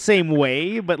necessarily in the same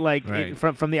way, but like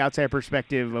from the outside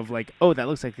perspective of like, oh, that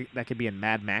looks like that could be in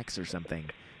Mad Max or something,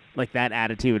 like that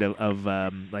attitude of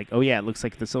like, oh yeah, it looks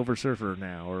like the Silver Surfer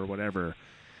now or whatever.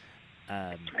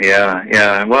 Well,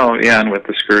 and with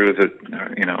the screws, it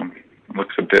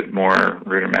looks a bit more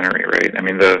rudimentary, right? I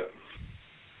mean, the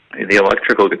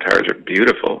electrical guitars are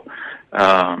beautiful.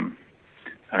 I mean,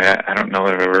 I don't know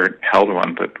that I've ever held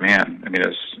one, but man, I mean,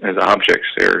 as objects,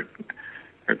 they're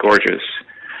gorgeous.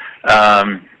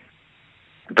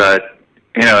 But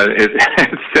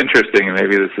it's interesting, and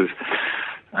maybe this is,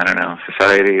 I don't know,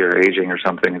 society or aging or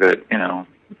something, that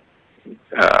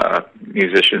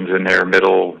musicians in their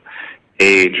middle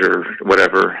age or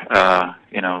whatever,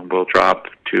 will drop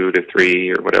 $2,000 to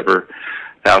 $3,000 or whatever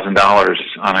 $1,000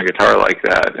 on a guitar like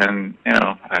that, and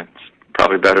it's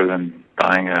probably better than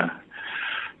buying a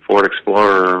Ford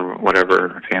Explorer or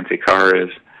whatever a fancy car is,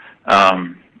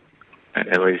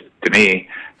 at least to me.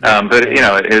 But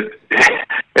it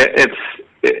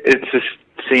just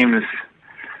seems,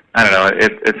 I don't know,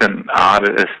 it's an odd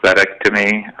aesthetic to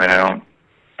me. I mean,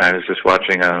 I was just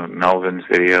watching a Melvin's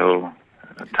video,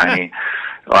 Tiny,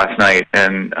 last night,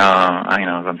 and I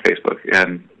was on Facebook,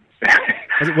 and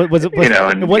it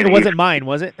wasn't mine,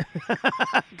 was it?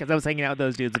 Because I was hanging out with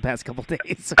those dudes the past couple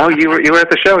days. Oh, you were at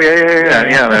the show?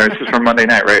 Yeah. This is from Monday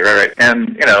night, right.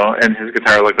 And and his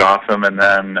guitar looked awesome, and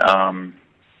then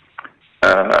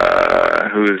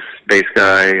who's bass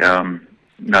guy?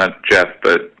 Not Jeff,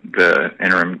 but the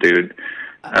interim dude.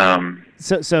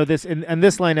 So this in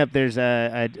this lineup, there's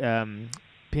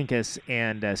Pincus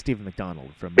and Stephen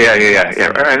McDonald from. Yeah.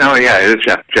 No, it is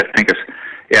Jeff Pincus.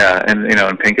 Yeah, and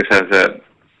and Pincus has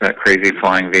that crazy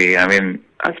flying V. I mean,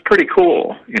 that's pretty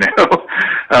cool, and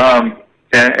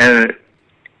and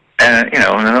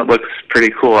it looks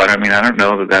pretty cool. I mean, I don't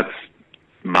know that that's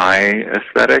my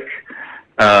aesthetic.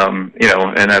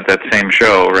 And at that same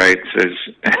show, right, is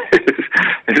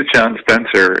John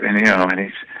Spencer, and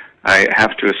I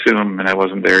have to assume, and I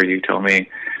wasn't there. You told me,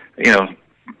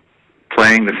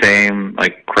 playing the same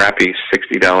like crappy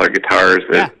 $60 guitars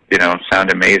that sound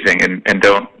amazing and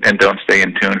don't stay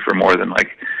in tune for more than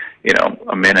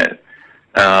a minute.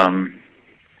 So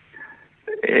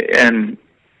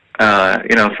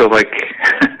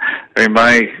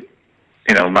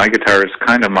my guitar is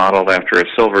kind of modeled after a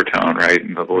Silvertone, right?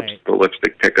 And the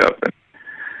lipstick pickup.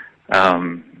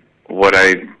 And what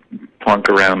I plunk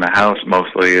around the house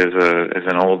mostly is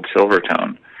an old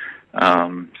Silvertone.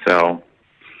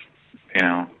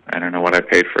 I don't know what I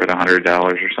paid for it, $100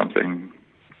 or something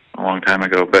a long time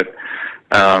ago. But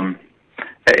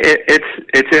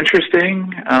it's interesting,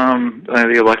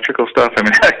 the electrical stuff. I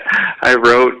mean, I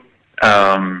wrote,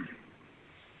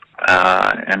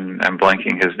 and I'm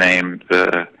blanking his name,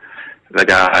 the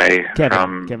guy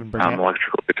from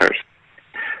Electrical Guitars.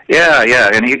 Yeah,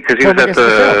 and because he was at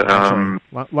the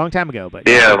long time ago, but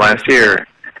last year.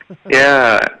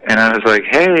 Yeah, and I was like,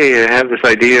 hey, I have this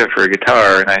idea for a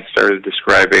guitar, and I started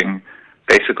describing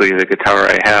basically the guitar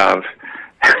I have.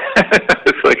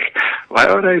 It's like,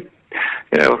 why would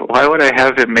I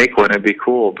have him make one? It'd be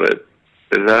cool, but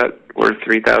is that worth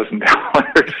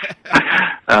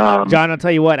 $3,000? John, I'll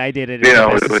tell you what, I did it. It's the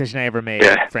best decision I ever made,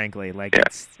 frankly.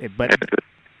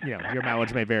 Your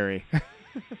mileage may vary.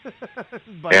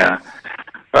 Well,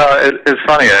 it's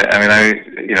funny.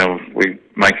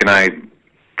 Mike and I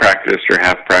practiced or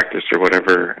half practiced or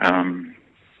whatever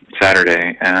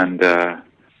Saturday, and I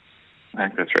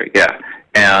think that's right. Yeah,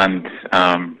 and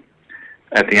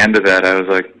at the end of that, I was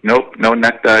like, nope, no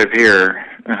neck dive here.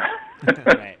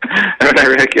 Right.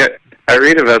 I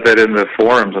read about that in the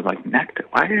forums. I'm like,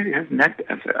 why do you have neck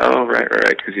dive? Oh, right,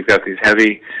 because you've got these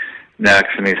heavy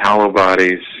necks and these hollow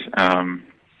bodies. So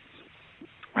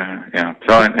I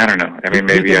don't know. I mean,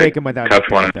 maybe I touch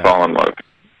one and fall in love.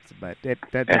 But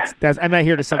that's I'm not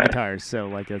here to sell guitars, so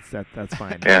that's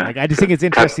fine. Yeah. I just think it's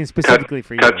interesting specifically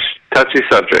for you. Touchy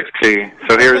subject. See,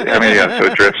 so so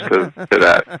it drifts to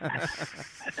that.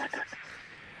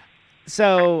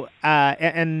 So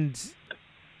and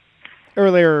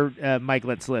earlier, Mike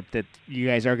let slip that you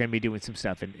guys are going to be doing some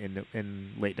stuff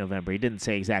in late November. He didn't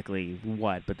say exactly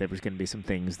what, but there was going to be some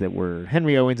things that were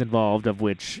Henry Owens involved, of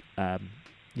which.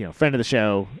 Friend of the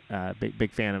show,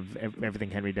 big fan of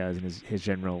everything Henry does and his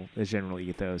general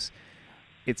ethos.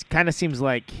 It kind of seems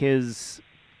like he's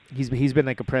been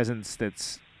like a presence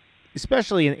that's,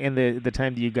 especially in the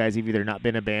time that you guys have either not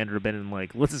been a band or been in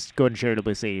let's just go ahead and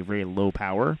charitably say a very low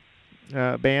power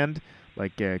band,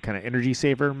 kind of energy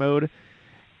saver mode.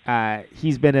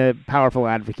 He's been a powerful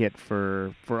advocate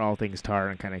for all things tar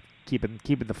and kind of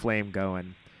keeping the flame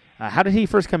going. How did he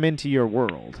first come into your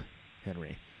world,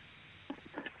 Henry?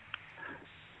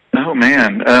 Oh,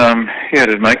 man.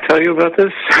 Did Mike tell you about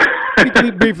this?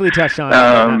 We briefly touched on it,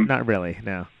 not really,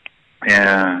 no.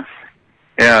 Yeah.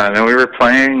 No, we were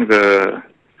playing the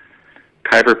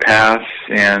Khyber Pass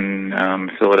in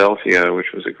Philadelphia,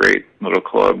 which was a great little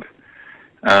club,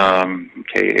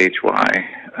 KHY,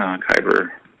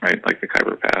 Khyber, right, like the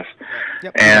Khyber Pass.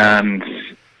 Yep. And,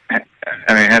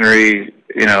 Henry,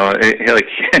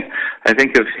 I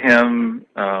think of him,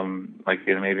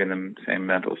 maybe in the same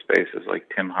mental space as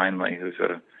Tim Heinley, who's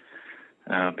a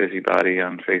busybody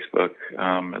on Facebook,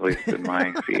 at least in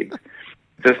my feed.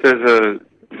 Just as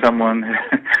someone.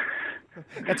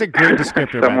 That's a great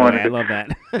descriptor. By the way. I love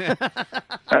that.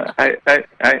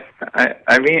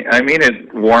 I mean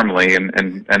it warmly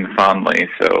and fondly.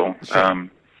 So, sure.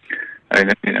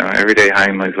 Every day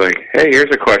Heinley's like, hey, here's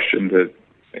a question that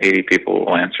 80 people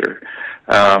will answer.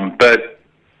 But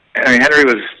Henry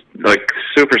was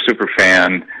super, super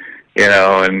fan,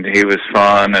 and he was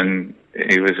fun and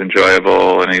he was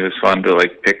enjoyable and he was fun to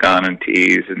pick on and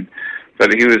tease,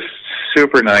 but he was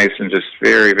super nice and just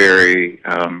very, very,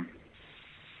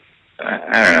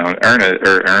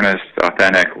 earnest,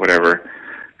 authentic, whatever.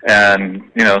 And,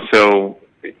 so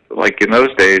in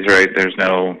those days, right, there's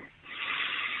no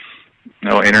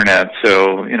internet,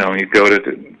 so you go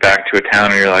back to a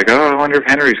town and you're like, oh, I wonder if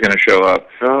Henry's going to show up.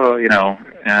 So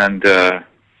and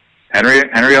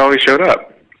Henry always showed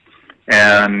up,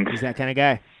 and he's that kind of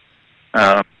guy.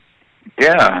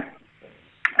 Yeah,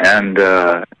 and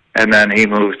then he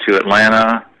moved to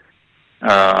Atlanta,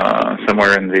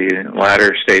 somewhere in the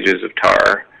latter stages of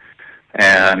Tar,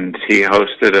 and he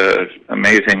hosted a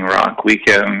amazing rock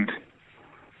weekend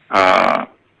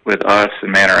with us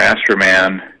and Man or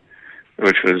Astroman,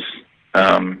 which was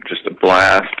just a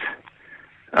blast.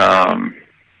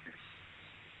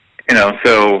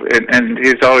 So, and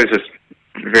he's always just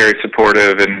very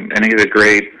supportive, and he's a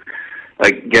great,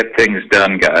 like, get things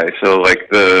done guy. So, like,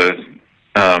 the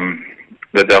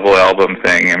double album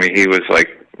thing, I mean, he was like,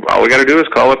 all we got to do is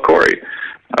call up Corey.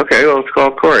 Okay, well, let's call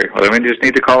up Corey. Well, then we just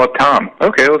need to call up Tom.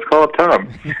 Okay, let's call up Tom.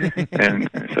 And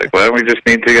it's like, well, we just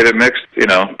need to get it mixed,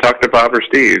 talk to Bob or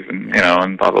Steve, and,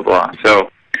 and blah, blah, blah. So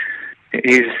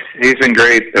he's been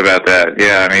great about that.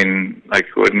 Yeah, I mean, like,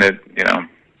 wouldn't it,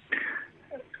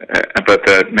 but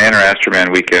the Manor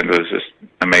Astroman weekend was just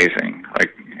amazing.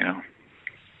 Like,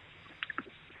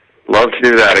 love to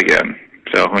do that again.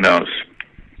 So who knows?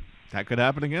 That could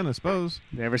happen again, I suppose.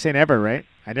 Never say never, right?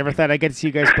 I never thought I'd get to see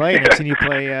you guys play, and I've seen you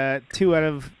play 2 out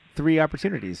of 3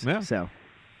 opportunities. Yeah. So,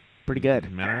 pretty good.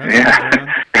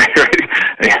 Yeah.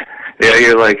 Yeah,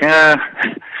 you're like, I've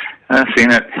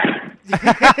seen it.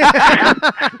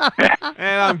 And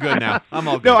I'm good now. I'm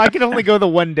all good. No, I can only go the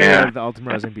one day of the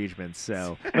Ultimaro's impeachment.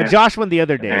 So, but Josh won the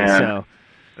other day. So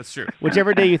that's true.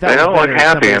 Whichever day you thought. They don't look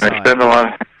happy, and they spend a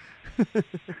lot.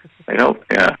 They don't.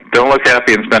 Yeah, don't look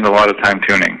happy and spend a lot of time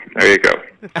tuning. There you go.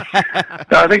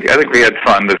 No, I think we had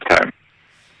fun this time.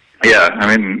 Yeah,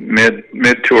 I mean,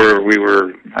 mid tour we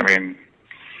were. I mean,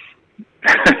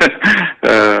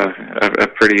 a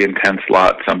pretty intense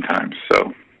lot sometimes.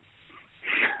 So.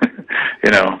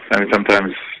 I mean,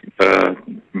 sometimes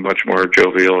much more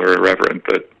jovial or irreverent,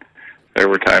 but there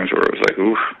were times where it was like,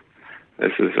 oof,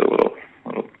 this is a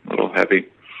little heavy.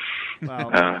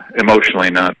 Wow. Emotionally,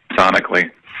 not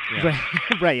sonically. Yeah.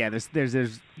 Right, yeah.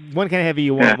 There's one kind of heavy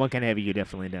you want, one kind of heavy you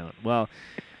definitely don't. Well,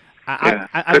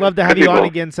 I'd love to have you on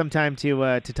again sometime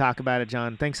to talk about it,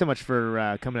 John. Thanks so much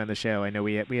for coming on the show. I know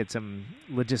we had some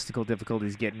logistical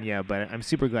difficulties getting you, but I'm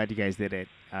super glad you guys did it.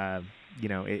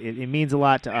 It means a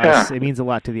lot to us. Yeah. It means a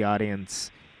lot to the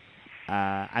audience.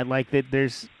 I like that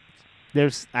there's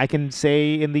I can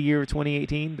say in the year of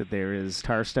 2018 that there is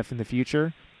Tar stuff in the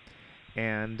future,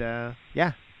 and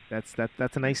that's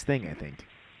a nice thing, I think.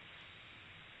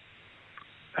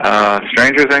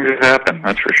 Stranger things have happened,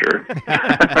 that's for sure.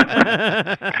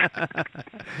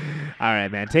 All right,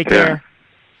 man. Take care.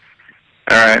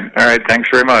 All right. Thanks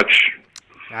very much.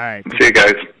 All right. See you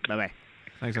guys. Bye-bye.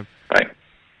 Thanks, man. Bye.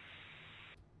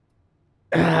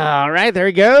 All right, there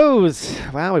he goes.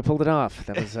 Wow, we pulled it off.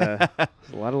 That was a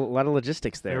lot of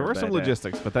logistics there. There were some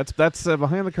logistics, but that's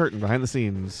behind the curtain, behind the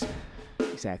scenes.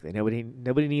 Exactly.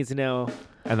 Nobody needs to know.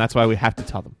 And that's why we have to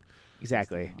tell them.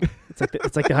 Exactly. It's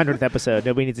like the 100th episode.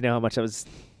 Nobody needs to know how much I was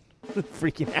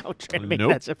freaking out trying to make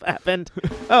that stuff happen.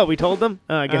 Oh, we told them?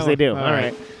 I guess they do. All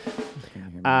right.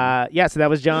 So that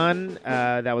was John.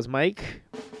 That was Mike.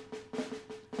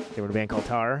 They were in a band called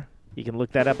Tar. You can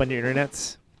look that up on your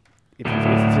internets if you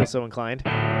feel so inclined.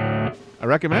 I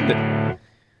recommend it.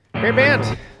 Great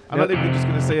band. I'm not even just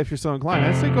going to say if you're so inclined.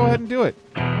 I say go ahead and do it.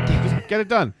 Just get it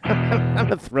done. I'm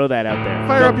going to throw that out there.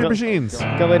 Fire up your machines. Go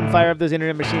ahead and fire up those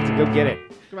internet machines and go get it.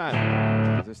 Come on.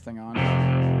 Is this thing on?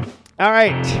 All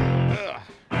right.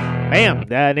 Bam.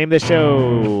 The name of the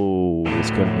show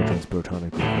is Conan Neutron's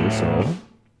Protonic Reversal.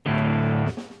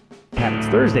 Happens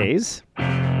Thursdays,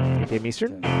 8 p.m.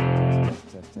 Eastern,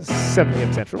 7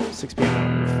 p.m. Central, 6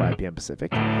 p.m. 5 p.m.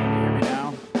 Pacific. Can you hear me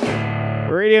now?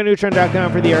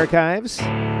 RadioNeutron.com for the archives.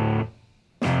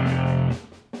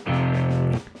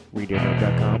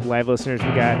 RadioNeutron.com. Live listeners, we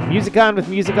got music on with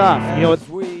music off. You know what? As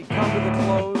we come to the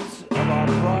close of our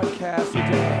broadcast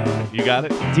today. You got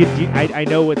it? I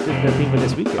know what the theme of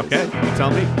this week is. Okay, you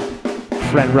tell me.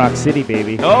 Friend Rock City,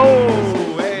 baby.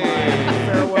 Oh, hey.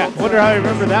 Yeah, wonder how I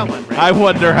remember that one. Right? I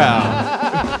wonder how.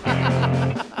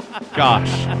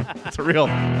 Gosh, it's a real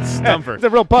stumper. It's a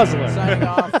real puzzler. Signing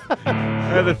off.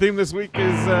 The theme this week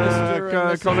is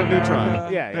Conan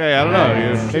Neutron. Yeah. Hey, I don't know.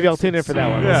 Maybe I'll tune in for that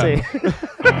one. Yeah. We'll see.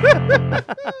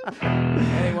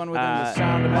 Anyone within the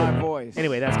sound of my voice.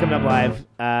 Anyway, that's coming up live.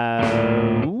 Got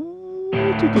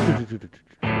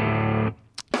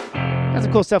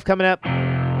some cool stuff coming up.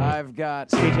 I've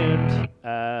got. Stay tuned.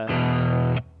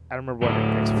 I don't remember what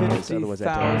next week is. Otherwise,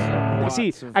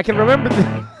 I can remember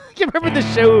the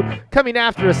show coming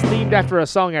after us, themed after a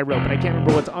song I wrote, but I can't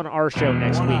remember what's on our show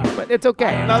next week. But it's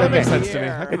okay. No, that okay. makes sense to me.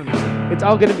 I can understand. It's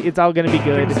all gonna be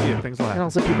good. Things will happen. And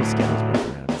also people's schedules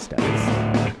move around and stuff.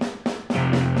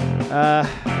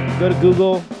 Go to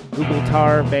Google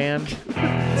Tar Band.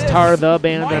 It's Tar the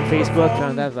Band on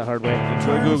Facebook. That's the hard way.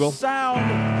 Enjoy Google. Sound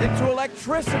into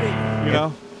electricity. You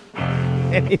know.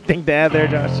 Anything to add there,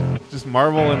 Josh? Just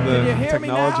marvel in the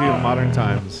technology of modern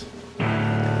times.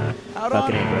 Out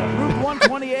Fucking on Route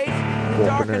 128,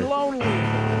 dark and lonely.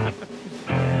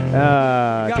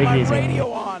 Got take my it easy.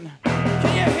 radio on.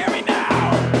 Can you hear me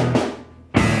now?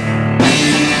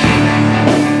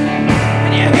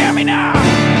 Can you hear me now?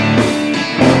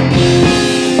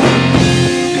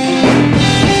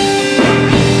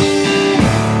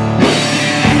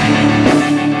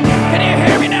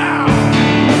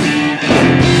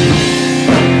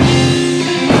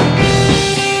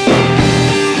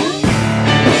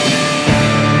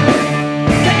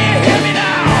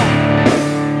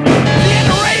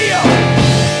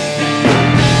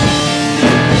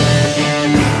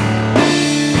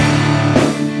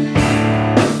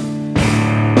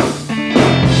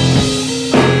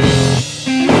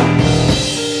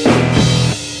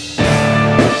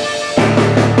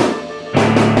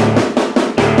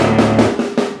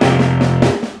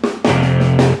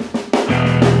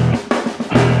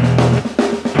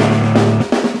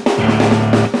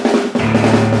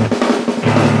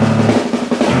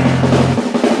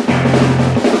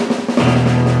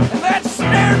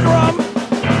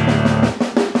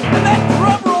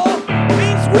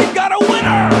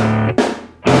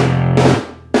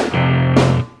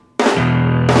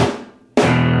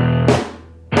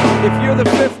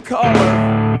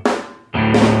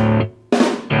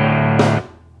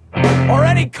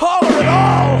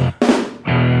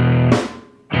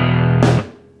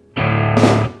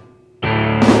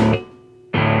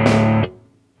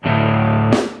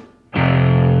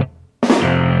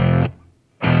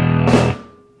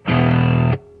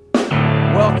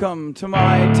 welcome to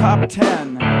my top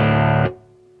 10.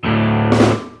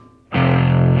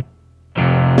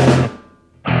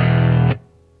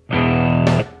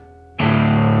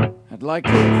 I'd like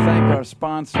to thank our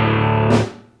sponsor.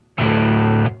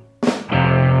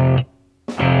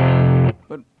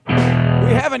 But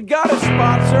we haven't got a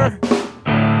sponsor.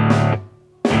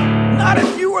 Not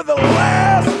if you were the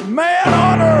last man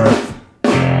on Earth.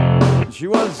 She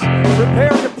was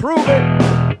prepared to prove it.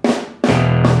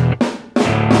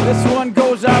 This one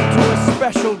goes out to a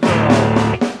special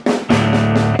girl.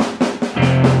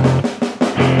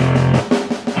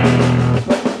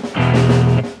 But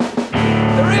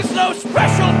there is no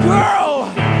special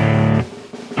girl.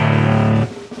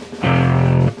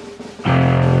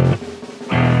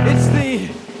 It's the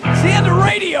end of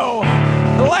radio.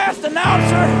 The last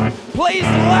announcer plays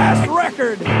the last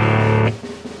record.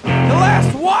 The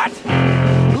last what?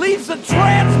 Leaves the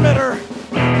transmitter.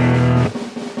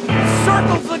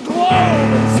 Circles the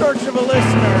globe in search of a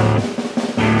listener.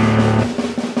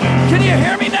 Can you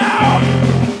hear me now?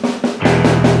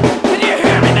 Can you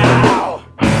hear me now?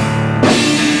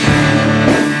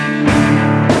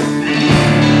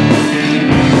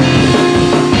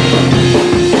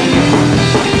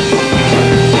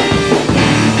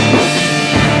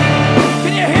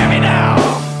 Can you hear me now?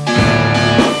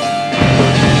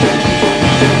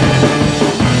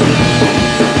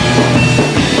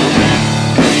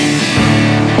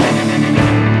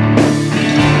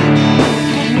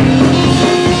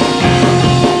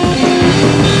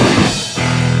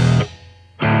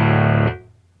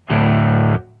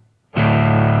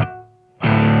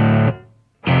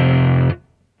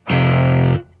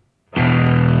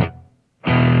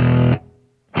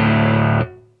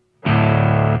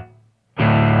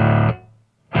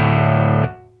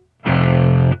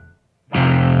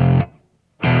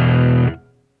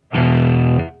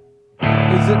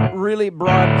 Really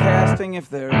broadcasting if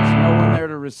there's no one there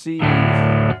to receive. It's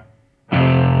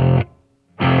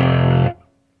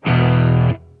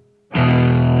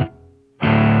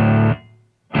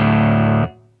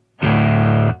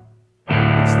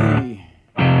the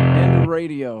end of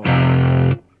radio.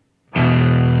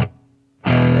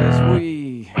 As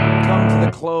we come to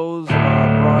the close of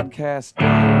our broadcast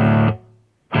day.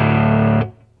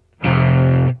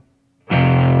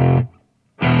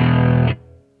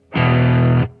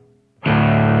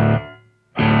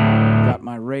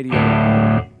 Radio.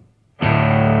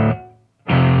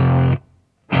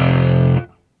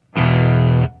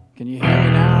 Can you hear me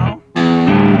now? Can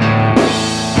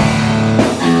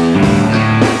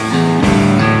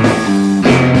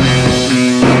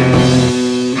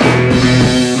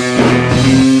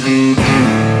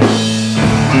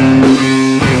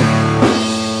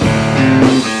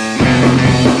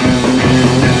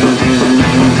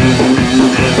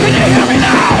you hear me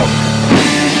now?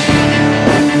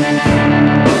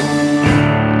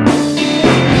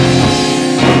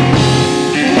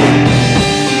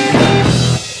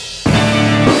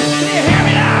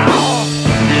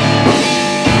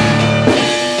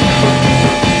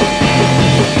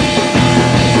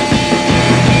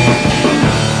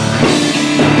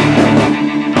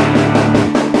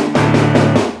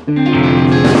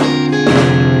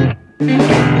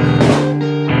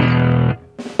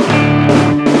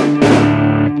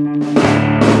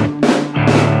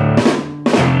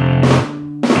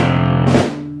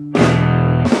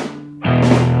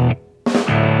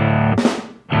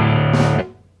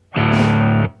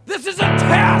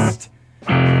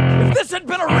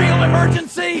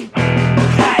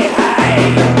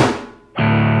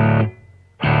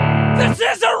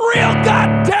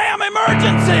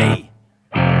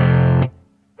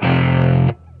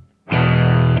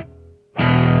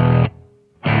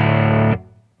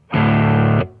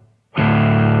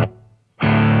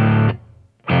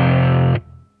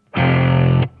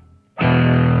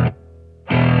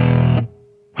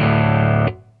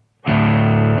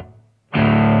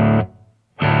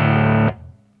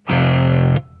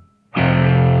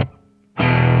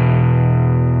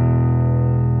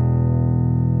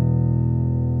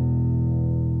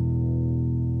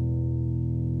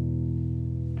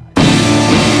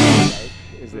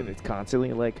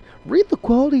 Constantly like, read the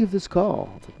quality of this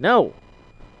call. It's like, no,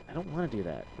 I don't want to do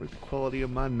that. Read the quality of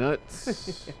my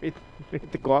nuts. read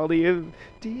the quality of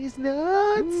these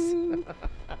nuts.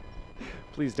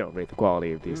 Please don't rate the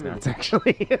quality of these nuts,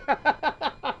 actually.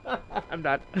 I'm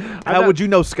not. How would you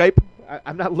know Skype?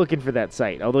 I'm not looking for that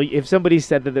site. Although if somebody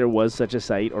said that there was such a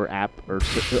site or app or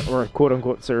a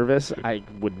quote-unquote service, I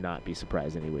would not be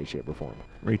surprised in any way, shape, or form.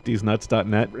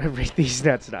 RateTheseNuts.net?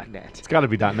 RateTheseNuts.net. It's got to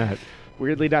be .net.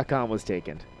 Weirdly.com was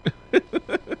taken.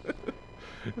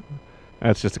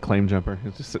 That's just a claim jumper.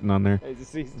 It's just sitting on there.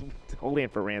 He's holding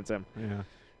it for ransom. Yeah.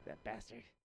 That bastard.